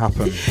that's gonna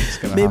happen.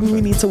 Maybe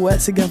we need to work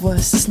together.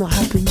 It's just not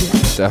happened yet.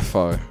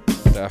 Defo.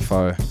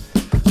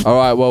 All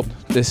right, well,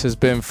 this has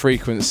been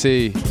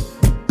Frequency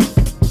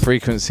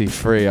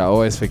 3. I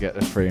always forget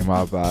the 3,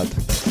 my bad.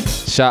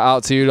 Shout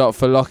out to you lot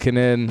for locking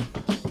in.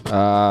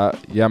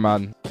 Yeah,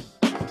 man.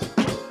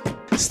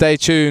 Stay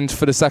tuned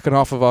for the second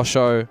half of our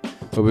show,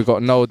 where we've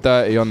got Noel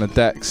Dirty on the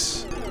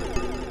decks.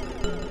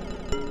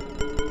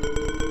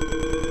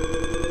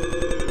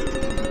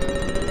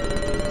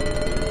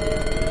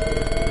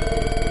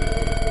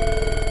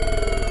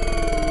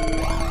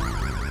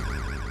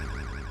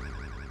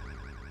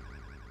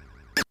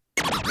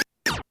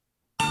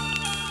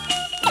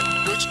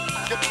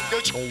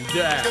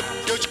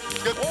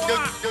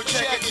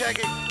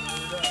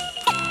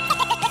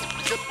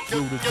 Do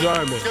the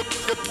German.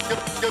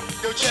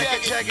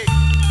 Check it.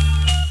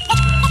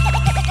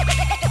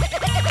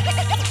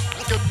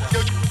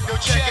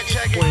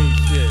 Queen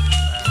shit.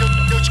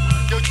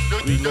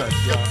 We nuts,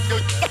 y'all.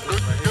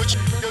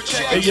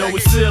 Hey yo,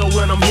 it's ill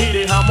when I'm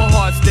heated, how my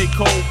heart stay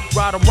cold.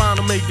 Ride around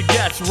and make the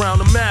gas around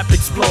the map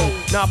explode.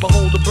 Now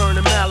behold the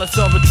burning malice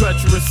of a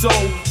treacherous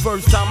soul.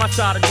 First time I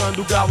shot a gun,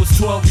 dude, I was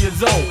 12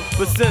 years old.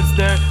 But since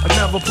then, I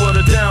never put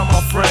her down,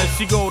 my friend.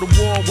 She go to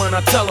war when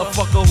I tell her,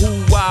 fuck her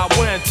who, I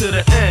went to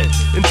the end.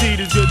 Indeed,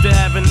 it's good to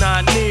have and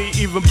not need.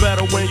 Even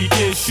better when you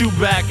can shoot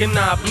back and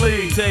not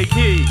bleed. Take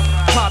heed,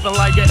 popping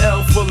like an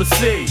L full of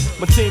C.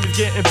 My team is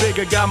getting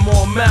bigger, got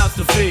more mouths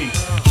to feed.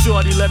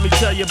 Shorty, let me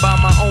tell you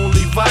about my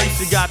only vice.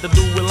 It got to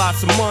do with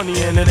lots of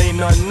money and it ain't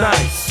nothing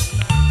nice.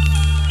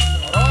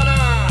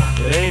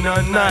 It ain't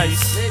nothing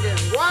nice.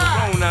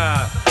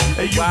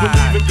 Hey, you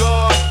believe in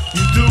God?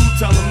 You do,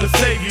 tell him to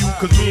save you.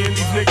 Cause me and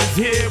these niggas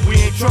here, we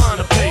ain't trying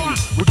to pay you.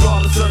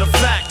 Regardless of the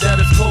fact that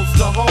it's close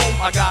to home,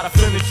 I gotta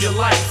finish your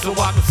life so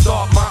I can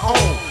start my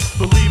own.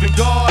 Believe in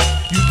God?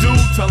 You do,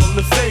 tell him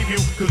to save you.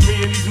 Cause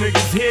me and these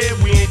niggas here,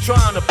 we ain't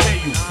trying to pay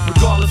you.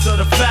 Regardless of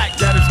the fact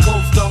that it's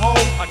close to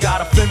home, I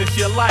gotta finish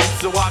your life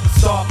so I can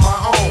start my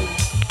own.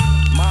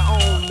 My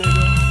own,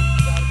 nigga.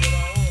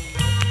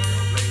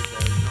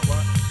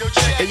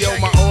 Hey yo,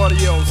 my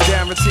audio's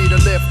guaranteed to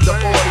lift the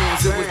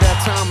audience. It was that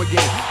time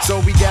again, so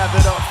we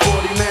gathered up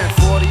 40 men,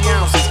 40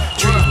 ounces.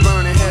 Trees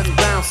burning, heads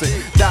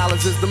bouncing.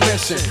 Dollars is the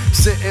mission.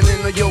 Sitting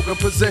in the yoga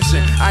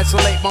position.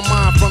 Isolate my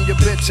mind from your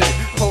bitching.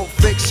 Pulp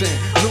fiction,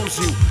 lose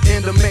you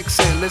in the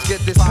mixing. Let's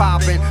get this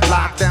poppin'.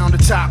 Lock down the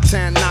top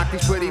 10. Knock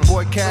these pretty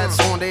boy cats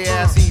on their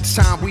ass each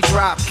time we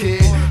drop,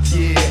 kid.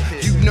 Yeah,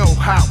 you know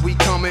how we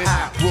coming.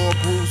 Raw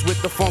grooves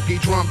with the funky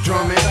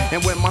drumming.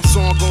 And when my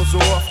song goes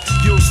off,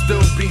 you'll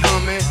still be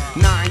humming.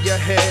 Not in your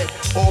head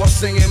or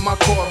singing my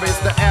chorus.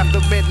 The after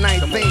midnight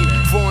theme.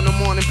 4 in the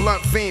morning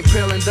blunt fiend,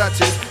 peeling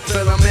Dutchess.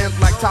 Fill them in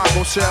like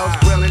taco shells,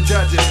 grilling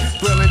judges.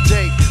 Grilling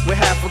Jake with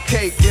half a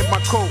cake in my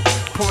coat.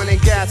 Pointing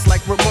gas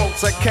like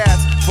remotes at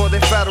cats for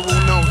their federal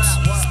notes.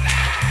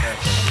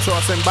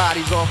 Tossing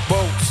bodies off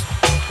boats.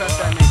 Cut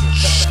that nigga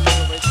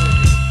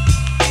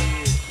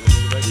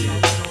right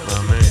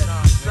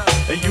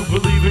Hey, you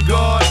believe in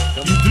God?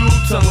 You do,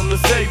 tell him to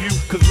save you.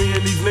 Cause me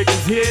and these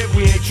niggas here,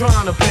 we ain't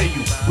trying to pay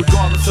you.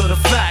 Regardless of the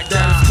fact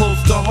that it's close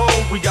to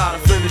home, we gotta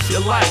finish your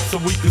life so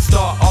we can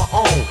start our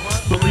own.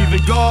 Believe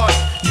in God?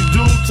 You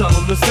do, tell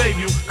him to save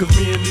you. Cause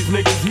me and these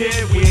niggas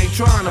here, we ain't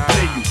trying to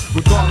pay you.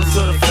 Regardless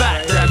of the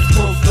fact that it's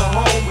close to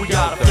home, we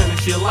gotta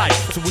finish your life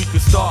so we can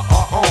start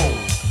our own.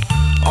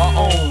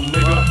 Our own,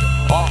 nigga.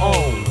 Our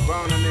own.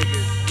 Burner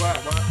niggas. What?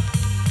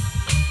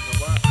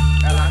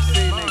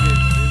 LIC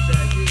niggas. It's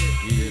that year.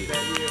 It's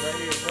that year right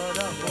here. Word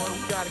up, boy. We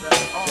gotta get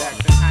off.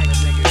 Jackson Heights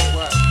niggas.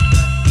 What?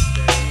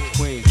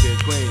 Queen, kid,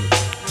 Queen.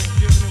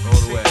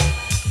 All the way.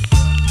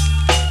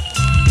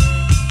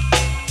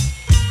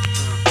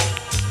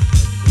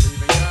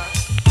 Believe in God?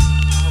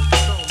 I hope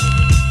so,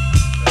 nigga.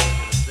 That's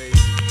gonna save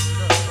you.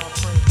 Word up. Start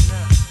praying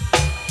now.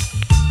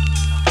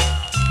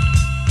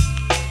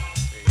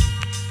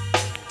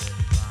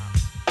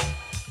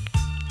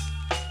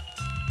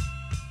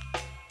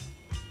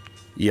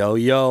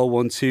 Yo,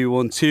 1 2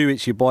 1 2.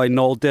 It's your boy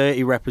Noel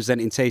Dirty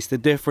representing Taste the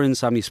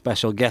Difference. I'm your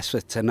special guest for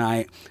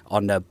tonight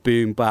on the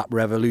Boom Bap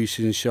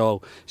Revolution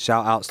show.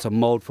 Shout outs to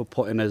Mode for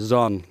putting us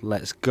on.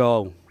 Let's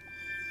go.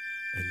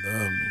 They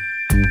love me.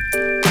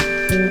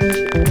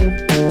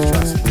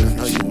 Trust me, I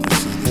know you want to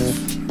see this.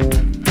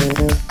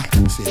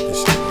 See if this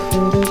shit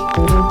works.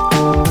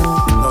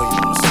 I know you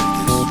want to see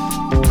this.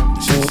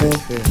 This shit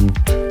safe here.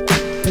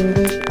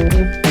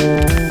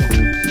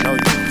 I know you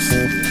want to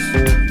see this.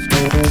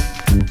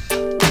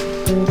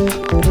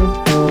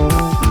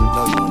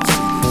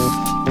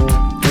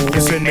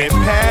 And then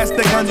pass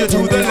the ganja to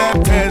the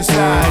left-hand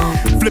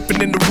side.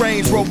 Flipping in the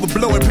Range Rover,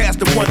 blowing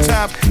past it one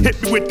time.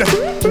 Hit me with the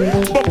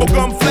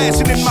bubblegum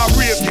flashing in my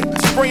rear view.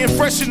 spraying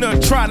freshener,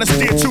 trying to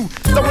steer to.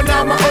 Throwing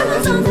out my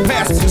earth,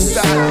 passenger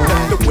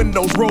side. Let the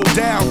windows roll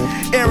down,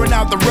 airing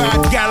out the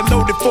ride. Got a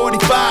loaded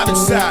 45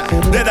 inside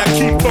that I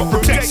keep for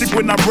protection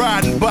when I'm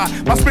riding by.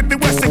 My Smith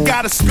 & Wesson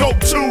got a scope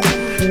too,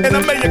 and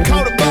I made a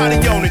call a body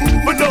on it.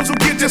 For those who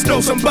get, just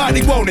know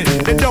somebody want it,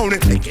 and don't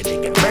it?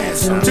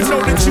 Just know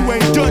that you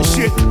ain't done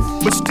shit,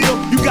 but still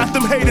you got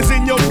them haters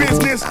in your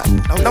business.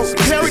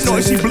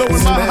 Paranoid, she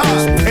blowing my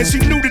high, and she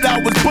knew that I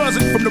was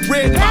buzzing from the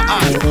red in my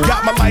eyes.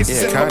 Got my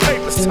license and my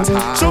papers.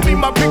 Show me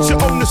my picture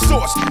on the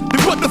source.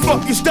 Then what the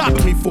fuck you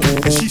stopping me for?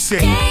 And she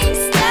said,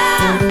 Gangsta,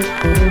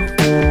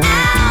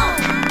 ow,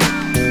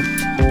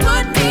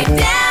 put me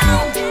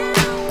down,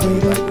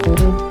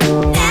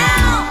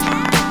 down.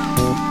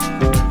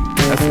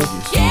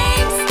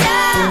 Gangsta,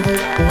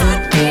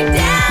 put me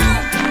down,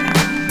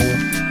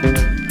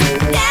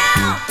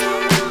 down.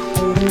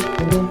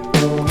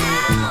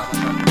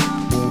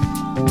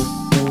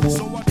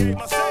 So I gave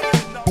my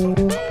saying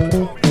number.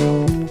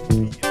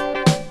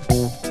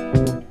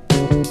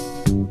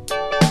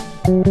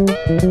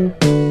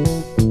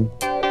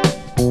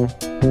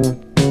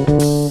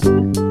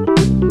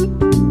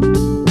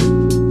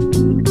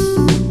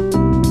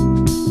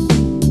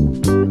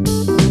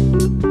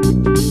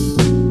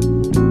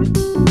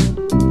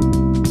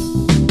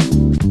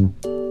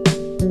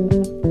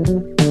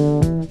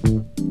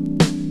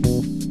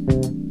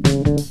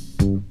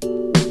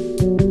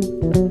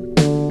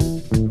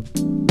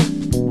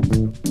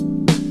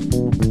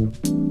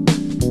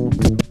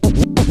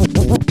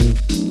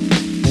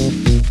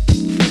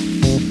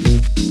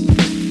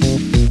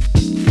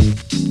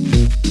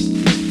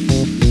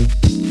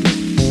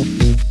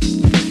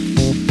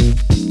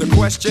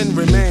 Question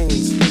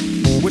remains,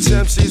 which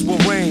MCs will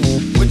reign,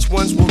 which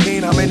ones will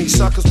gain, how many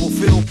suckers will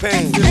feel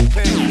pain.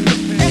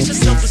 Ask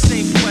yourself the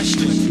same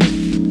question.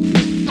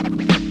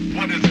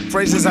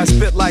 Phrases I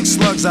spit like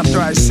slugs after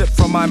I sip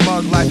from my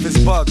mug. Life is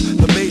bug,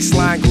 the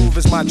baseline groove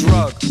is my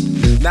drug.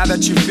 Now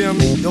that you feel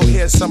me, you'll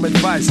hear some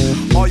advice.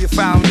 All you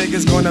foul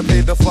niggas gonna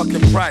pay the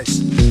fucking price.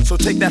 So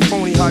take that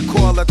phony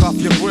hardcore look off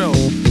your grill,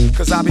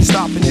 cause I'll be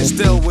stopping you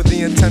still with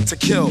the intent to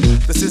kill.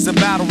 This is a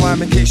battle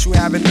rhyme in case you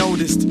haven't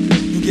noticed.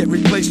 You get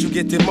replaced, you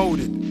get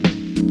demoted.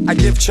 I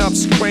give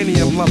chumps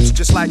cranium lumps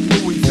just like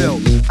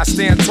Louisville. I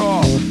stand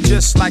tall,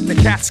 just like the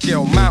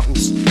Catskill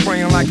Mountains,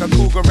 praying like a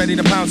cougar ready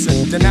to pounce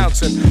it,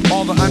 denouncing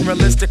all the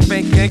unrealistic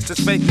fake gangsters,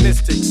 fake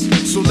mystics.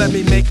 So let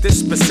me make this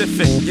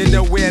specific. You're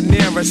nowhere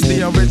near us,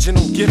 the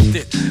original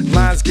gifted.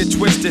 Lines get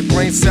twisted,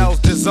 brain cells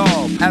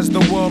dissolve. As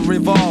the world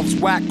revolves,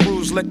 whack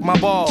crews lick my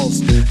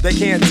balls. They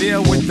can't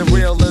deal with the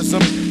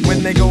realism.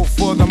 When they go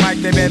for the mic,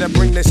 they better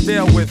bring their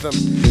steel with them.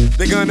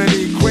 They're gonna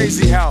need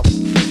crazy help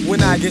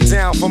when I get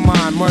down for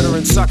mine,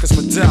 murdering suckers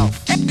for Delph.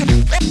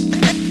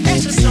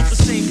 Ask yourself the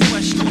same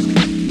question.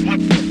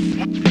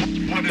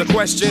 The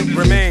question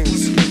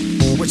remains,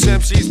 which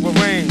MCs will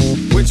reign,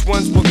 which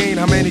ones will gain,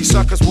 how many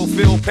suckers will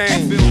feel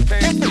pain.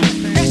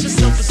 Ask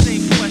yourself the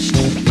same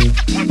question.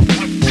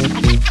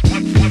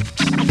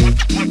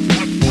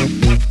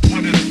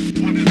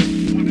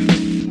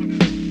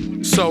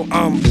 So,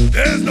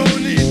 there's no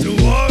need to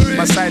worry.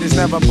 My sight is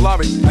never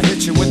blurry. I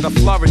hit you with a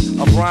flurry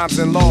of rhymes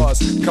and laws,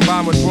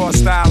 combined with raw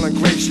style and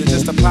grace. You're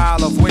just a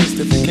pile of waste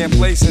if you can't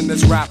place in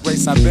this rap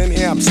race. I've been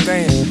here, I'm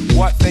staying.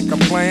 What, think I'm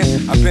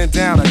playing? I've been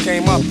down, I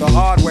came up the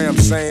hard way, I'm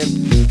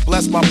saying.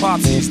 Bless my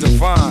pops, he's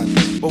divine.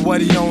 But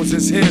what he owns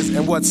is his,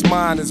 and what's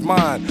mine is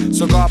mine.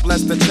 So God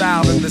bless the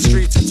child in the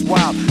streets, it's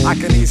wild. I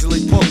can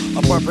easily pull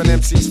a an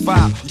MC's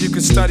file. You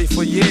could study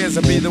for years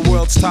and be the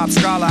world's top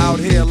scholar out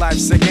here.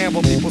 Life's a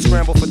gamble, people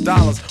scramble for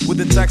dollars. With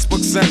the textbook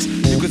sense,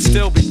 you could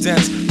still be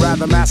dense.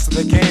 Rather master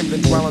the game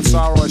than dwell in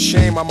sorrow or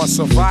shame. I'm a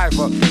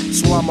survivor,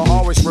 so I'ma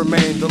always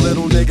remain the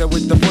little nigga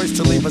with the voice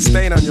to leave a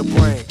stain on your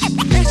brain.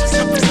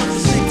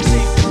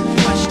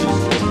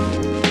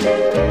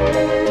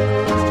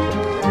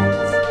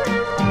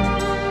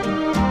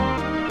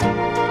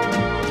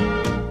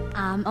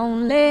 I'm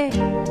only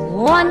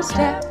one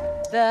step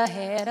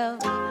ahead of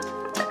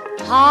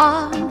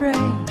heartbreak,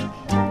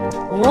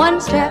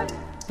 one step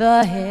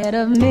ahead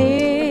of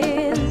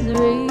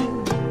misery.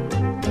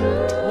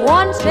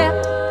 One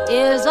step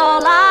is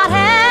all I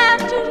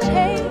have to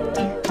take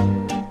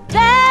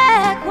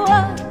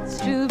backwards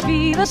to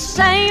be the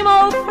same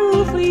old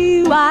fool for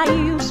you I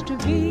used to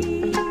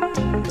be.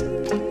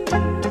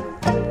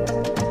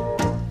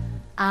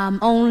 I'm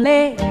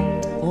only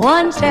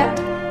one step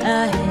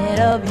ahead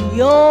of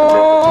your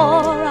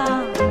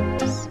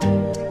arms,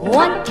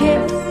 one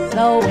kiss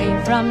away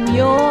from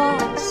your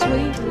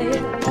sweet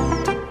lips.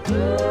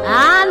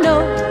 I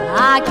know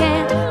I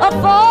can't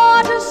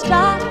afford to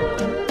stop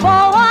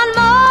for one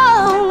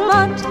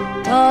moment,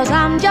 'cause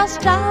I'm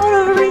just out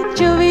of reach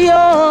of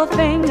your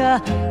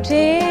fingertips.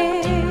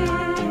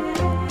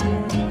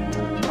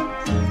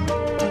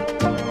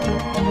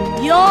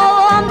 Your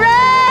warm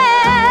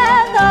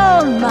breath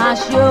on my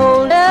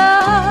shoulder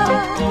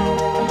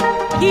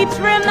keeps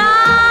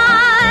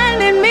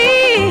reminding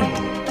me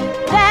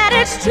that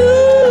it's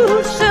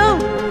too soon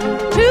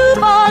to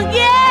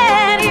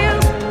forget you.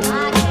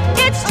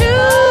 It's too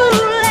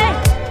late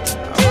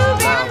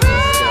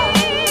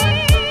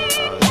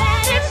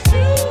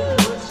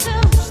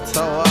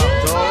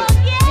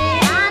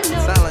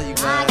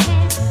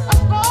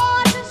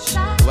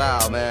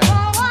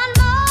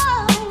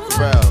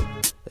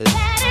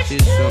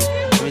She's from,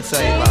 let me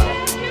tell you about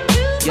her.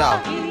 Yo,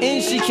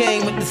 and she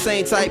came with the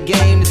same type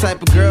game, the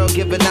type of girl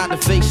giving out the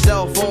fake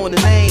cell phone,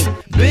 the name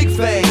Big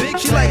Fame.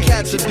 She like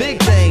catching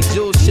big things,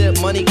 jewel ship,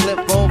 money clip,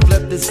 phone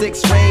flip, the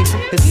 6 range.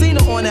 And seen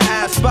her on the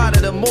ass,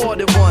 spotted her more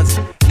than once.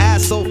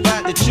 Ass so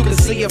fat that you can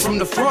see her from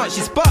the front.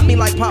 She spot me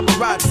like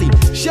paparazzi,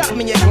 shot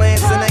me a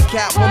glance, and that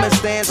Catwoman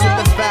stance with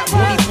the fat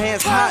booty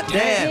pants. Hot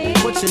damn,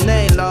 what's your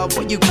name, love?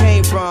 Where you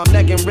came from?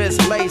 Neck and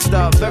wrist laced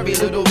up, very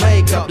little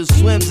makeup. The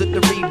swims at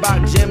the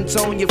Reebok gym,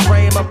 tone your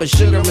frame up, a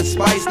sugar and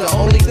spice, the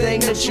only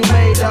thing that you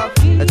made up.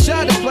 I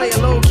tried to play it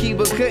low key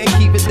but couldn't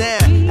keep it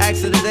down.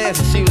 Asked her to dance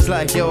and she was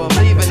like, yo,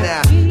 I'm leaving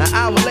now. An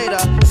hour later,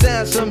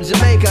 sounds from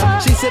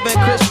Jamaica. She sipping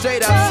Chris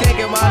straight up,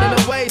 skanking while in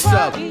the waist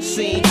up.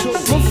 Scene 2,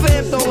 my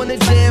fam throwing the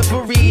jam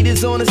for Reed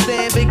is on the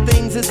stand. Big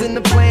things is in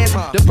the plans.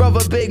 The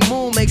brother Big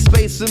Moon makes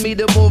space for me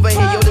to move in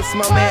here. Yo, this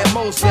my man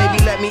Most,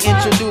 baby, let me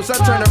introduce. I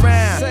turn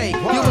around.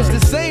 You was the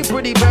same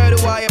pretty bird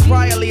who I had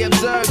priorly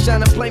observed,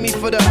 trying to play me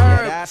for the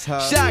herb.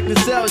 Shocked to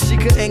sell, she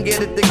couldn't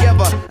get it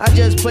together. I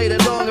just played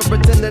along and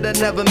pretended I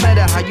never met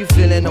her. How you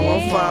feeling? Oh,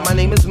 I'm fine. My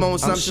name is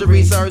Mons. I'm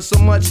Sharice. I heard so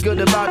much good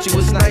about you.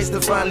 It's nice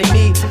to finally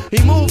meet.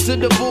 He moved to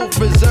the booth,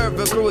 preserve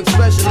a crew,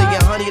 especially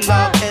and Honey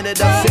Love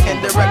ended up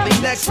sitting directly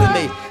next to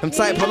me. I'm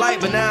type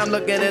polite, but now I'm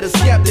looking at her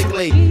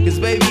skeptically. Cause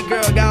baby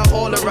girl got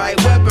all the right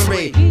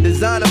weaponry.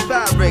 Designer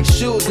fabric,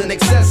 shoes and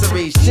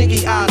accessories.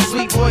 Chinky eyes,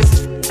 sweet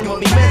voices, on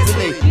me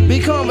mentally. Be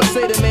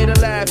conversated, made her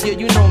laugh. Yeah,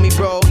 you know me,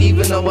 bro.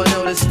 Even though I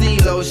know the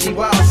stilo, she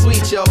wild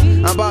sweet, yo.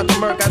 I'm about to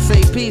murk, I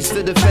say peace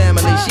to the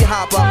family. She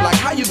hop up like,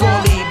 how you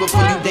gonna leave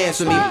before you dance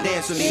with me?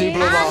 Dance with me. She blew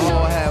my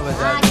whole head with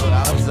that dude.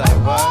 I was like,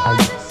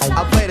 what?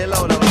 I played it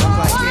low though. I was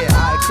like, yeah,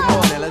 alright, come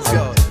on then, let's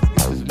go.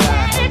 This was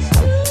bad.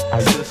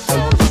 This was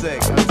so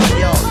sick. I was like,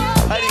 yo,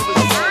 Honey was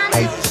so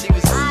amazing. She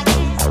was,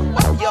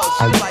 yo,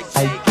 she was like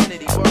Jay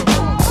Kennedy. Word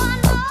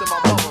to my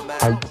mama,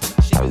 man.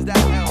 She was that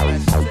hell, man.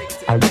 She take it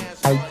to the dance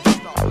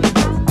floor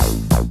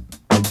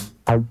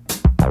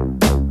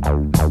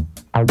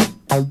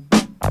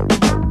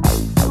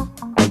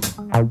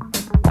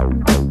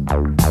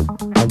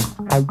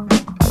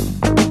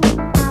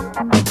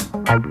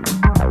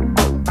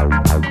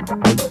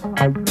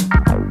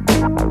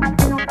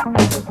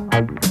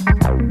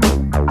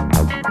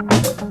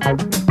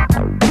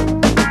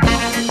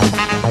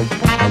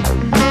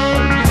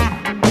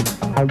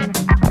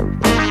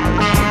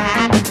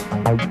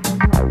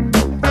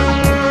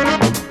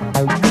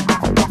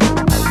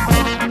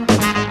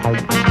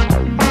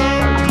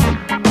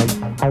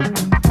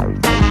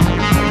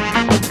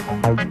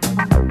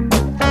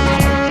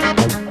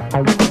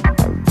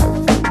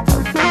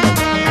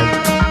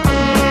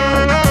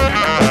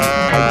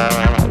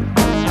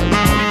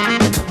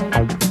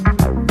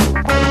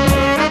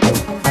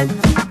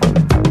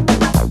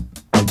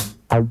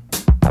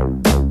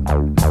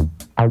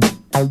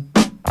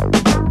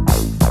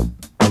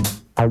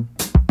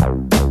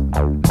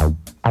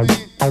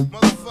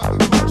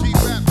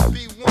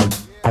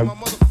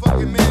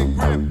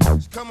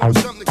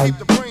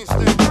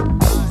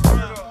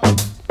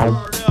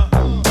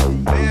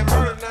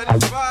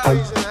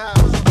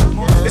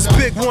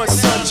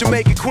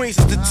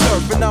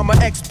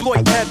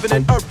exploit heaven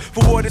and earth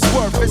for what it's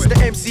worth. It's the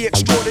MC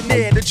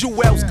extraordinaire, the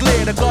jewels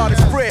glare, the God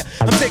is prayer.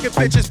 I'm taking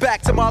pictures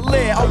back to my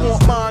lair. I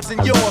want mines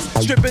and yours,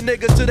 stripping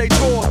niggas to they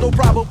drawers, no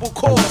probable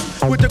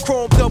cause. With the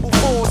chrome double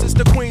fours, it's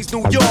the Queens,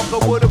 New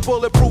Yorker with a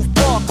bulletproof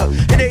Parker.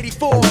 In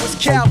 '84 was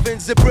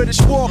Calvin's and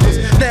British Walkers.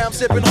 Now I'm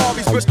sipping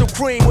Harvey's Bristol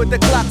Cream with the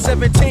Glock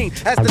 17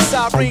 as the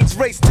sirens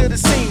race to the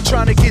scene,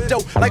 trying to get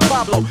dope like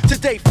Pablo.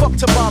 Today, fuck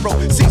tomorrow.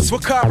 Seats for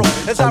Caro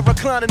as I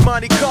recline in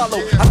Monte Carlo.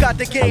 I got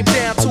the game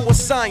down to a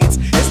science.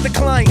 It's the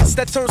clients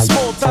that turn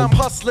small-time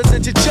hustlers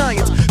into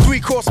giants.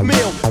 3-course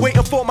meal,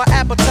 waiting for my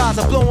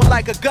appetizer, blowing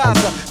like a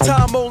Gaza.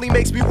 Time only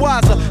makes me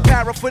wiser.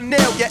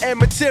 Paraphernalia and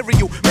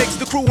material makes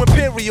the crew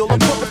imperial. I'm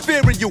putting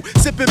fear in you,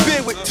 sipping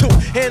beer with two,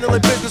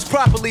 handling business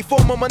properly,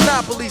 form a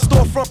monopoly,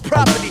 storefront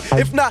property.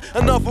 If not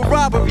another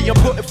robbery, I'm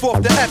putting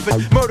forth the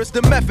effort. Murder's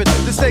the method,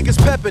 the steak is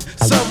peppered.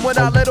 Some when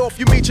I let off,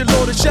 you meet your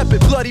Lord and Shepherd.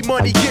 Bloody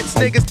money gets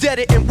niggas dead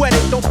it and wet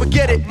it. Don't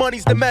forget it,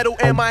 money's the metal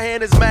and my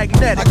hand is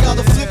magnetic. I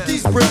gotta flip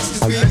these bricks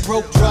cause being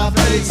broke drive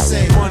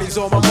insane. Money's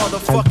on my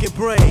motherfucking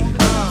brain.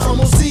 From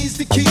OCs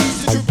to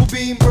keys to triple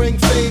beam, bring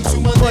fame to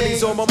my name.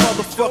 Money's on my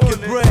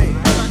motherfucking brain.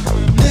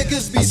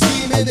 Niggas be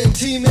scheming and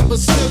teaming, but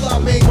still I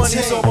maintain.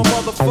 Money's on my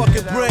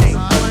motherfucking brain.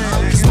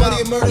 Cause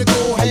money and murder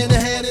go hand in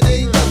hand, it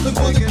ain't nothing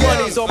but a game.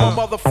 Money's on my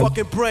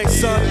motherfucking brain,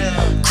 son.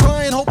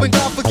 Crying, hoping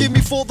God forgive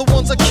me for the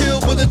ones I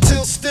killed, but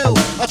until still,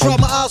 I dry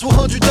my eyes with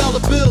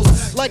 $100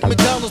 bills. Like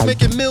McDonald's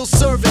making meals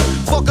serving.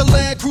 Fuck a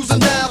Land Cruiser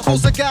now,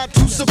 cause I got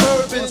 2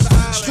 Suburbans.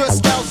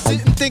 Stressed out,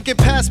 sitting thinking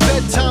past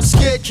bedtime.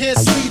 Scared, can't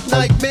sleep,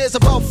 nightmares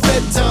about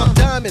Fed time.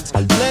 Diamonds,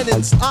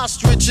 Lennons,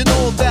 ostrich and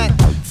all that.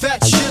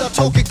 Fat shit, I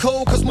talk it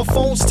cold cause my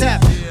phone's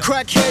tapped.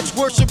 Crackheads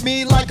worship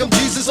me like I'm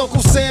Jesus.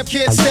 Uncle Sam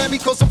can't stand me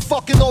cause I'm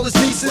fucking all his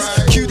nieces.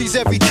 Cuties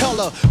every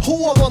color,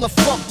 who I wanna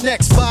fuck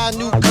next? Buy a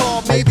new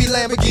car, maybe laugh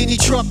Lamborghini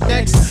truck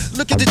next.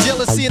 Look at the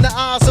jealousy in the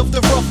eyes of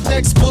the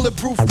roughnecks.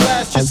 Bulletproof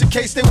glass just in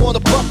case they want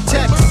a buck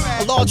text.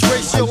 A large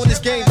ratio in this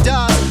game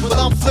dies, but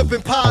I'm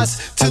flipping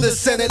pies to the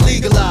Senate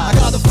legalized. I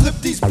gotta flip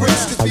these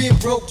bricks cause being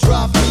broke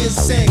drive me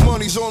insane.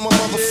 Money's on my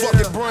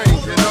motherfucking brain.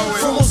 You know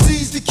it. From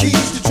OC's to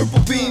keys to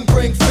triple beam,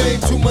 bring fame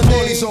to my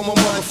name. Money's on my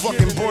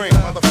motherfucking brain.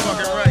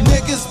 Motherfucking right.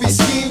 Niggas be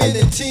scheming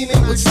and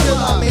teaming, but still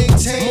I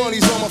maintain.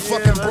 Money's on my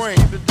fucking brain.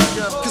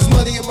 Cause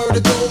money and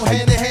murder go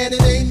hand in hand,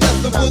 it ain't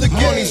nothing but a game.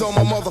 Money's on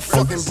my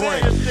motherfucking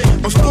brain.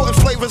 I'm sporting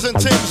flavors and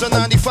Timbs and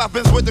 95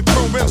 bins with the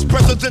chrome rims.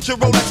 Presidential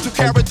Rolex,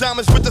 2-carat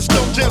diamonds with the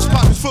stone gems.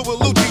 Pockets full with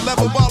Lucci,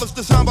 level ballers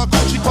designed by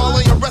Gucci.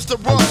 Parley in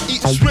restaurants,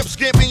 eating shrimp,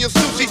 scamping your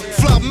sushi.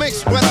 Fly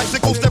mix, red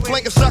icicles that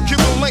blink inside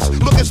Cuban links.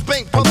 Looking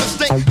spank, pumping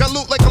stink, got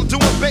loot like I'm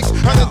doing banks.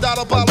 $100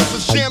 bottles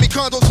of chamois,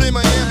 condos in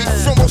Miami.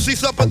 From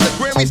OC's up at the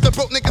Grammys, the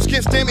broke niggas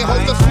can't stand me.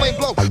 Hold the flame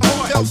blow,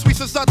 hotel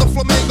suites inside the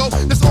Flamingo.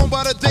 It's owned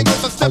by the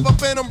Dingos, I step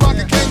up in them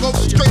rockin' Kangos.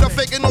 Straight up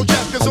faking no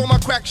jacks, cause all my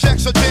crack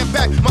shacks are jam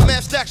packed. My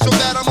man stack so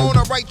that I'm on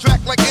the right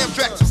track like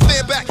Amtrak. So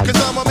stand back, cause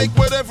I'ma make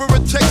whatever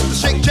it takes to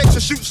shake cakes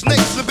and shoot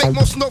snakes and bake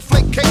more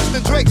snowflake cakes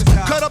than Drakes.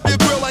 Cut up your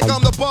grill like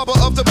I'm the barber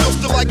of the bill.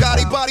 Still I got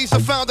bodies are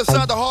found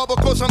inside the harbor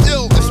cause I'm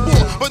ill. It's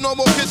war, but no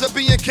more kids are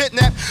being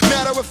kidnapped.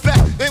 Matter of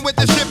fact, ain't with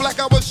this shit like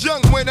I was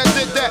young when I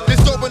did that. They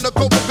stole in the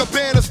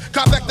Copacabanas,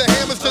 cop back the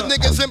hammers. The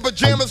niggas in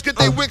pajamas get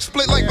their wigs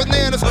split like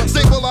bananas.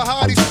 Staple of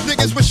hotties,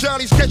 niggas with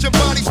shinies catching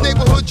bodies.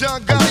 Neighborhood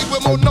John Gotti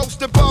with more notes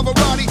than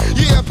Pavarotti.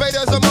 Yeah, paid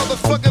as a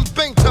motherfucking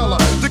bank teller.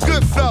 The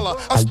good fella,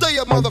 I stay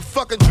a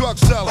motherfucking drug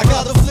seller. I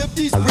gotta flip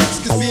these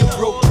bricks cause being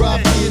broke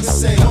drive me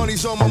insane.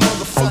 Money's on my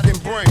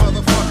motherfucking brain.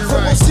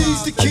 From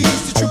OC's to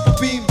keys to triple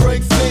beam,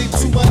 break fame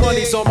to my name.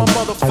 Money's on my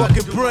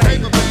motherfucking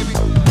brain.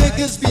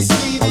 Niggas be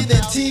scheming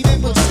and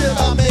teaming, but still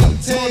I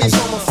maintain. Money's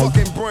on my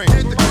fucking brain.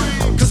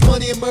 Cause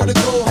money and murder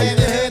go hand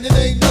in hand, it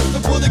ain't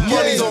nothing but a game.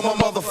 Money's on my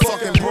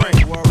motherfucking brain.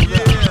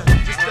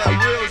 Just that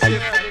real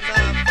shit for the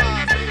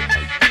 9-5, baby.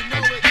 You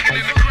know it.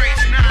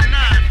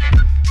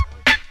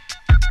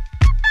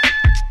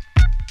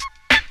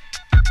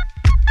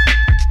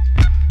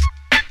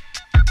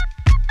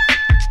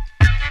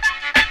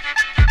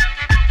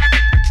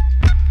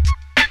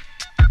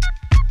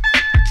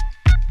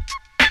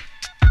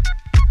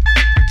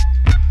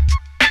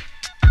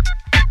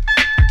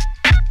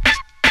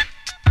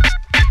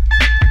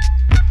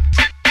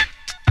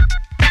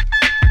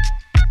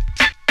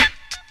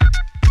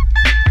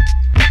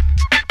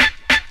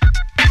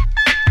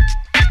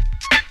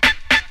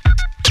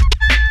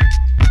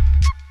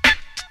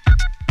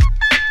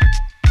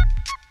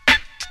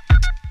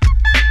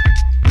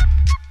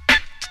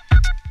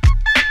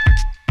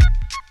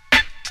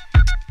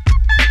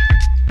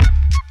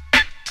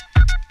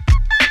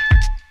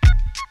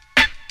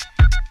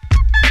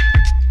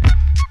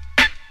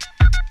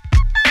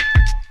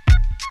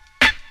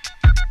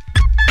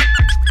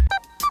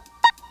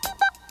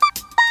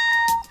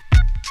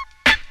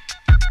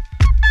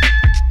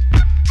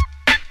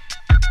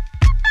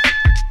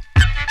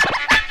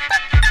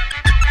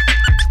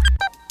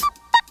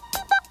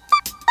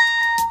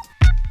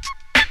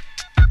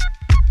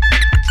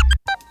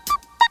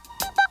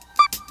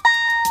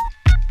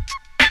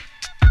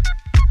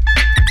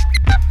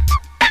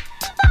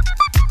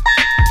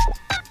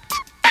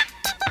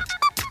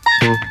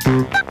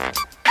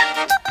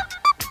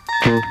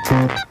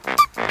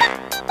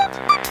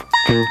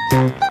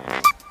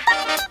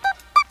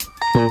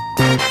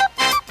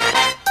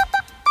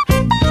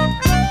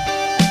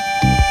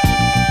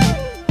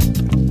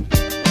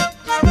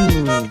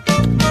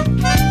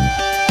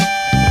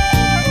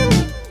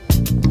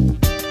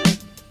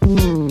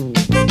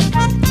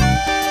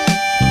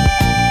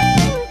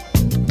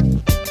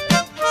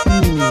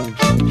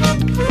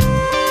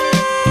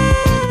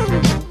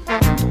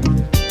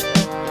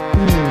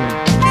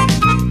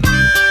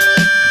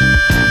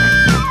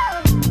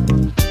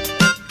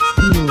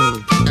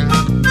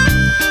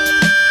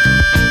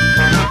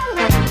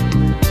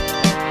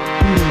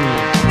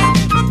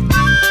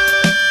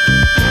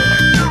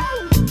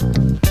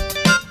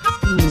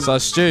 So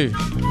Stu,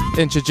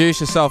 introduce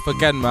yourself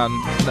again, man.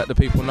 Let the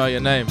people know your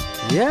name.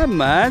 Yeah,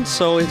 man.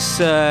 So it's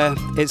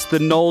the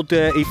Noel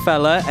Dirty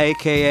Fella,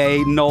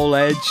 aka Noel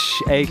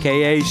Edge,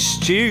 aka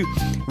Stu,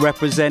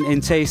 representing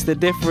Taste the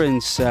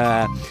Difference,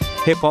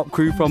 hip hop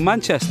crew from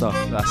Manchester.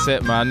 That's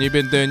it, man. You've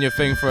been doing your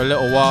thing for a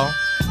little while.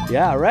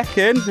 Yeah, I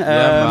reckon.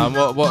 Yeah,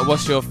 man.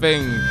 What's your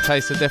thing?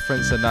 Taste the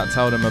Difference and that.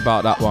 Tell them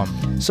about that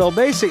one. So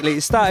basically,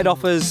 it started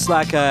off as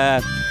like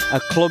a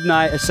club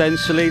night,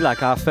 essentially.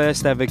 Like our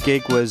first ever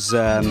gig was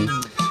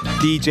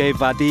DJ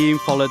Vadim,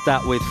 followed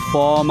that with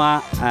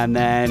Format, and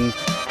then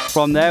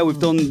from there we've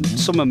done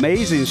some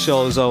amazing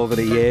shows over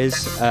the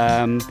years.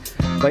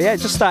 But yeah, it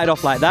just started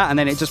off like that, and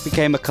then it just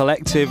became a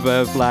collective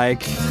of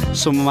like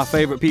some of my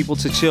favourite people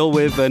to chill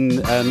with and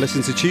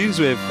listen to tunes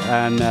with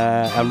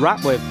and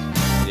rap with.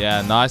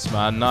 Yeah, nice,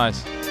 man,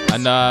 nice.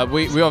 And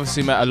we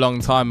obviously met a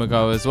long time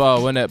ago as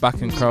well, wasn't it?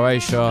 Back in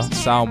Croatia,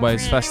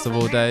 Soundwaves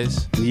Festival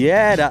days.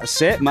 Yeah,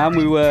 that's it, man.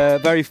 We were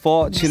very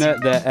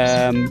fortunate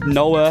that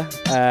Noah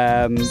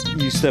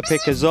used to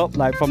pick us up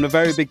like from the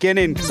very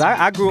beginning. Because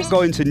I grew up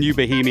going to New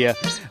Bohemia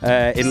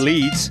in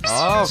Leeds.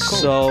 Oh, cool.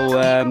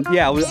 So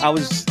yeah,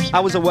 I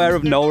was aware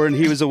of Noah and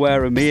he was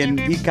aware of me, and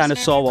he kind of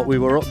saw what we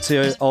were up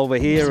to over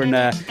here,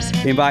 and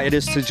he invited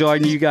us to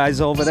join you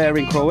guys over there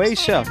in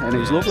Croatia, and it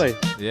was lovely.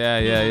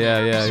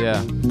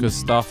 Yeah. Good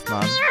stuff,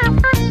 man.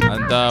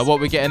 And what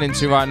we're getting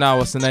into right now,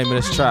 what's the name of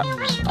this track?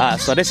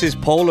 So this is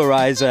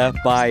Polarizer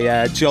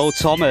by Joe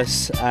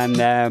Thomas, and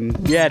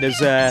yeah, there's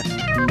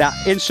that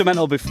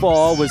instrumental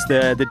before was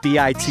the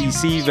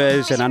DITC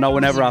version. I know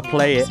whenever I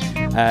play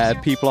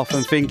it, people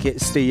often think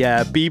it's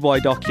the B-Boy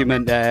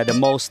document, the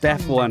Mos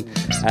Def one,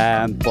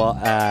 but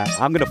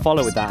I'm going to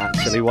follow with that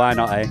actually, why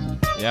not, eh?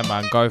 Yeah,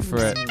 man, go for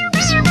it.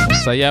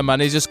 So yeah, man,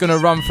 he's just going to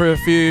run through a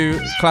few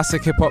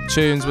classic hip-hop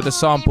tunes with the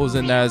samples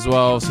in there as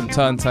well, some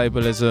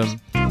turntablism,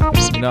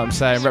 you know what I'm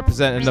saying,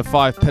 representing the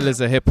 5 pillars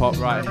of hip-hop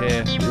right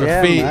here.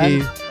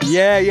 Graffiti.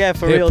 Yeah,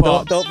 for real.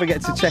 Don't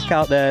forget to check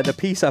out the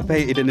piece I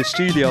painted in the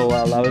studio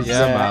while I was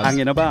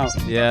hanging about.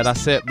 Yeah,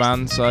 that's it,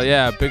 man. So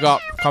yeah, big up.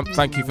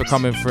 Thank you for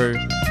coming through.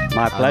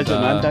 My pleasure,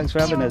 man. Thanks for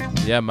having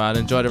us. Yeah, man.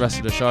 Enjoy the rest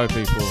of the show,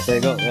 people. There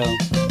you go. Yeah.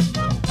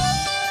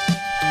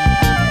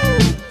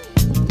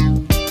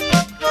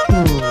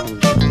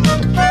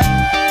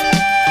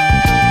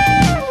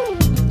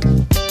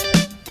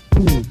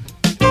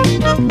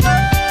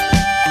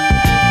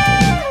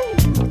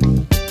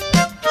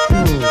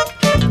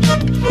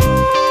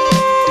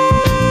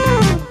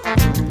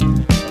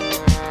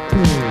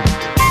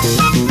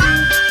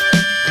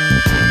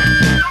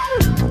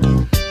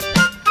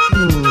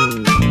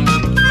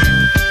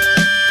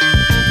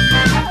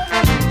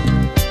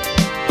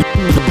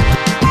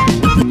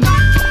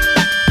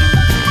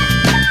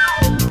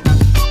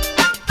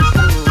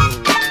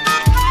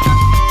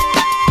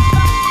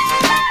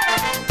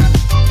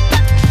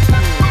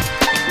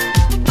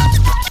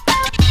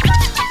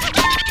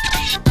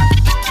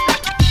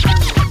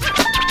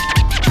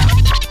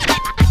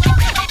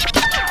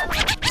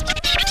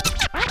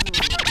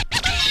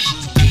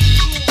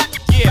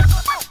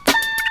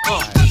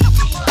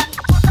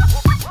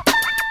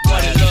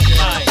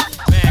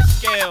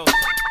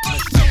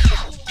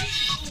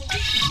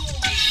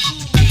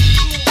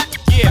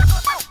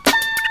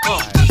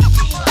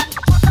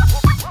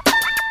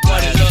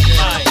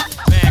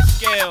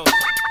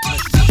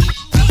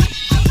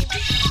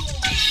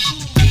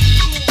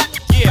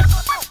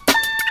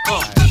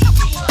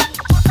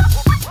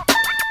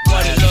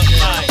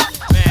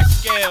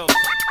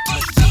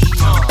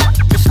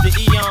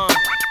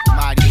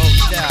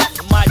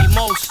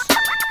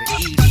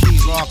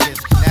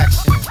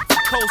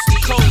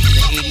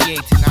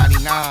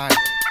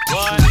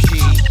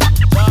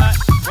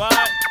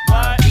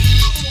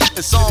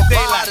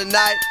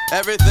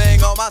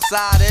 Everything on my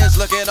side is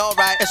looking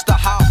alright. It's the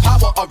high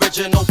power,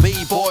 original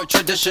B-boy,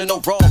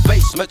 traditional raw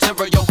bass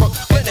material,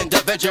 Brooklyn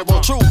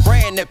individual, true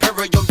grand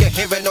imperial. You're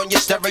hearing on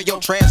your stereo,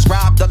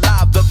 transcribed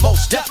alive the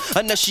most depth.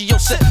 Initial,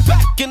 sit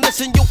back and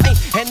listen. You ain't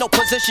in no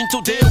position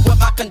to deal with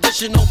my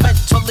conditional,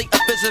 mentally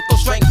and physical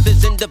strength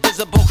is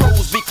indivisible.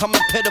 Crews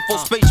becoming pitiful,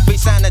 speech be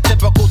sounding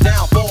typical.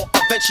 Down for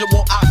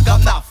eventual,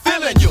 I'm not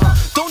feeling you.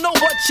 Don't know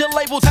what your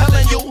label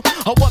telling you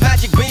or what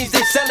magic beans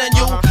they selling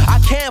you. I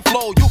can't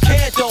flow, you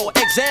can't though.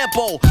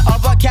 Example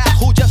of a cat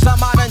who just a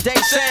modern day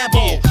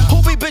sample, who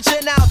be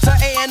bitching out to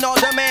A&R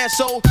demand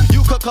so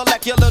you could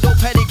collect your little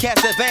petty cash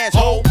advance.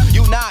 Ho,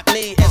 you knock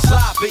me and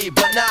sloppy,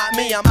 but not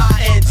me. I'm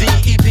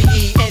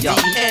INDEPENDENT.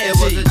 It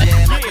was a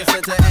jam at the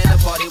center and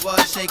the party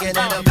was shaking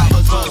and the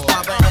poppers was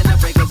popping and the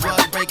breakers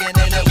was breaking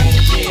and it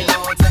won't be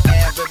long to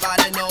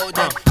everybody know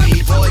that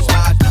B-boys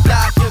rock the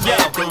document.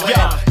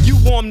 You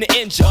warm to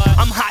injure,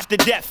 I'm hot to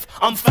death,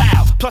 I'm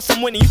foul, plus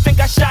I'm winning. You think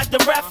I shot the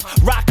ref?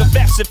 Rock a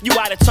vest if you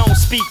out of tone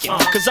speaking,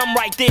 cause I'm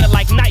right there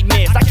like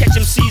nightmares. I catch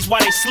MCs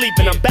while they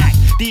sleeping. I'm back,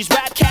 these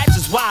rap cats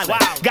is wild.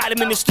 Got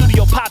them in the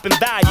studio popping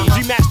values,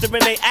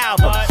 remastering their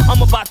album.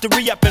 I'm about to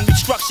re-up and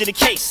restructure the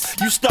case.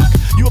 You stuck,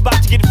 you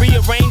about to get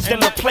rearranged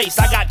and replaced.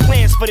 I got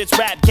plans for this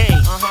rap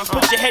game.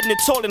 Put your head in the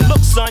toilet and look,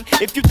 son,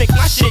 if you think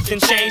my shit done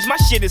changed, my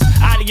shit is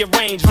out of your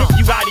range, rip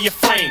you out of your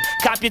frame.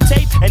 Cop your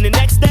tape and the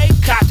next day,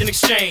 cop an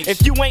exchange.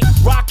 If you ain't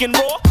rockin'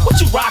 raw, what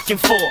you rockin'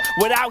 for?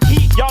 Without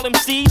heat, y'all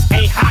MCs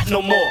ain't hot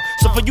no more.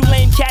 So for you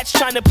lame cats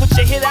trying to put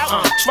your hit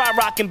out, try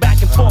rockin'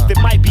 back and forth, it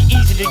might be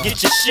easy to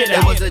get your shit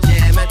out. It was a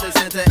jam at the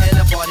center and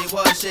the party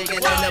was shaking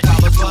and the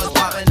poppers was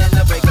popping and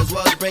the breakers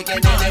was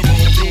breaking and it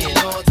won't be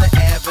known to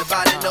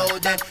everybody know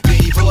that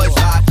B-boys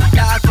rock the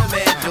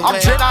document. I'm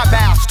Jedi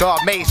Master,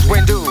 Mace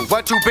Windu.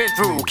 What you been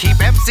through? Keep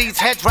MC's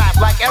heads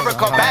wrapped like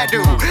Erica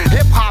Badu.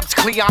 Hip-hop's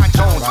Cleon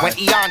Jones when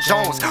Eon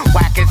Jones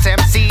whack its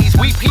MCs,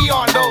 we pee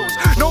on those.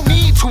 No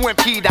need to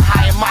impede the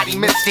high and mighty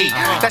Misty.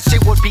 That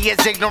shit would be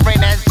as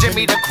ignorant as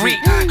Jimmy the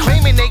Greek,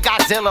 claiming they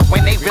Godzilla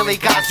when they really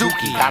got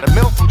Zuki. Got a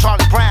milk from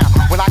Charlie Brown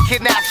when I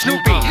kidnapped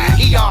Snoopy.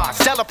 Eon,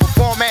 stellar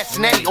performance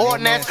in any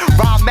ordinance,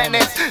 rhyme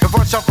menace, and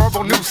verse of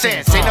verbal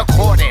nuisance in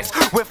accordance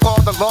with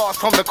all the laws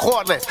from the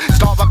cordless.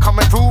 Starver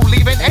coming through,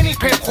 leaving any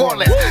pin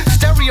cordless.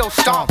 Stereo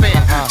stomping,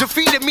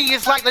 defeated me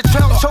is like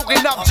Latrell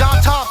choking up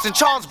John Thompson.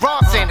 Charles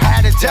Bronson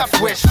had a death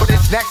wish for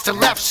this next to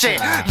left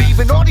shit,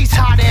 leaving all these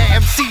hot air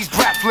MCs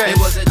breathless. It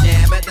was a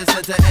jam at the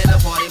center and the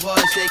party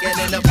was shaking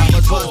and the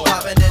poppers was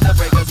popping and the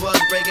breakers was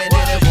breaking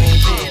and it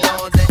moved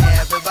on to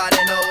everybody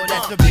know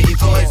that the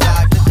B-boys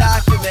rock the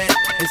document.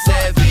 It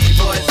said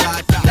B-boys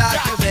rock the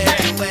document.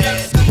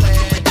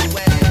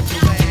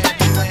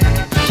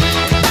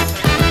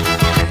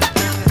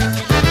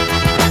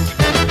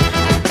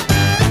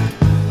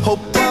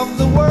 Hope of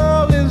the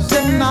world is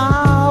in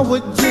our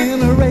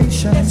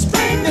generation.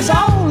 It's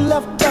all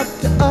left up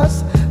to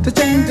us to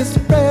change this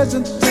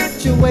present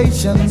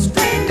situation.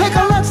 Take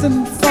a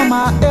lesson from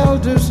our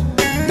elders.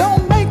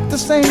 Don't make the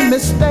same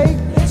mistake.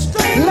 Let's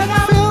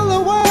fill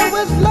the world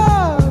with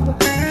love.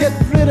 Get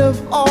rid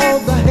of all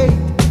the hate.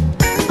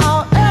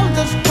 Our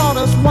elders taught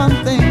us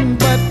one thing,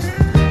 but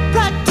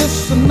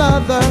practice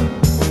another.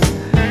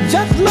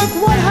 Just look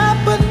what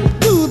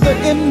happened to the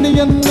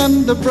Indian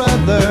and the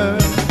brother.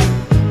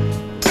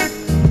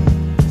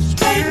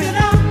 Straighten it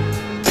out.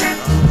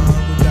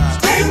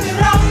 Straighten it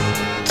out.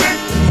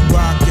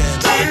 Rockin'.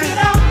 Straighten it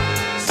out.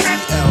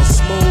 CL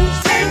Smooth.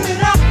 Straighten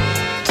it out.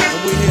 And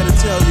we're here to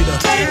tell you the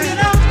straighten it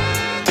out.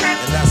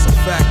 And that's a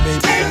fact, baby.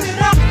 Straighten it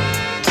out.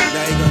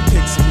 Now you're gonna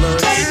kick some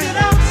lyrics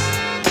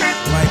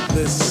like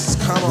this.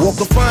 Walk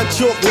a fine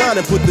chalk line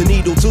and put the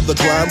needle to the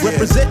grind.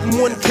 Representing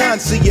one kind,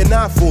 see an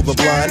eye for the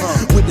blind.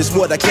 Witness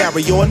what I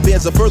carry on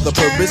bears a further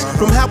purpose.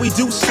 From how we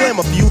do slam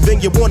a few,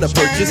 then you wanna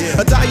purchase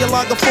a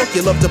dialogue of funk.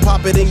 You love to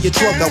pop it in your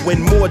trunk. I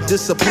win more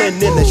discipline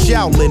than a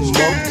Shaolin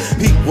monk.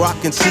 Pete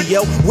Rock and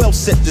CL, well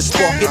set to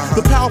spark it.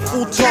 The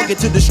powerful target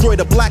to destroy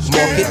the black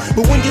market.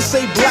 But when you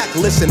say black,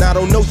 listen, I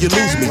don't know, you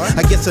lose me.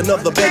 I guess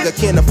another beggar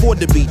can't afford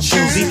to be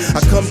choosy.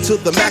 I come to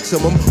the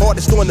maximum,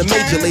 artist on the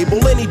major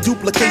label. Any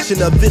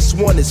duplication of this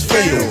one is fatal.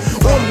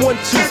 On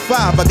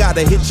 125, I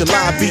gotta hit your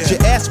live, beat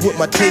your ass with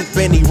my tape,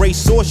 any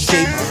race or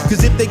shape.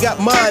 Cause if they got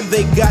mine,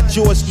 they got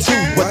yours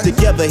too. But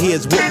together,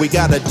 here's what we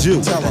gotta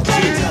do. Tell them.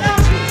 Yeah.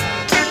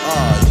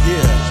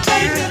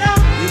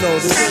 You know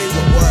this ain't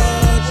the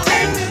word.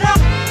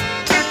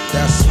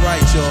 That's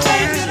right, y'all.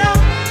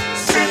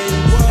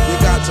 You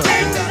got to.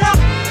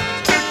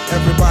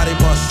 Everybody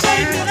must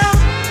say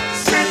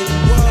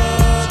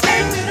what.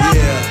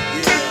 Yeah.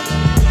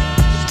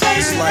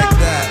 It's like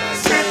that.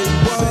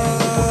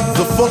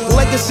 The funk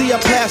legacy I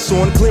pass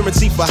on,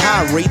 clearancy for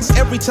high rates.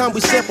 Every time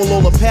we sample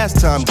all the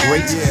pastime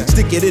greats,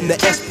 stick it in the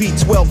SP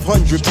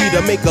 1200 B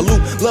to make a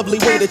loop. Lovely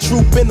way to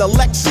troop in the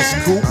Lexus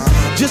coupe.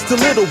 Just a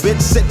little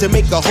bit set to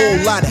make a whole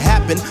lot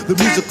happen. The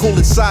musical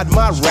inside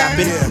my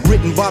rapping,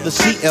 written by the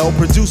CL,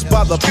 produced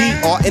by the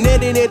PR, and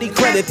any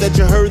credit that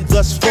you heard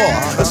thus far.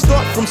 A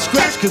start from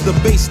scratch cause the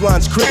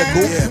bassline's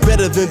critical,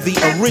 better than the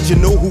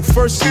original who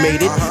first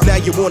made it. Now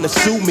you wanna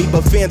sue me,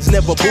 but fans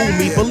never boo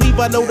me. Believe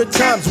I know the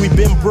times we've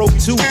been broke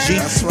too, G.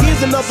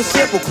 Here's another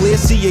sample clear,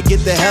 see you get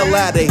the hell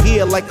out of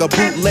here. Like a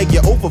bootleg,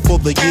 you're over for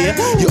the year.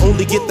 You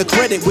only get the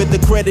credit where the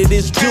credit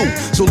is due.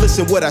 So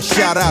listen, what I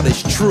shout out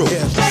is true.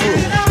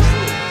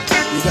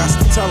 You got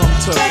to tell them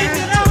to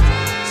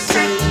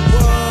say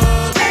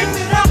what.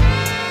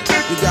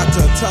 You got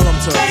to tell them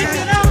to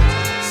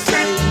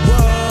say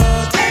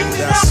what.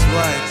 That's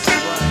right.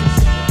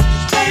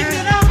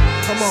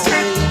 Come on.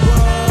 Say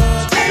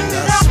what.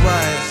 That's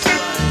right.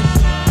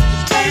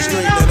 Straighten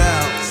it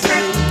out.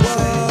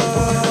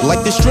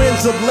 Like the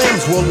strands of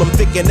limbs, well, I'm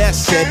thinking that's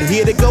said.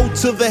 Here to go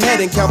to the head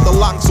and count the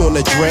locks on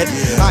the dread.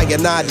 I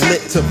and I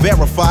lit to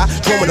verify,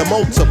 growing to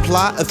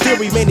multiply. A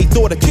theory many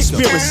thought a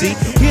conspiracy.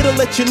 Here to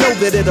let you know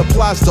that it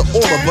applies to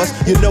all of us.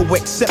 You know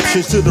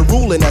exceptions to the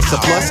rule and that's a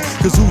plus.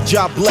 Cause who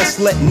job blessed,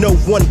 let no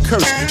one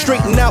curse.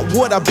 Straighten out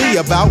what I be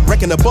about,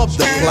 reckon above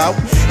the clout.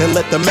 And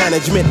let the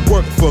management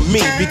work for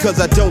me. Because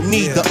I don't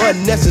need the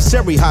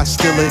unnecessary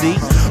hostility.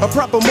 A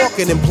proper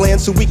marketing plan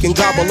so we can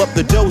gobble up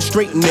the dough,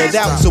 straighten it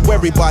out so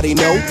everybody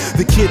know.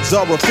 The kids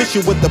are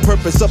official with the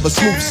purpose of a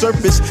smooth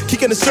surface.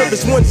 Kicking the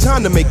surface one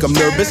time to make them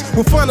nervous.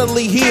 We're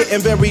finally here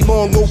and very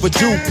long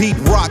overdue. Pete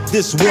Rock,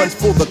 this one's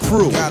for the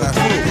crew.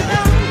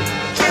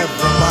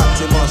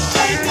 Everybody must.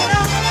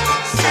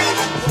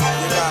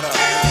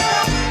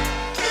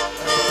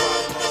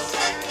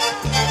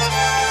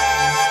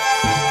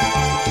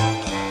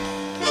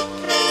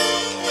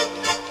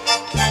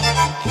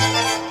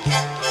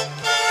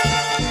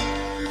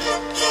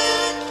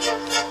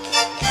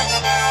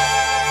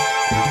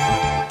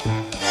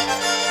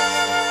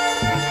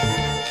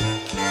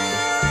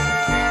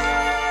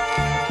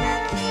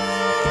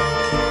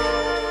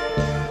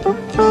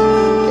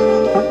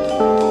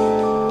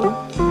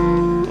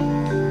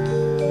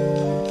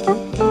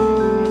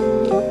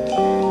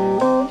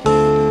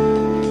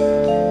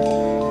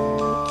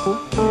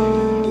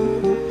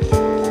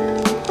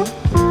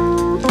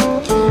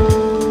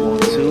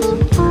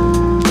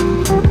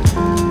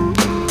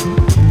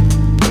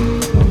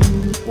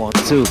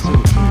 2. Things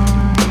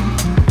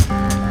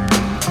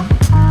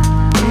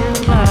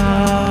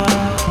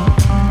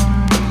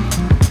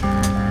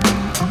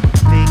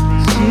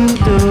you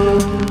do,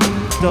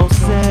 don't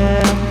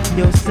sell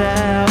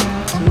yourself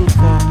to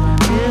fall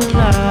in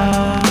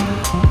love.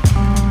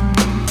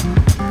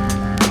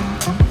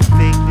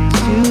 Things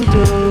you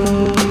do.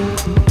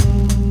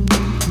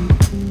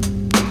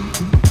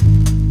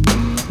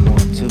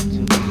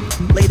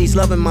 Ladies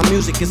loving my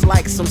music, it's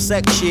like some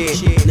sex shit.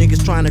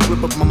 Niggas trying to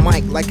grip up my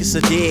mic like it's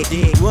a dick.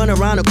 Run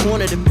around the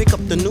corner to pick up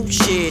the new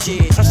shit.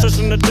 I search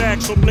in the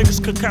deck so niggas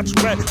could catch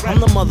a rat. I'm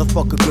the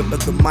motherfucker grip up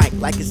the mic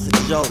like it's a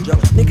joke.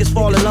 Niggas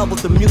fall in love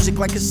with the music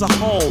like it's a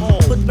hole.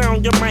 Put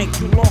down your mic,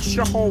 you lost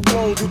your whole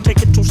road. You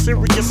take it too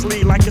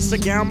seriously like it's a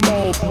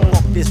gamble.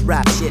 Fuck this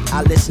rap shit,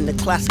 I listen to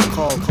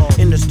classical.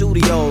 In the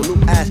studio, new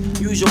as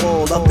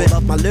usual. Up it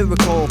up my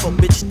lyrical for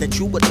bitches that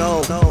you would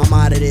know. I'm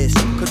out of this,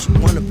 cause you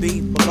wanna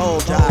be below.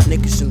 Jive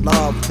niggas in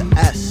love with the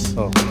S.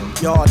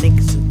 Y'all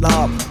niggas in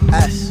love with the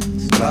S.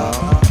 Love.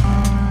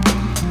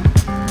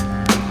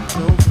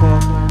 Don't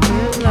fall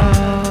in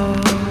love.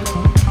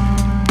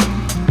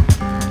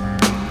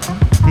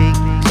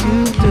 Things you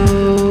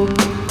do,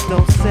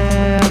 don't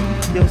sell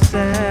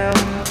yourself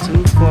to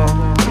fall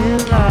in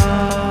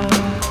love.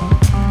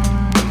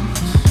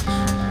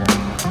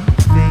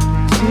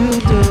 Things you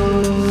do.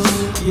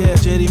 Yeah,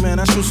 JD, man,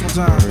 that's true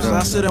sometimes.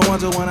 I sit and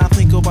wonder when I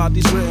think about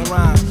these written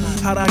rhymes.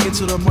 How'd I get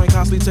to the point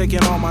constantly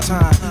taking all my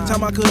time?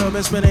 Time I could have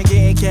been spending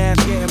getting cash,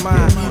 getting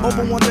mine.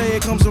 Hoping one day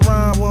it comes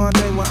around, one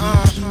day when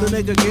I'm the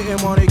nigga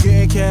getting money,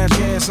 getting cash,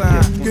 getting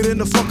signed. Getting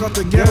the fuck out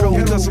the ghetto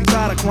because I'm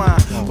tired of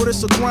crime. But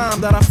it's a crime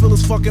that I feel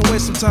is fucking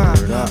waste of time.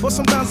 But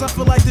sometimes I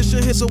feel like this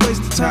shit hit's a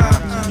waste of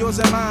time. Yours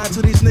and mine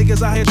to these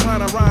niggas out here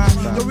trying to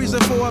rhyme. Your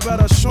reason for it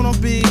better show don't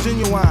be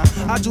genuine.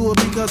 I do it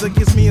because it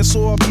gives me a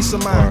sore peace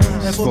of mind.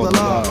 And for the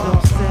love.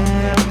 Don't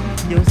sell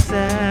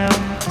yourself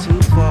to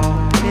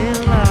fall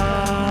in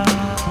love.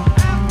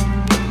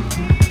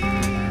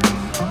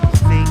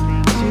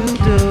 Things you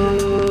do.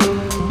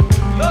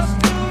 You're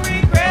still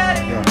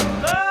regretting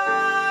the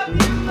love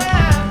you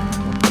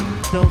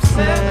left. Don't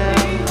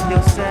sell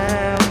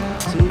yourself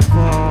to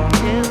fall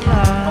in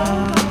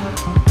love.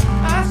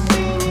 I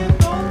seen you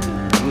go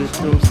through with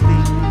those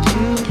things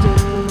you do.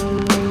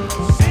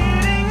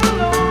 Sitting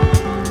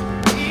alone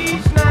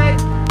each night.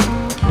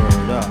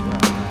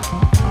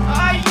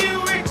 Are you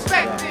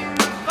expecting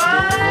to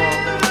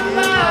find the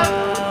love?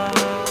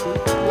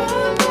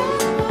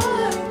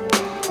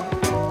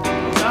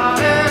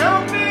 Darling,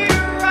 open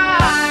your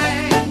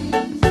eyes.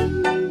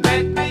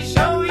 Let me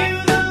show you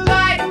the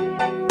light.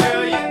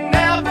 Girl, you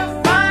never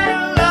find a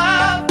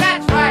love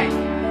that's right.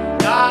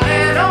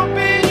 Darling,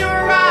 open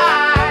your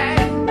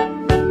eyes.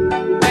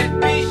 Let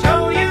me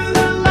show you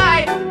the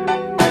light.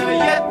 Girl,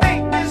 you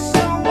think you're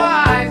so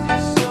wise,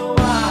 you're so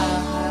wise.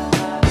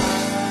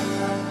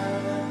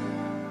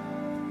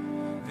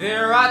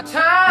 There are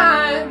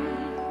times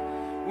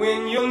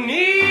when you'll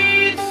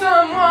need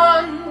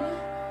someone.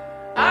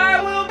 I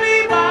will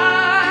be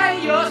by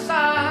your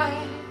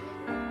side.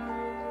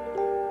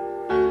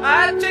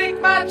 I take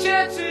my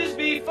chances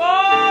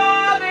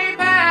before they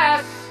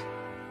pass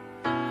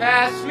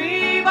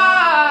me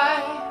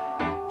by.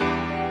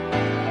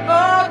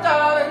 Oh,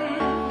 darling,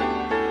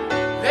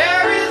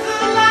 there is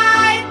a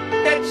light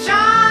that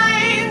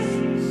shines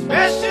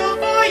special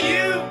for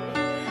you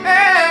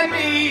and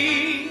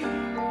me.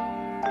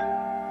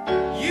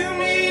 You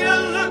need to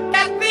look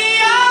at the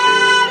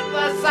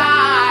other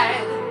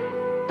side.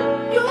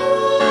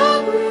 You'll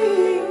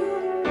agree.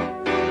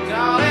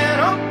 Darling,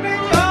 open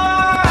your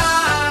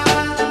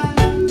eyes.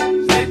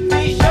 Let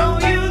me show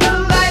you the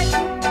light.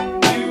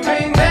 You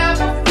may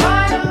never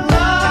find a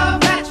love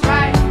that's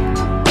right.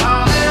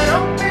 Darling,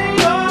 open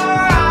your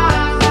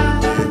eyes.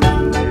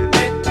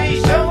 Let me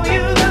show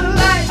you the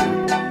light.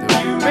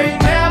 You may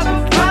never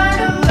find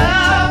a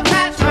love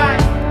that's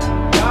right.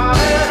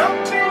 Darling,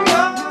 open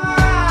your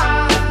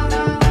eyes.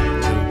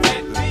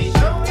 Let me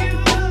show you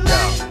the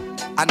light.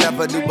 I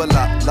never knew a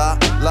la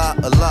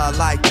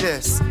like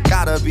this.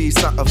 Gotta be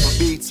something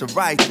for me to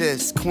write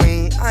this.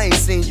 Queen, I ain't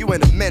seen you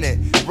in a minute.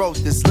 Wrote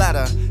this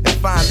letter and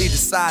finally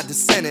decided to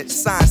send it.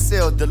 Signed,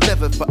 sealed,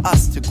 delivered for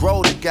us to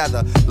grow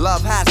together.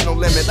 Love has no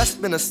limit, let's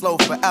spin it slow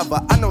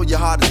forever. I know your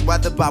heart is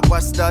weathered by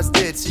what studs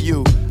did to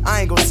you.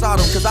 I ain't gon' sort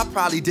them cause I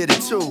probably did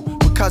it too.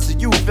 Because of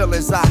you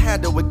feelings I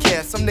handle with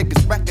care. Some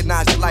niggas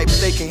recognize your light but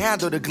they can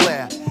handle the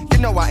glare. You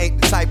know I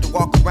ain't the type to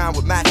walk around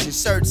with matching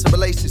shirts. A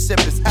relationship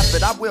is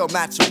effort, I will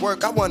match your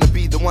work. I wanna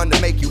be the one to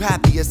make you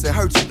happiest and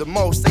hurt you the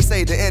most. They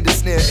say the end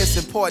is near, it's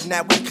important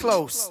that we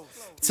close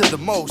to the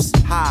most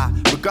high.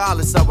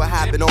 Regardless of what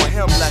happened, on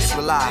him let's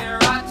rely. There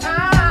are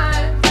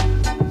times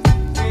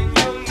when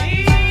you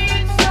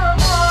need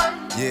someone.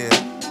 Yeah.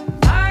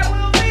 I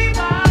will be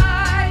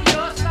by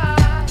your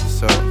side.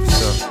 So.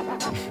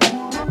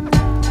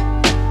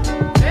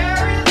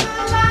 There is a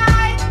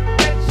light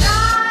that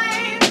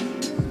shines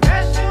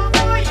special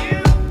for you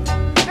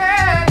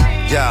and me.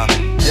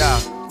 Yeah,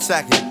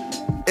 second.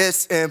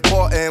 It's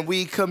important and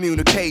we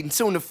communicating.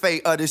 Tune the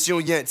fate of this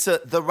union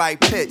to the right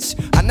pitch.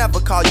 I never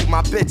call you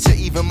my bitch or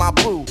even my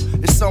boo.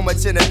 There's so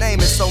much in the name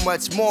and so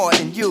much more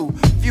in you.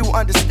 Few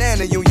understand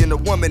the union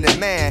of woman and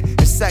man.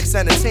 And sex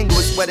and a tingle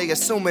is where they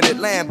assuming it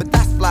land. But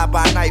that's fly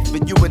by night for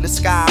you in the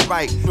sky,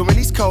 right? During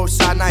these cold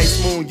shy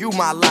nights, moon, you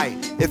my light.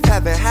 If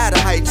heaven had a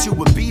height, you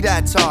would be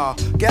that tall.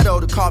 Ghetto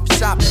to coffee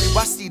shop, you,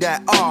 I see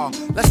that all.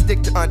 Let's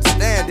stick to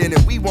understanding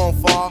and we won't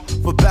fall.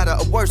 For better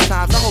or worse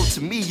times, I hope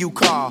to me you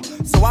call.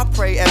 So I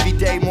pray every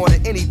day more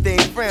than anything,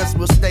 friends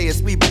will stay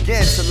as we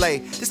begin to lay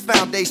this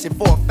foundation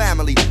for a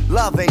family.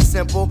 Love ain't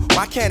simple,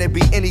 why can't it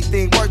be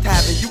anything worth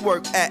having you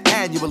work at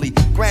annually?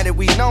 Granted,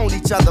 we known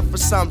each other for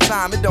some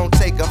time, it don't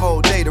take a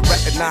whole day to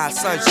recognize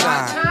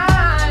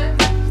sunshine.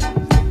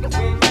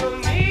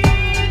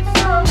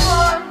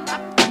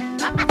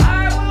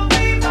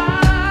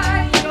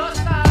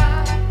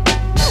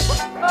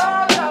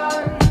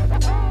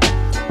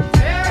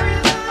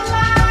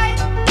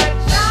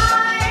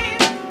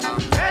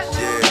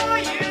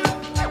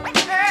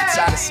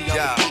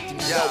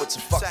 It's a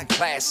fucking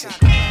classic.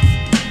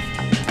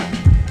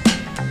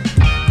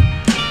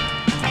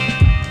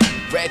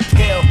 Red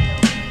pill.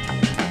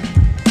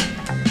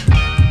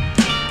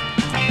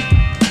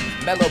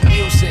 Mellow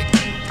music.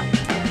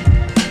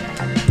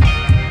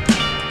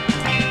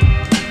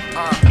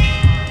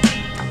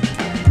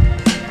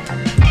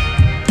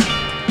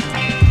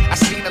 I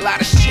seen a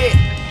lot of shit.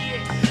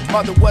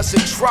 Mother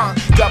wasn't drunk.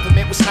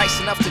 Government was nice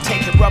enough to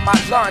take care of my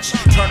lunch.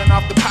 Turning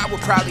off the power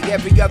probably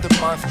every other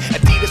month.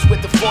 Adidas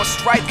with the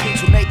 4-stripe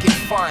kids were making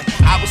fun.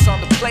 I was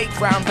on the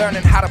playground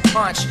learning how to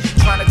punch.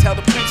 Trying to tell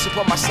the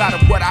principal my side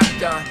of what I've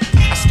done.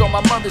 I stole my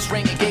mother's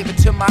ring and gave it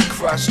to my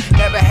crush.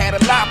 Never had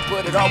a lot,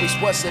 but it always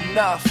was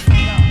enough.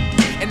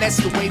 And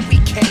that's the way we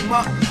came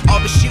up. All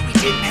the shit we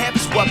didn't have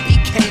is what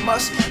became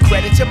us.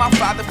 Credit to my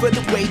father for the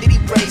way that he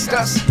raised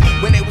us.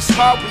 When it was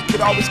hard, we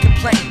could always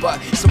complain,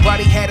 but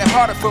somebody had it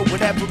harder for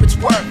whatever it's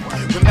worth.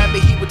 Remember,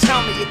 he would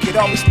tell me it could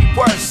always be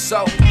worse.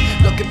 So,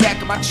 looking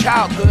back at my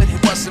childhood,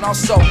 it wasn't all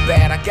so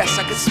bad. I guess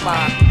I could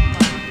smile.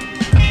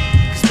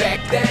 Cause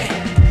back then,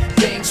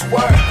 things were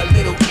a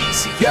little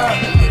easier,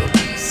 a little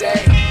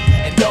easy.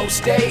 And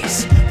those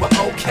days were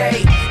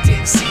okay.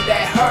 Didn't see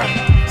that hurt,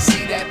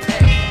 see that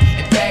pain.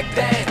 Back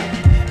then,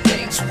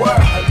 things were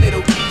a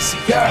little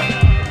easier.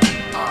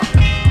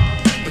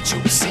 But you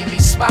would see me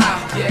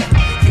smile, yeah,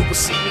 you would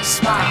see me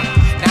smile.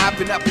 Now I've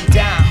been up and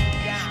down,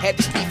 had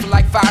this beat for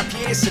like 5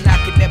 years, and I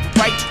could never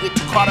write to it,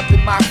 too caught up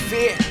in my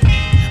fear.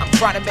 I'm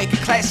trying to make a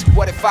classic,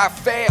 what if I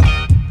fail?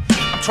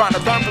 I'm trying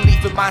to learn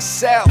belief in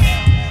myself.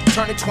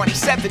 Turning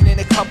 27 in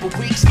a couple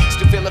weeks,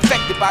 still feel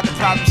affected by the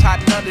problems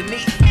hiding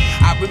underneath.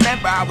 I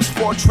remember I was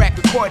 4-track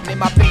recording in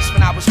my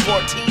basement, I was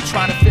 14,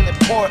 trying to feel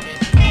important.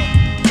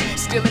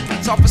 Stealing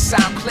beats off a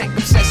sound click,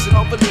 obsessing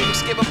over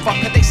lyrics, give a fuck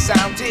how they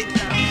sounded.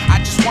 I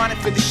just wanted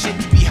for the shit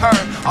to be heard.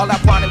 All I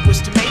wanted was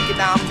to make it,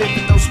 now I'm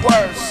living those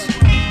words.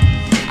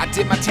 I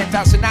did my 10,000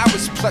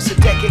 hours plus a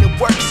decade of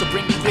work, so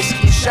bring me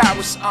whiskey and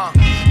showers.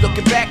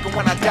 Looking back on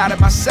when I doubted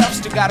myself,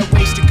 still got a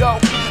ways to go,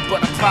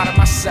 but I'm proud of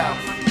myself.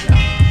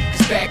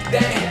 Cause back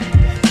then,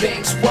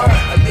 things were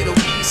a little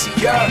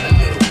easier, a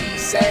little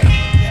easy.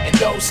 And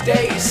those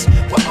days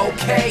were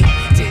okay,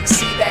 didn't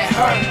see that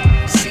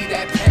hurt, see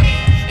that pain.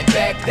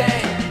 Back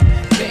then,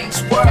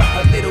 things were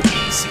a little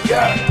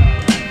easier.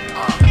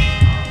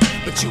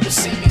 But you will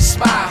see me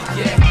smile,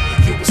 yeah,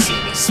 you will see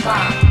me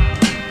smile.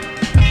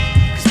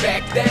 Cause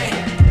back then,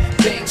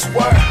 things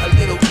were a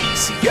little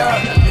easier,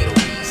 a little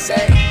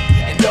easy.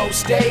 And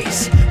those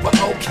days were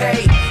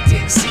okay,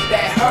 didn't see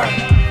that hurt,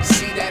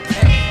 see that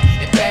pain.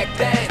 And back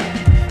then,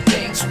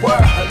 things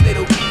were a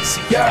little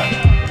easier.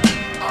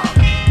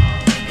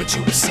 But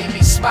you will see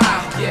me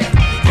smile, yeah,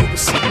 you will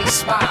see me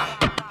smile.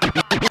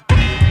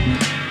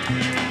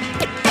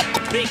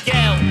 Big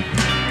L.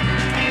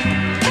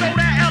 Throw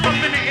that L up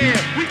in the air.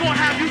 We gon'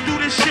 have you do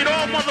this shit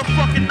all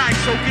motherfucking night,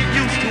 so get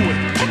used to it.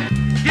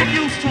 Get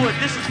used to it.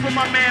 This is for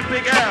my man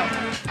Big L.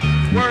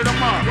 Word him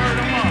up, word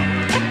him up.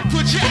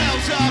 Put your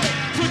L's up,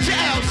 put your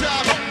L's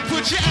up,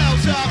 put your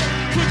L's up,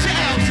 put your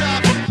L's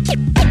up.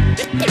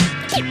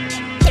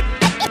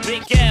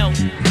 Big L.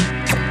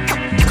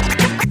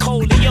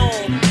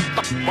 Coleon.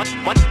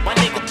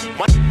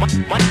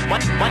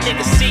 My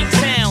nigga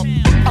C-Town.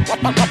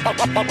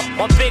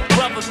 My big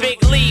brother,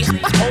 Big Lee,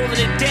 holding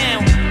it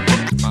down.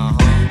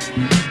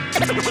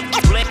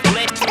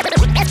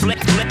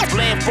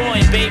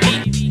 Flamboyant, baby.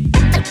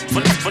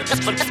 For life, for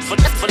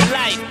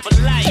life, for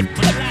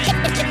life.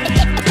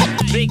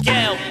 Big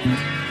L.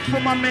 For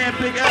my man,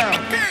 Big L.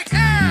 Big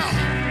L.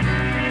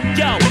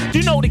 Yo,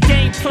 you know the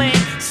game plan.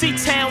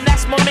 C-Town,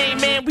 that's my main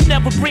man. We never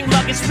never bring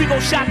luggage. We go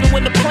shopping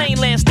when the plane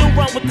lands. Still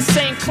run with the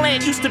same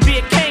clan. Used to be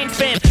a Kane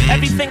fan.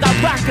 Everything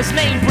I rock is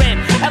name brand.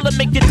 Ella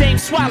make your dame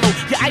swallow.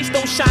 Your ice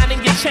don't shine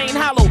and your chain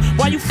hollow.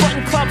 Why you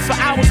frontin' clubs for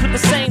hours with the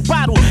same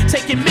bottle?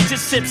 Taking midget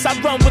sips. I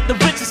run with the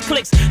richest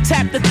clicks.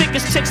 Tap the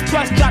thickest chicks.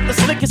 Plus drop the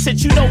slickest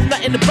hits. You know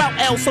nothing about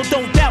L, so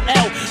don't doubt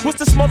L. What's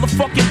this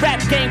motherfucking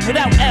rap game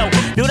without L?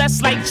 Yo,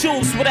 that's like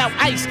Jules without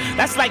ice.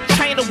 That's like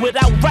China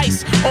without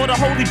rice. Or the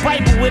Holy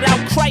Bible without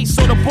Christ.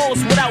 Or the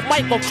Bulls without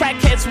Mike. Or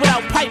crackheads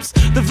without pipes.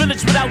 The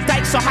village without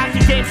dikes. Or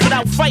hockey games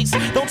without fights.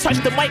 Don't touch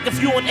the mic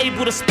if you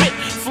unable to spit.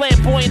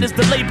 Flamboyant is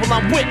the label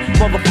I'm with,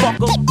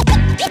 motherfucker.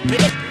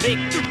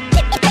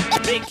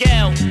 Big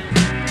L.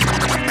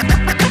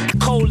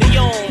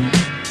 Coleon.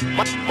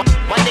 My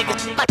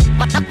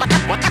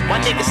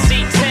nigga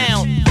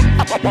C-Town.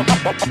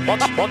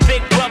 My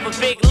big brother,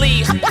 Big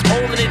Lee,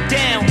 holding it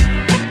down.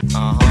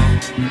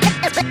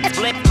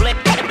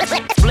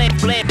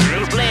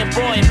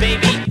 Flamboyant,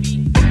 baby.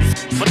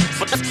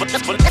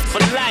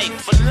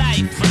 For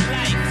life.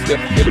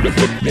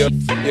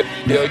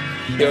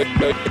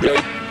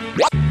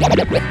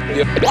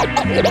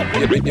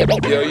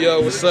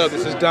 Yo, what's up?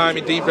 This is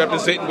Diamond Deep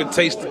representing with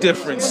Taste the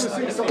Difference.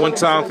 One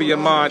time for your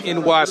mind,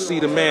 NYC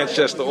to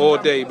Manchester all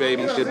day,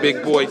 baby. It's your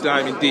big boy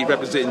Diamond Deep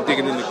representing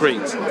Digging in the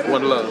Crates.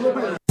 One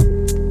love.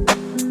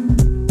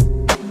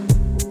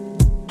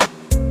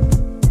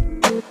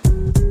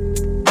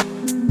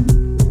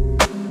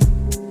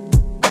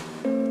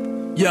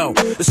 Yo,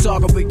 the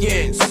saga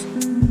begins.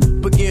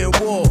 Begin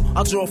war,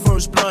 I'll draw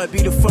first blood,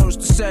 be the first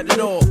to set it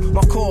off.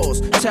 My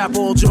cause, tap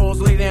all jaws,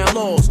 lay down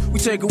laws. We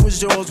take it with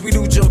jaws, we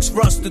do jokes,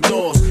 rust the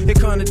doors. Here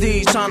come the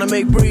D's, trying to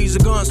make breeze,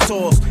 the guns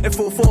toss. In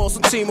full force,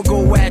 the team will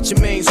go at your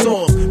main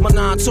source. My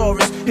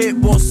non-Taurus,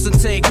 hit bosses and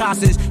take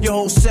hostage. Your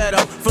whole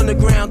setup, from the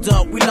ground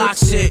up, we lock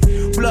shit.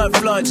 Blood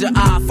floods your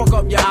eye, fuck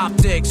up your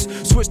optics.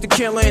 Switch to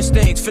kill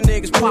instincts, for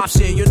niggas pop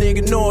shit. Your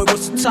nigga know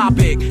what's the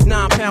topic.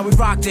 9 pound, we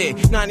rocked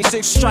it.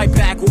 96 strike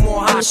back with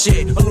more hot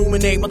shit.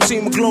 Illuminate, my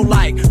team will glow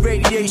like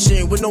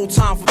radiation with no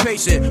time for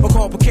patience or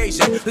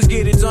complication. Let's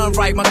get it done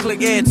right, my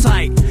click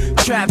airtight.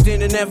 Trapped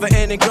in a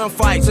never-ending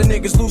gunfights, and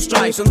niggas lose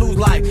stripes and lose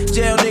life.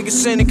 Jail niggas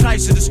sending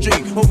kites to the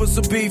street over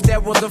some beef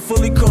that wasn't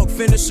fully cooked.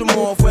 Finish them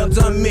off, well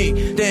done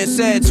me. Then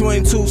said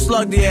 22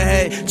 slug to your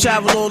head,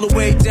 travel all the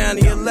way down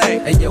to LA.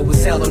 Hey yo,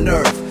 it's hell on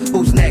earth.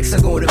 Who's next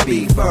are gonna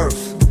be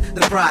first?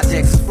 The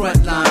project's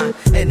frontline,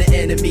 and the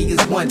enemy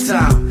is one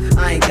time.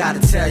 I ain't gotta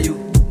tell you.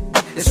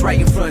 It's right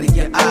in front of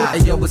your eye.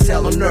 And yo, it's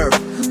hell on earth.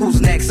 Who's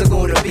next are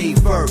gonna be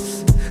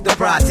first? The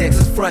projects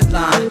is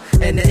frontline,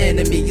 and the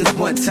enemy is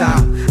one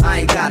time. I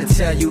ain't gotta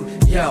tell you,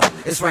 yo,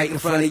 it's right in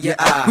front of your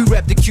eye. We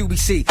rep the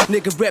QBC,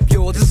 nigga rep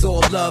yours, it's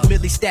all love.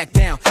 Millie stacked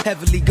down,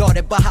 heavily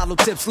guarded by hollow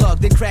tip slug.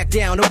 Then crack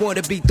down, I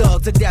wanna be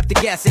thugs, adapt the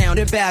gas sound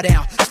and bow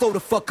down. Slow the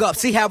fuck up,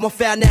 see how I'm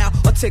found now?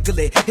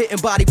 Articulate, hitting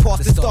body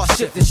parts to start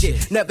shifting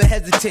shit. Never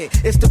hesitate,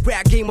 it's the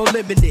rap game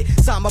unlimited.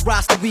 Sign my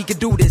roster, we can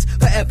do this,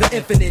 forever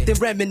infinite. Then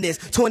reminisce,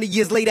 20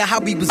 years later, how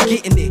we was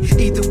getting it.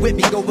 Either with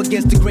me, go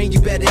against the grain, you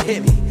better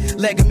hit me.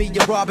 Legging me,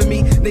 you're robbing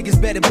me,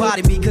 niggas better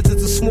body me. Cause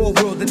it's a small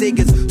world, the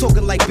niggas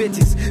talking like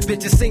bitches.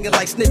 Bitches singing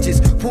like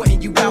snitches,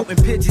 pointing you out in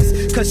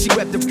pitches. Cause she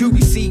rep the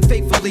QBC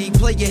faithfully.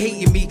 Player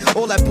hating me,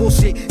 all that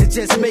bullshit is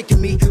just making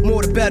me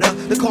more the better.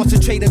 The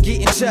concentrate on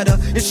getting cheddar.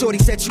 If shorty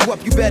set you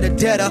up, you better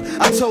dead her.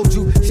 I told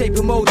you, shape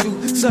and mold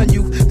you, son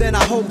you, then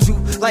I hold you.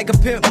 Like a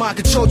pimp, mind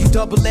control you,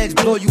 double edge,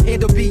 blow you,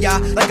 handle BI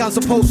like I'm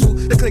supposed to.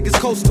 The click is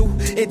coastal,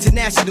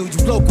 international, you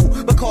local.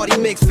 Bacardi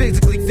mix,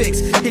 physically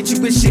fixed. Hit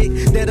you with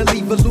shit that'll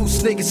leave a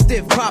loose nigga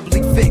stiff,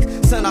 properly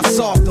fixed. Son, I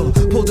solved them,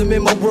 pulled them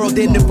in my world,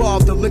 then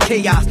involved them in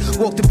chaos.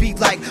 Walk the beat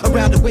like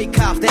around the weight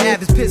cops, the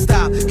average pissed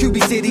out.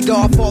 QB City,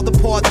 Godfather,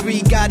 Part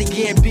 3, Gotti,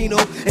 Gambino,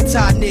 and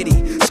Todd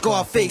Nitty.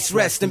 Scarface,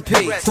 rest in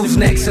peace. Who's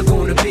next are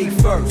gonna be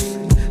first?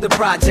 The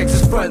projects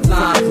is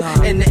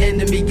frontline, and the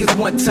enemy is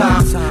one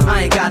time.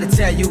 I ain't gotta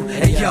tell you,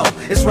 hey yo,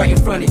 it's right in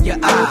front of your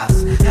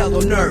eyes. Hell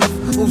on earth,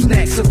 who's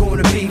next are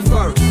gonna be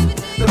first?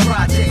 The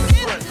projects is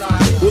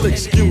frontline. Well,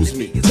 excuse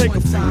me, take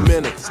a few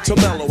minutes to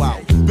mellow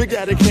out. Big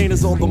Daddy Kane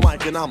is on the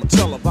mic, and I'ma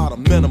tell about a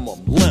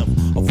minimum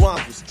length of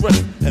rhymes with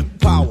strength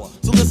and power.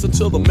 So listen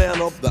to the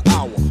man of the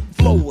hour.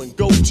 Flow and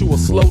go to a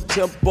slow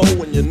tempo,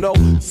 and you know,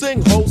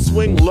 sing ho,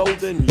 swing low,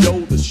 then yo,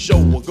 the show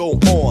will go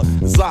on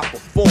as I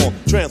perform,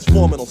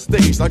 transforming on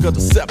stage like a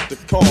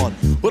Decepticon.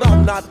 But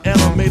I'm not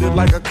animated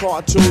like a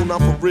cartoon, I'm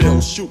for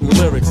real, shooting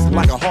lyrics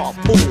like a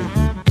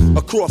harpoon.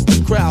 Across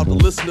the crowd, the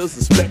listeners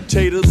and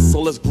spectators,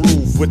 so let's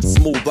groove with the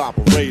smooth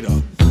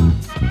operator.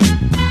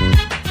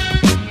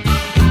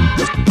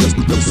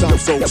 This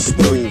sounds so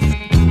smooth.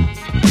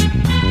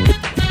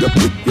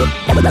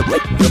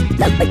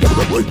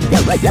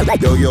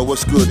 Yo,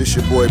 what's good? It's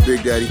your boy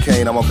Big Daddy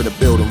Kane. I'm up in the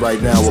building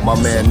right now with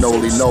my man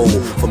Noel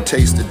from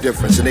Taste the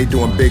Difference, and they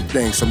doing big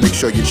things, so make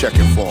sure you're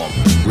checking for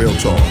them. Real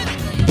talk.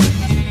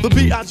 The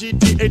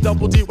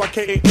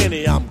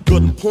B-I-G-D-A-double-D-Y-K-A-N-E. I'm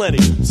good and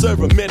plenty,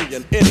 serving many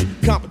in any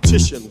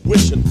competition,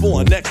 wishing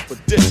for an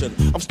expedition.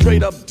 I'm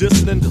straight up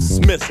dissing and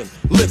dismissing.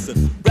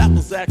 Listen,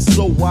 rappers act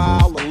so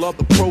wild and love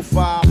the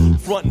profile,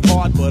 frontin'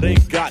 hard but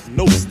ain't got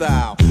no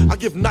style. I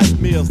give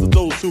nightmares to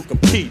those who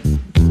compete.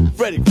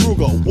 Freddy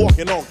Krueger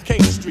walking on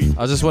King Street.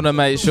 I just want to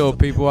make sure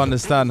people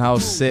understand how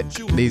sick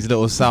these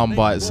little sound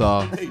bites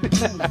are.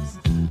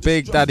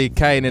 Big Daddy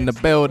Kane in the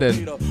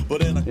building.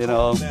 You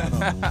know,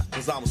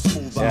 some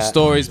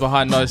stories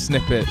behind those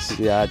snippets.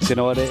 Yeah, do you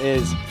know what it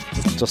is?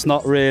 Just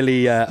not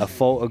really a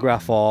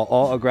photograph or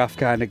autograph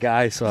kind of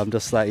guy, so I'm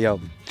just like, yo,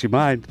 do you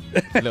mind?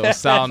 Little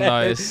sound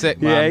note, it's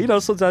sick, man. Yeah, you know,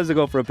 sometimes I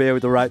go for a beer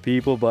with the right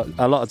people, but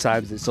a lot of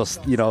times it's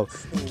just, you know,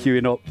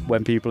 queuing up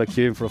when people are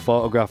queuing for a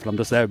photograph and I'm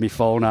just there with my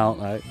phone out.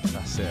 Like.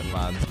 That's it,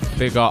 man.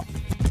 Big up.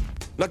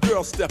 Now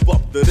girl, step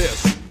up to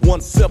this.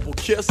 One simple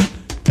kiss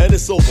and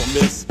it's over,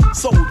 miss.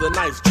 So the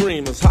night's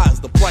dream, as high as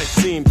the price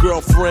seem,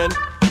 girlfriend.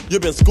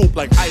 You've been scooped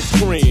like ice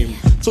cream.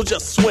 So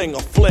just swing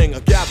or fling or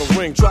gather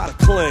ring, try to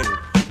cling.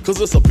 Cause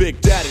it's a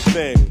big daddy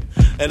thing.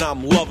 And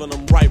I'm loving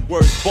them right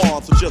words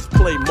born. So just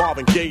play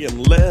Marvin Gaye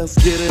and let's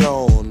get it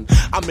on.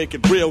 I make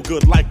it real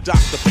good like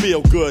Dr.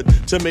 Feel Good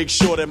to make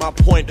sure that my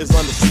point is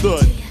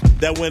understood.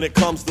 That when it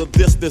comes to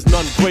this, there's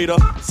none greater.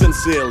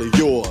 Sincerely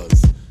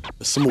yours,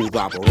 the smooth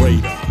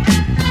operator.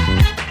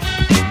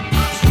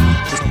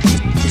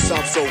 It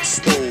sounds so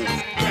smooth.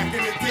 Back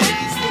in the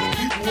days when the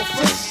people were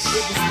fresh,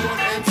 it was one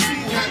MC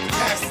who had to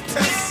pass the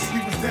test. He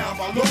was down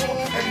by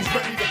law and he's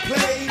ready to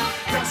play.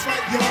 That's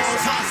right, y'all.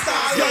 It's hot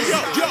style. Yo.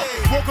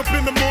 Woke up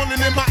in the morning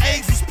and my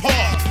eggs was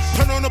parked.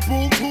 Turn on the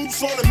boom tube,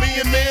 saw the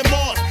man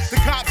march. The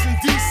cops in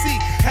D.C.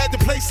 had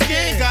to play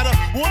scan. Got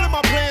one of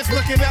my plans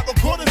looking at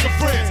recordings of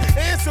friends.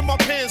 Answer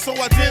my pants, so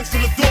I danced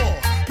from the door.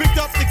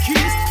 Picked up the keys,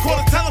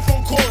 called a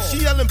telephone call.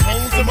 She yelling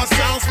bones in my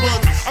sound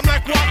sponge. I'm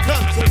like, what,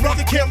 cuz?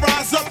 Brother can't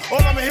rise up.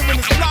 All I'm hearing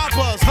is fly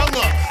buzz. Hung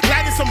up,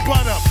 lighting some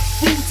butter.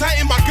 Food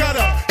tight in my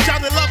gutter.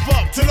 Shouting love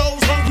up to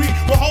those hungry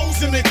with holes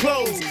in their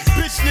clothes.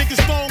 Bitch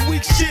niggas throwing weak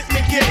shit in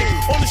the game.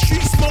 On the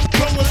street, smoke,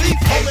 throw a leaf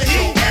on the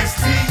heat.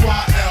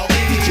 H-O-S-T-Y-L-E.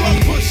 Drug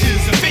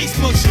pushers and face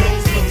mushers.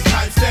 Those little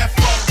types that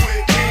fuck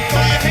with me.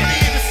 Throw your hand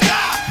in the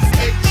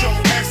sky.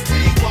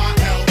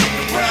 H-O-S-T-Y-L-E.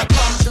 When I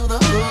come to the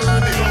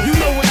hood, you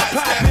know what's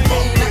poppin'.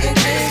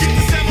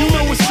 You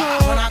know what's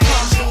on. When I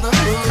come to the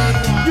hood,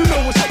 you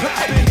know what's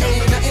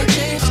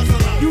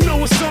poppin'. You know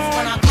what's on.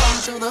 When I come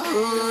to the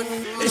hood,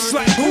 it's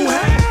like who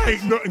had?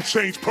 Ain't nothing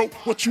changed, bro.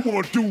 What you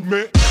wanna do,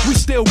 man? We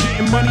still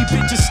getting money,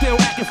 bitches still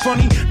acting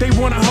funny. They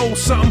wanna hold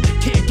something,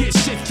 can't get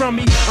shit from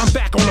me. I'm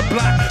back on the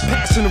block,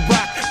 passing the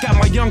rock. Got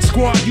my young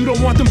squad, you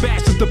don't want them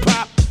bastards to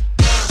pop.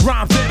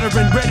 Rhyme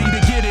veteran, ready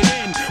to get it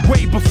in.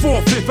 Way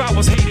before fifth, I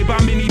was hated by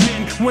many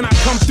men. When I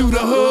come through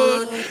the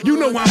hood, you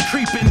know I'm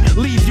creeping,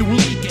 leave you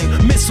leaking.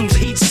 Missiles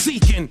heat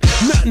seeking,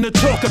 nothing to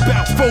talk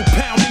about. 4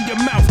 pound in your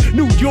mouth,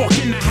 New York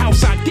in the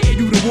house. I dare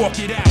you to walk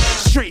it out.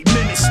 Straight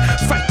menace,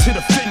 fight to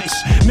the finish.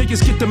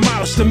 Niggas get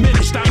demolished,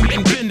 diminished. I'm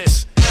in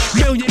business.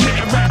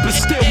 Millionaire rappers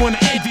still wanna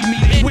envy me.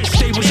 They wish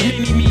they was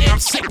mini me. I'm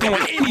sick on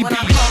any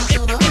beat.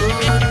 You know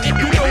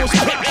what's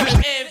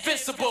poppin'.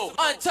 Invincible,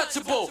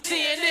 untouchable,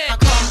 CNN. I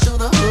come to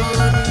the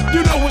hood.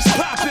 You know what's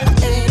poppin'.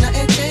 Ain't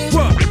nothing changed.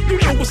 What? You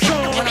know what's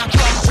on. When I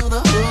come to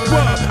the hood.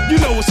 What? You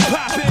know what's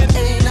poppin'.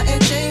 Ain't nothing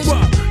changed.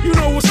 What? You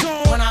know what's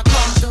on. When I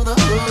come to the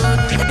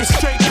hood. It's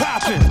straight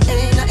poppin'.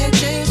 Ain't nothing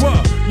changed.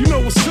 What? You know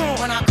what's on.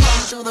 When I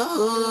come to the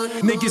hood.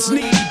 Niggas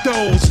need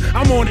those.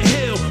 I'm on the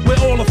hill where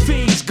all the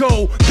fiends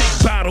go.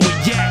 Big bottle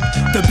of yak,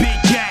 the big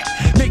yak.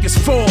 Niggas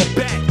fall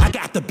back. I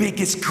got the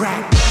biggest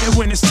crack. And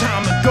when it's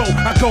time to go,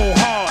 I go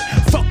hard.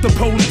 Fuck the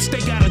police, they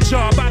got a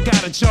job, I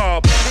got a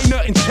job. Ain't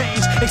nothing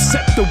changed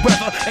except the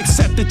weather,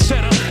 except the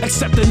cheddar,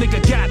 except the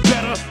nigga got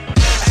better.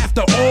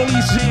 After all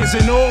these years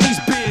and all these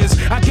beers,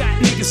 I got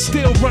niggas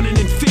still running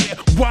in fear.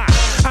 Why?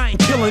 I ain't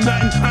killing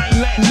nothing, I ain't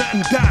letting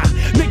nothing die.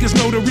 Niggas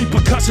know the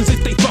repercussions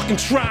if they fucking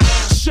try.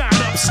 Shot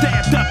up,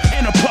 stabbed up,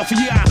 in a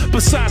puffy eye.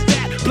 Besides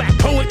that, black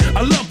poet,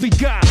 a lovely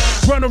guy.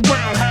 Run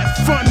around, have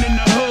fun in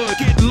the hood.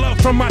 Get love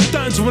from my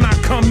thuns when I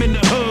come in the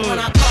hood. When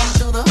I come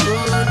to the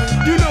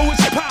hood. You know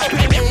it's poppin'.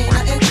 Ain't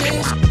nothing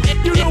changed.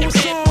 You know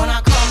what's on. When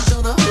I come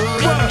to the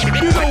hood. What?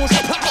 You know what's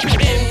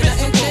poppin'. Ain't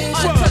nothing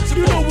changed. What?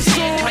 You know what's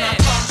on. When I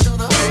come to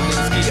the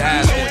hood. You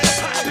know what's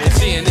poppin'.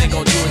 CNN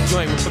gon' do a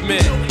joint with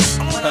permission.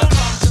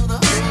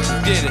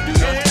 Did it.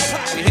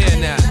 We here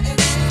now.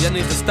 Y'all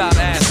need to stop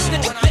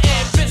asking.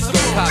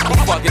 Pop the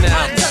fucking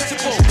out.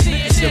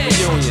 It's your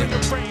reunion.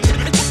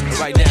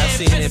 Right now,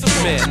 seeing it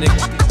premiere,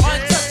 nigga.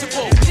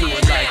 Do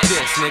it like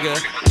this, nigga.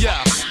 Yeah,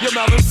 your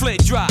Melvin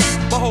Flint drop,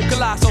 my whole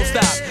colossal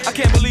stop. I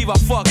can't believe I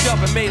fucked up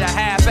and made a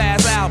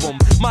half-ass album.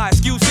 My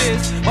excuse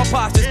is, my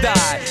pops just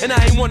died, and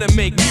I ain't wanna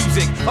make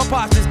music. My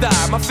pops just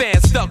died, my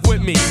fans stuck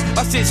with me.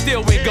 My shit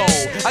still went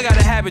gold. I got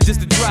a habit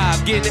just to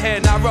drive, get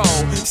ahead and I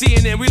roll.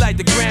 CNN, we like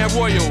the Grand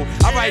Royal.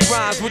 I write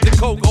rhymes with the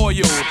Coke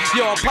oil.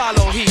 Yo,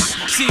 Apollo Heat,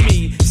 see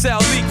me,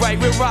 sell leak right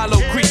with Rollo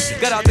Creek.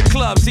 Got out the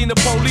club, seen the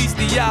police,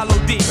 the Yellow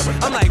Deep.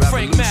 I'm like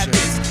Frank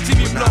Mathis. See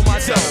me blow my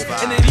dough.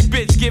 And any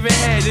bitch giving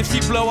head, if she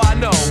blow, I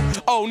know.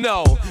 Oh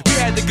no, we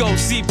had to go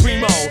see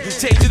Primo.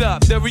 Change it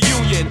up, the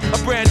reunion, a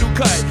brand new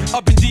cut.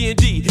 Up in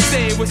D&D,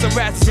 staying with some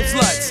rats and some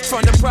sluts.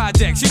 From the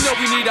projects, you know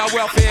we need our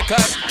welfare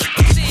cut.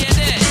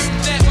 CNN,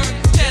 Network,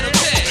 Channel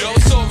 10. Yo,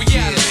 it's all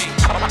reality.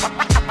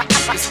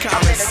 It's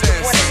common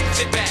sense.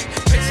 Sit back,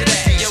 picture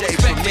that, yo,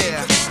 respect it.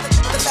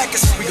 The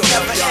legacy we gon'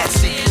 help y'all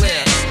see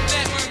clear.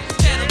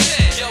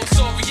 Yo, it's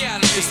all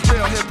reality. It's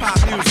real hip-hop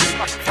music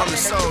from the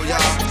soul, y'all.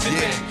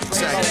 Yeah,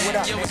 check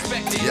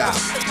it. Yeah.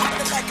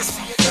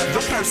 The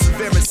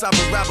perseverance of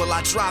a rebel,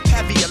 I drop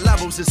heavier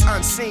levels, it's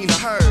unseen or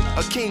heard.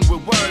 A king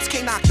with words,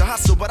 can't knock the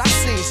hustle, but I've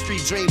seen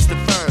street dreams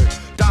deferred.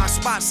 Dark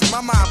spots in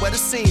my mind where the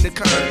scene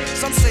occurred.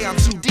 Some say I'm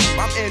too deep,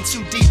 I'm in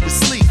too deep to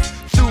sleep.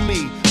 Through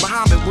me,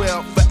 Muhammad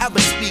will forever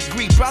speak.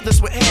 Greet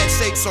brothers with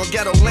handshakes on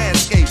ghetto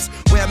landscapes,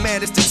 where a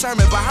man is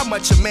determined by how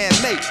much a man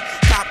make.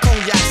 Cop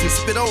cognacs and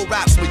spit old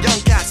raps with young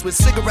cats with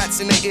cigarettes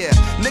in their ear.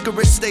 Nigga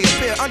rich they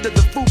appear under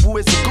the FUBU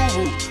is a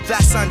guru,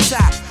 that's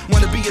untapped.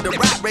 Wanna be in the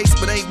rap race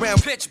but ain't ran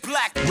pitch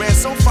black. Ran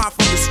so far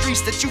from the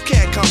streets that you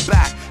can't come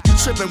back. You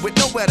tripping with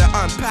nowhere to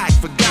unpack,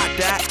 forgot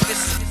that.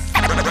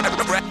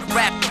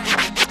 Rap,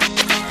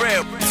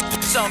 real,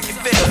 something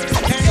you feel.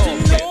 And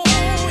you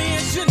know,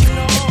 yes you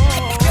know.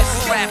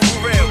 Rap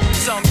real,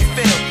 something you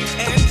feel.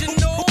 And you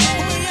know,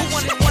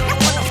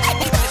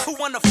 who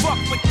wanna fuck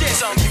with this?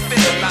 Something you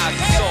feel. Lies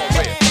is all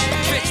real.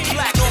 Bitch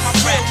black on my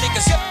real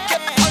niggas.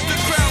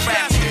 Underground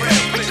rap real.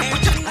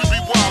 We be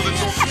wildin'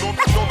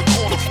 on the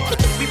corner.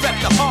 We rep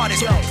the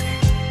hardest.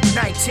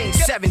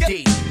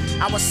 1970.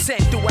 I was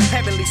sent through a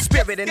heavenly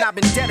spirit, and I've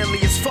been deadly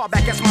as far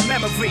back as my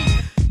memory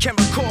can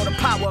recall. The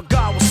power of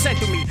God was sent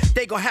to me.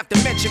 They gon' have to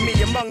mention me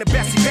among the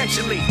best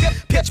eventually.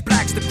 Pitch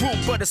black's the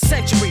group of the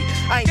century.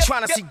 I ain't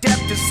tryna see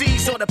death,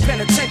 disease, or the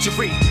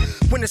penitentiary.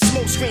 When the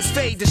smoke screens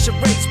fade, the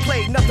charades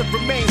play. Nothing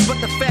remains but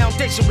the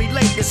foundation we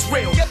laid is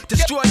real.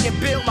 Destroy and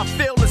build, I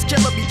feel is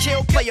killer be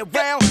killed. Play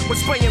around with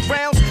spraying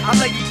rounds, I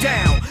lay you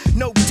down.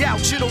 No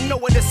doubt, you don't know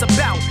what it's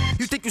about.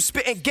 You think you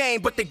spitting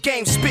game, but the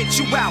game spit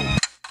you out.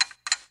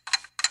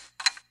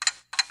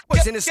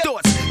 In his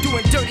thoughts,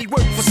 doing dirty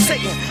work for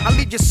Satan. I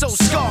leave your soul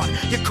scarred,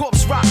 your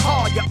corpse rock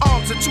hard, your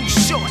arms are too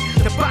short.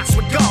 The box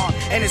with God,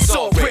 and it's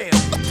all real.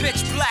 Pitch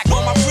black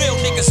on my real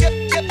niggas.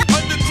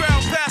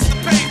 Underground past the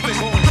pavement.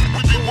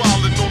 We be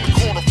wildin' on the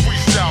corner,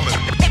 freestyling.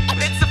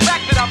 It's the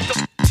fact that I'm the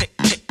tick,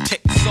 tick,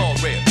 tick. It's all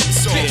real.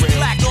 Pitch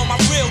black on my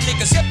real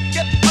niggas.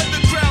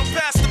 Underground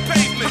past the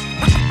pavement.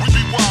 We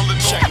be wildin'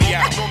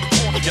 on the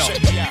corner, check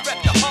me out. Rep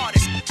the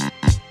hardest.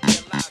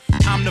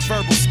 I'm the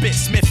verbal spit,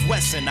 Smith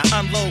Wesson. I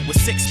unload with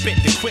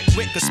 6-bit, the quick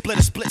wit could split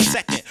a split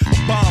second.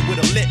 A bomb with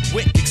a lit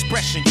wick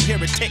expression. You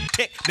hear it tick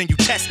tick, then you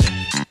test it.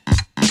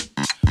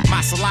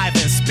 My saliva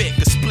and spit,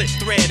 the split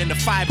thread and the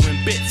fiber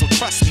and bit. So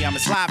trust me, I'm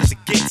as live as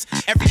it gets.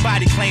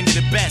 Everybody claim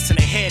they're the best and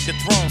they head the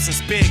throne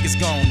since Big is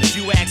gone. If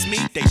you ask me,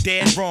 they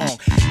dead wrong.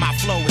 My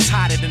flow is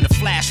hotter than the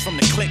flash from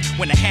the click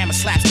when the hammer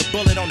slaps the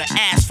bullet on the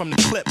ass from the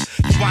clip.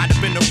 You wind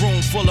up in a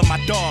room full of my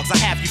dogs. I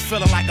have you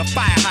feeling like a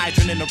fire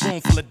hydrant in a room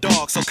full of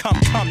dogs. So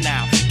come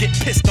now, get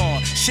pissed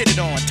on,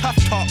 shitted on. Tough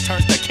talk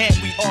turns to can't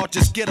we all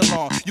just get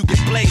along? You get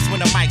blazed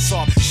when the mic's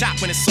off, shot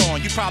when it's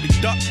on. You probably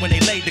duck when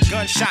they laid the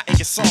gunshot in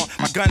your song.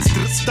 My gun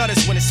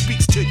stutters when it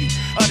speaks to you.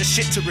 Other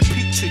shit to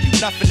repeat to you.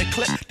 Nothing to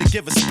clip to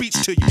give a speech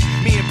to you.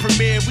 Me and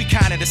Premier, we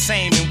kinda the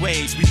same in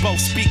ways. We both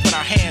speak with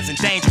our hands in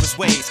dangerous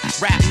ways.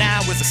 Rap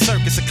now is a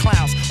circus of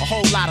clowns. A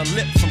whole lot of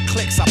lip from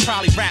clicks. I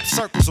probably wrap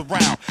circles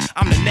around.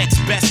 I'm the next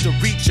best to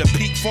reach a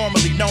peak,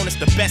 formerly known as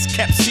the best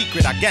kept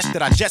secret. I guess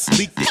that I just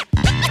leaked it.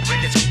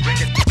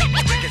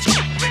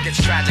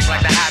 It's tragic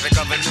like the havoc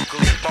of a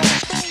nuclear bomb.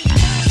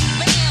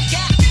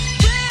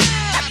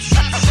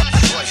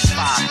 Voice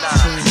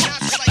 5-9.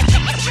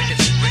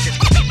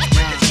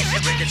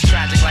 It's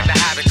tragic like the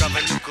havoc of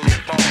a nuclear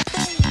bomb.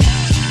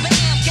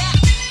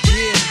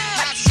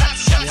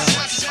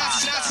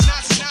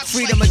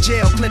 Freedom of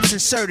jail, clips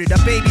inserted. A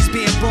baby's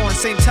being born,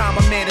 same time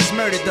a man is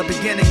murdered. The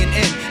beginning and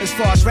end. As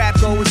far as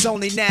rap go, it's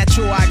only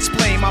natural. I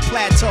explain my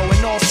plateau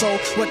and also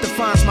what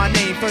defines my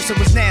name. First it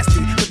was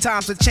nasty, but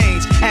times have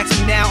changed. Ask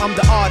me now, I'm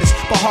the artist,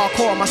 but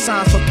hardcore, my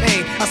signs for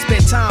pain. I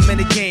spent time in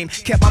the game,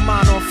 kept my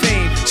mind on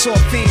fame. Saw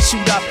fiends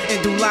shoot up and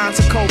do lines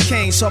of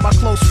cocaine. Saw my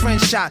close friend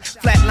shot,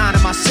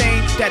 flatlining my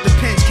sane. That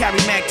depends, carry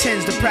Mac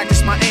 10s to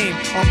practice my aim.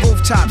 On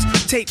rooftops,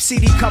 tape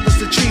CD covers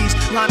the trees.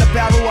 Line a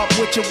barrel up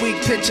with your weak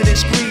picture that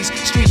squeeze.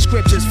 Street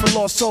scriptures for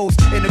lost souls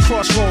in the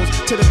crossroads.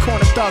 To the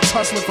corner thugs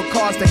hustling for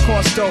cars that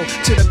cost dough.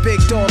 To the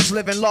big dogs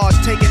living large,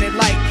 taking it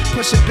light.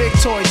 Pushing big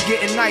toys,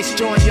 getting nice,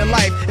 enjoying your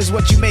life is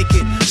what you make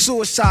it.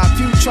 Suicide,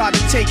 few tried to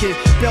take it.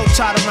 Belt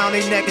tied around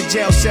their neck and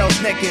jail cells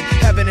naked.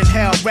 Heaven and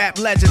hell, rap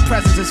legend,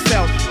 presence is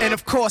felt. And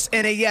of course,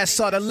 NAS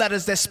are the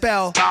letters that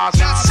spell. Now it's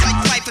like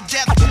life or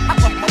death.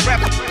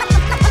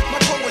 My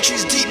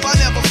poetry's deep, I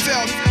never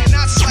felt.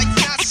 Now it's like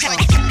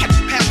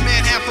half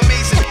man, half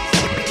amazing.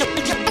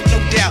 No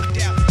doubt.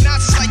 Now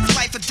it's like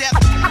life or death.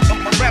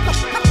 My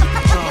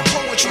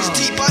poetry's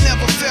deep, I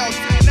never felt.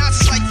 Now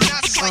it's like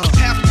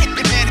half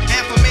man,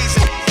 half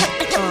amazing.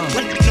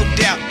 No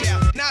doubt.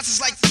 Now it's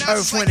like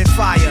wind and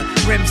fire,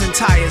 rims and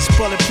tires,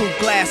 bulletproof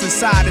glass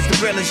inside is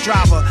the realest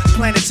driver.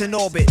 Planets in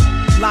orbit,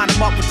 line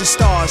them up with the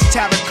stars.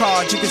 Tarot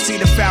cards, you can see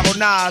the Pharaoh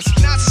Nas.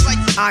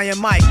 Iron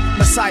Mike,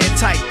 Messiah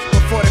type.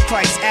 Before the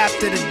Christ,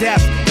 after the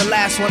death, the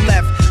last one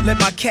left. Let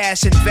my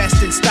cash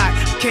invest in stock.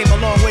 Came a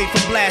long way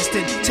from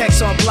blasting.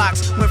 Text on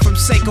blocks, went from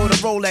Seiko to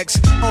Rolex.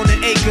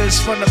 Owning acres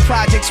from the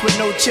projects with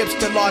no chips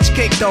to large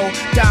cake though.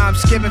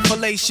 Dimes giving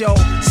fellatio,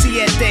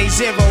 siete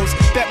zeros.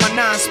 Bet my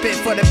nine spit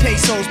for the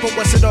pesos, but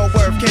what's it all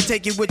worth? Can't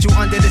take it with you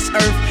under this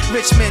earth.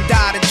 Rich men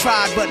died and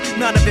tried, but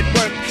none of it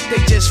worked.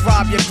 They just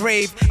rob your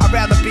grave. I'd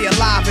rather be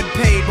alive and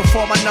paid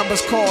before my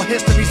numbers call.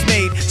 History's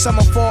made. Some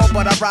will fall,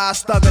 but I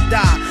rise, thug or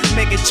die.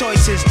 Making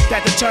choices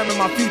that determine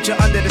my future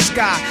under the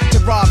sky. To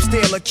rob,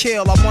 steal, or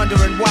kill, I'm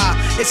wondering why.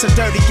 It's a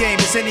dirty game.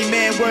 Is any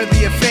man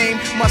worthy of fame?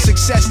 Much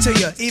success to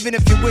you, even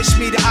if you wish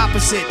me the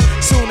opposite.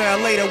 Sooner or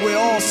later, we'll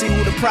all see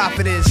who the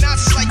prophet is. Not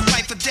like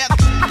life or death.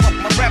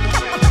 My rebel.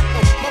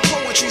 My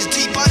poetry's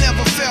deep, I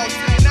never felt.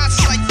 Not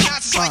like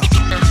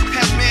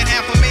half man,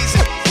 half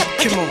amazing.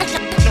 Come on,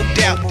 no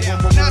doubt.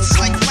 Not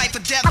like life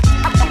or death.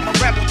 My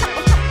rebel.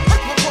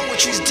 My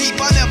poetry's deep,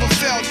 I never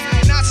felt.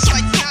 Not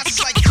like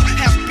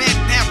half man,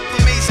 half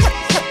amazing.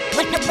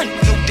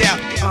 No doubt.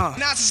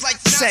 Not like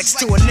sex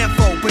to a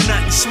nympho, but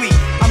nothing sweet.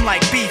 I'm like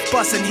beef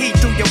busting heat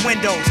through your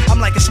windows. I'm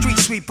like a street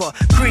sweeper,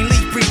 green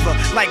leaf breather.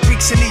 Like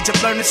Greeks in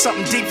Egypt, learning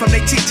something deep from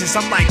their teachers.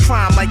 I'm like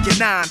crime, like you're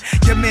 9.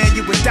 Your man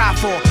you would die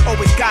for,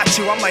 always got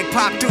you. I'm like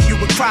Pop Duke, you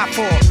would cry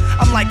for.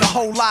 I'm like a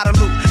whole lot of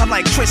loot. I'm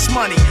like Chris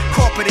Money,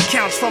 corporate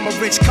accounts from a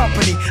rich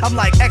company. I'm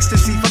like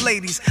ecstasy for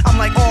ladies. I'm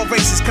like all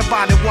races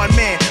combined in one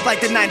man. Like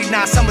the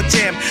 99 Summer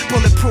Jam,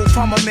 bulletproof,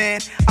 I'm a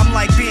man. I'm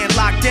like being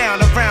locked down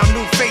around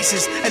new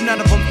faces, and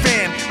none of them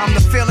fam. I'm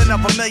the feeling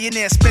of a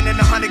millionaire spending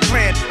 100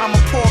 grand. I'm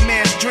a poor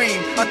man's dream,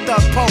 a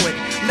thug poet.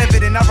 Live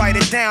it and I write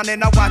it down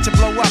and I watch it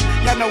blow up.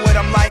 Y'all know what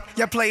I'm like,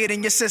 y'all play it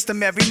in your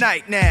system every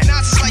night now.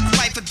 Not like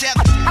life or death,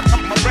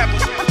 I'm a rebel.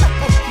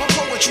 My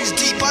poetry's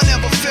deep, I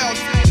never felt.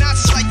 Not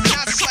like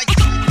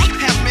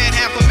half man,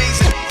 half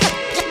amazing.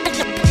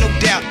 No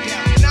doubt.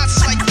 Not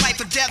like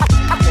life or death,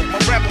 I'm a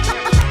rebel.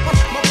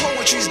 My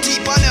poetry's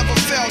deep, I never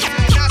felt.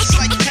 Not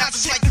like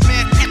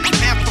man,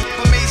 half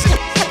amazing.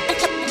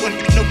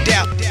 No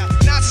doubt.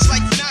 Not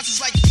like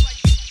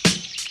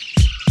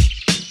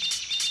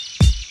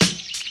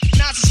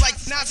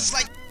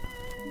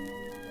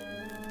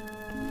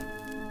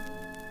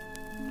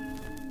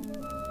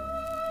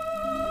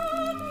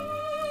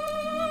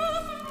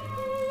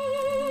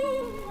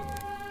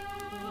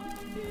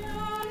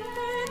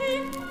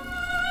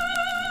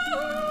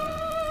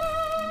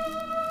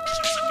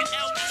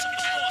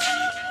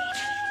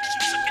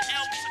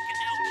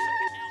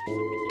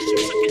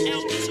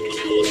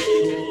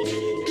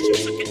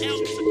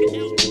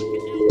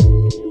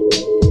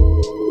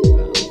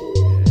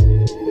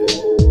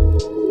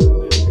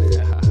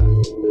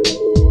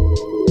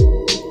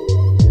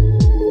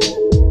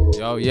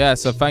Yeah,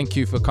 so thank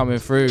you for coming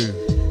through.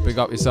 Big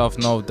up yourself,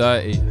 Noel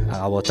Dirty.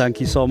 Well, thank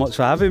you so much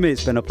for having me.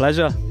 It's been a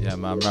pleasure. Yeah,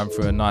 man, ran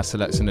through a nice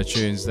selection of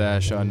tunes there,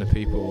 showing the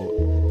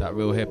people that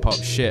real hip hop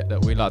shit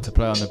that we like to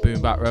play on the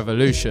Boom Bap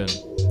Revolution.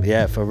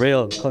 Yeah, for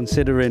real.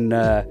 Considering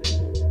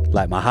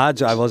like my hard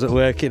drive wasn't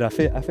working, I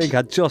think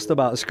I just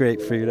about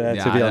scraped through there.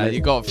 Yeah, to be honest,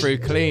 you got through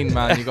clean,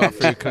 man. You got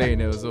through clean.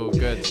 It was all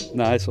good.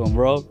 Nice one,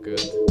 bro. Good.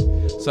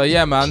 So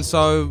yeah, man.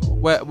 So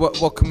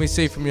what can we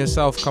see from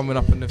yourself coming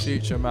up in the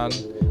future, man?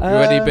 You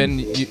already been.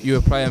 You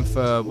were playing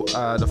for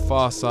the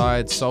Far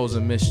Side, Souls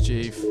and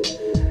Mischief.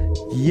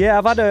 Yeah,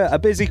 I've had a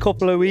busy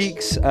couple of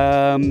weeks.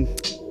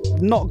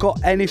 Not got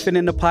anything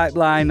in the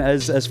pipeline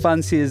as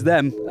fancy as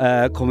them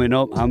coming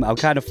up. I'm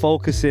kind of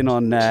focusing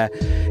on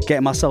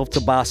getting myself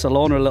to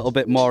Barcelona a little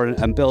bit more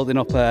and building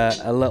up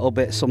a little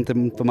bit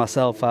something for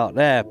myself out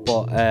there.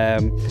 But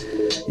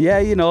yeah,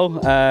 you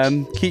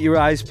know, keep your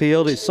eyes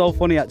peeled. It's so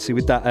funny actually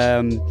with that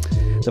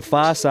the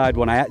Far Side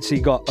one. I actually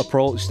got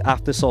approached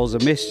after Souls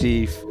of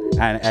Mischief,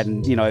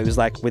 and you know, it was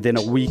like within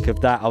a week of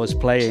that I was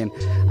playing,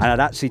 and I'd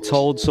actually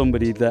told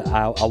somebody that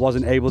I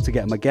wasn't able to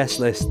get on my guest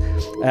list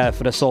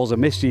for the Souls of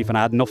Mischief, and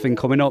I had nothing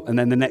coming up. And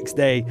then the next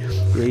day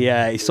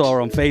he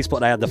saw on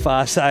Facebook that I had the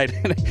Far Side.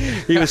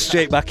 He was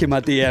straight back in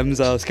my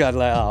DMs. I was kind of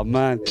like, oh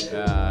man,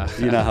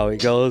 you know how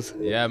it goes.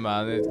 Yeah,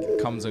 man,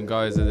 it comes and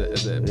goes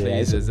as it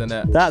pleases, isn't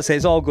it? That's it.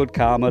 It's all good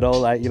karma though.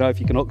 Like, you know, if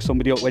you can hook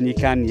somebody up when you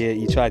can,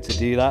 you try to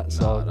do that.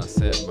 So no, that's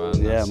it,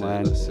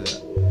 man. That's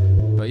it.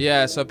 But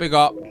yeah, so big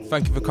up.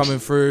 Thank you for coming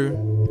through.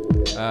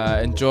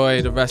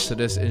 Enjoy the rest of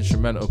this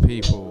instrumental,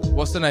 people.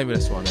 What's the name of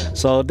this one here?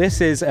 So this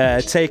is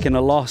Taking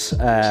a Loss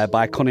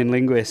by Cunning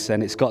Linguists,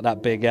 and it's got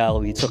that big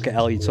L. You took a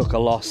L, you took a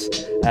loss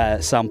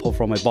sample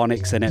from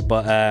Ebonics in it.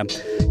 But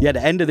yeah,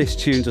 the end of this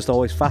tune just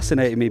always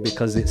fascinated me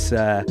because it's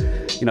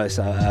you know, it's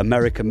an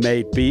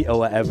American-made beat or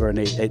whatever, and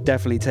it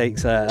definitely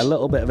takes a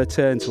little bit of a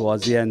turn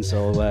towards the end.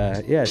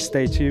 So yeah,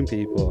 stay tuned,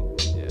 people.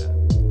 Yeah.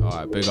 All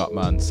right, big up,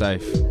 man.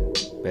 Safe.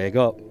 Big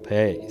up.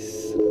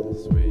 Peace.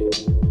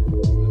 Sweet.